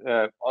 But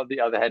on the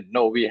other hand,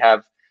 no,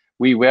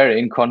 we were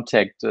in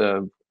contact,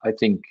 I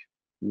think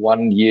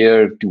 1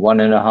 year to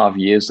 1.5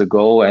 years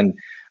ago, and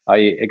I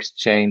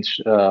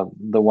exchanged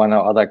the one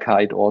or other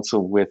kite also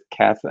with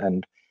Kath,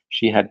 and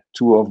she had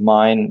 2 of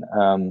mine,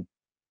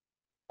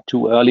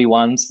 2 early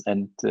ones,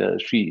 and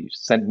she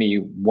sent me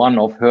one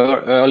of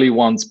her early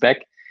ones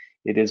back.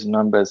 It is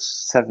number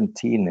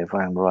 17, if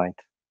I'm right.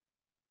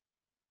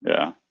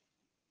 Yeah.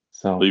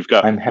 So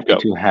Well, I'm happy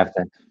to have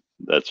that.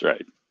 That's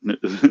right.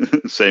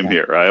 Same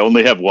here. I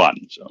only have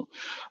one, so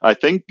I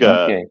think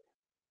Okay.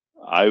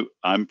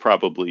 I'm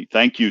probably.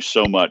 Thank you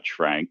so much,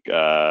 Frank.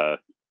 Yeah,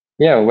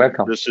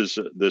 welcome. This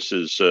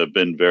has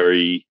been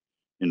very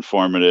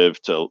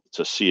informative to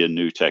see a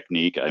new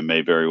technique. I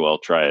may very well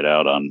try it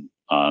out on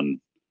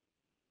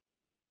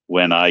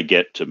when I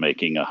get to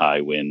making a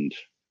high wind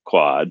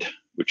quad,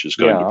 which is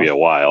going to be a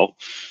while.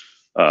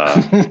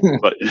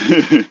 But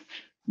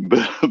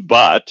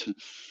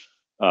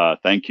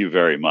thank you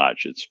very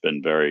much. It's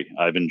been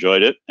I've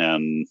enjoyed it,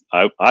 and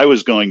I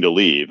was going to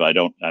leave. I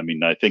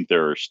think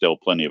there are still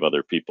plenty of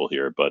other people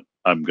here, but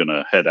I'm going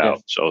to head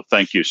out. So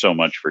thank you so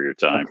much for your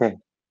time. Okay,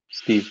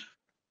 Steve.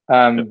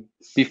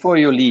 Before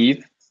you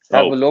leave,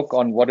 have a look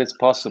on what is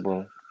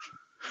possible.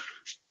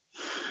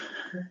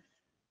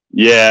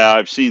 Yeah,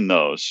 I've seen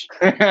those.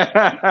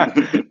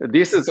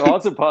 This is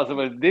also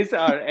possible. These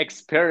are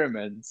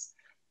experiments.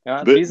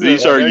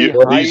 These are you.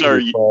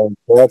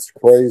 That's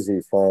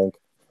crazy, Frank.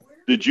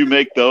 Did you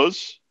make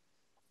those?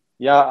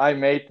 Yeah, I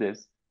made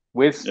this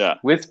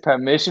with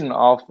permission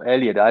of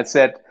Elliot. I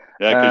said,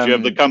 yeah, because you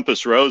have the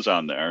compass rose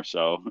on there.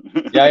 So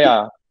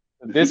yeah.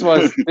 This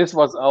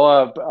was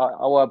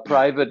our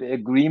private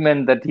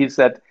agreement that he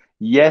said,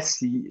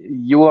 yes,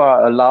 you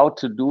are allowed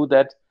to do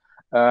that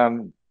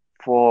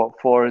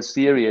for a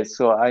series.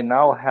 So I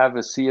now have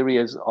a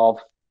series of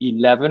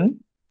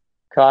 11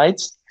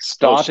 kites,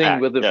 starting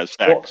with a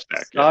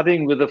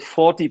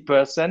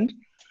 40%,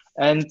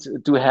 and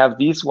to have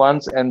these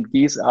ones, and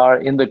these are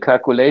in the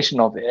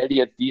calculation of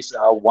Elliot, these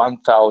are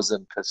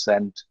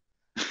 1000%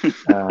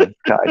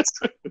 kites.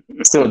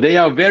 So they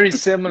are very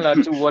similar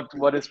to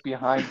what is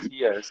behind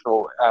here.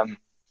 So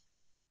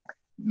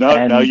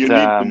now you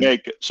need to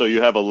make, so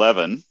you have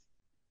 11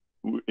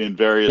 in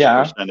various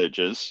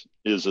percentages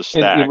is a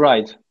stack. You're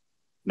right.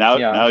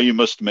 Now you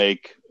must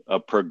make a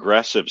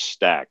progressive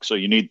stack. So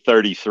you need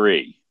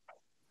 33.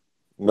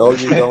 No,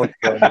 you don't.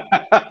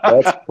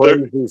 That's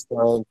crazy,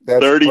 Frank.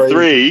 That's 33,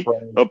 crazy,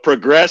 Frank. A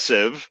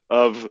progressive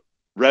of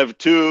Rev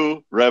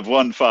 2, Rev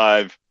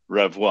 1.5,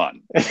 Rev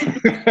 1.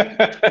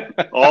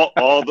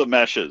 all the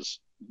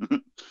meshes.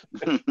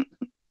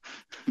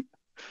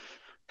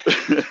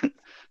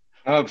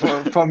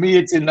 For me,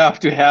 it's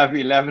enough to have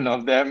 11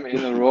 of them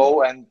in a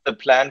row, and the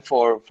plan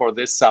for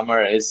this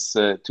summer is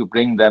to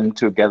bring them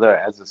together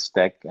as a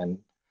stack, and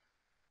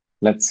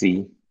let's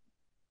see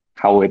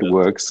how it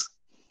works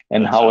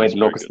and how it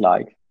looks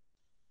like.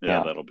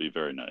 Yeah, that'll be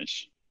very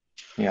nice.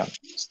 Yeah,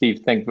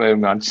 Steve, thank you very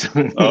much.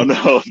 Oh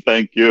no,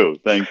 thank you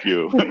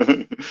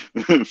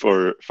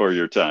for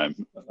your time.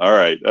 All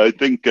right, I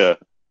think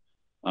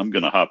I'm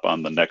gonna hop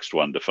on the next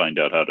one to find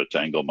out how to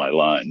tangle my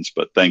lines.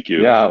 But thank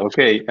you. Yeah,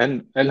 okay,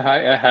 and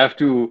I have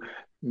to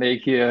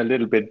make here a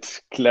little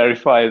bit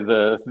clarify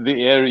the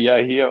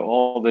area here.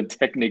 All the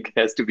technique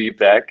has to be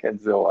back and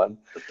so on.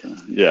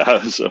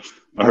 Yeah. So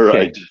all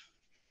right.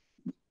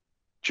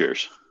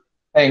 Cheers.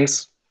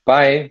 Thanks.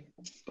 Bye.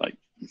 Bye.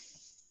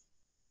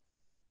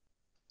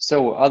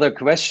 So other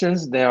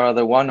questions? There are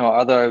the one or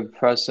other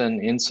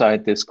person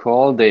inside this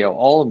call. They are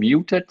all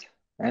muted,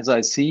 as I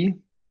see,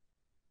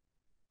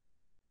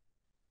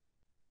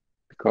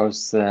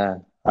 because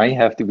I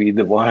have to be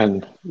the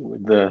one,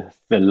 the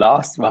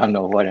last one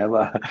or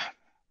whatever.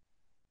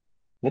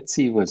 Let's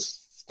see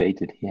what's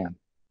stated here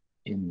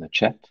in the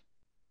chat.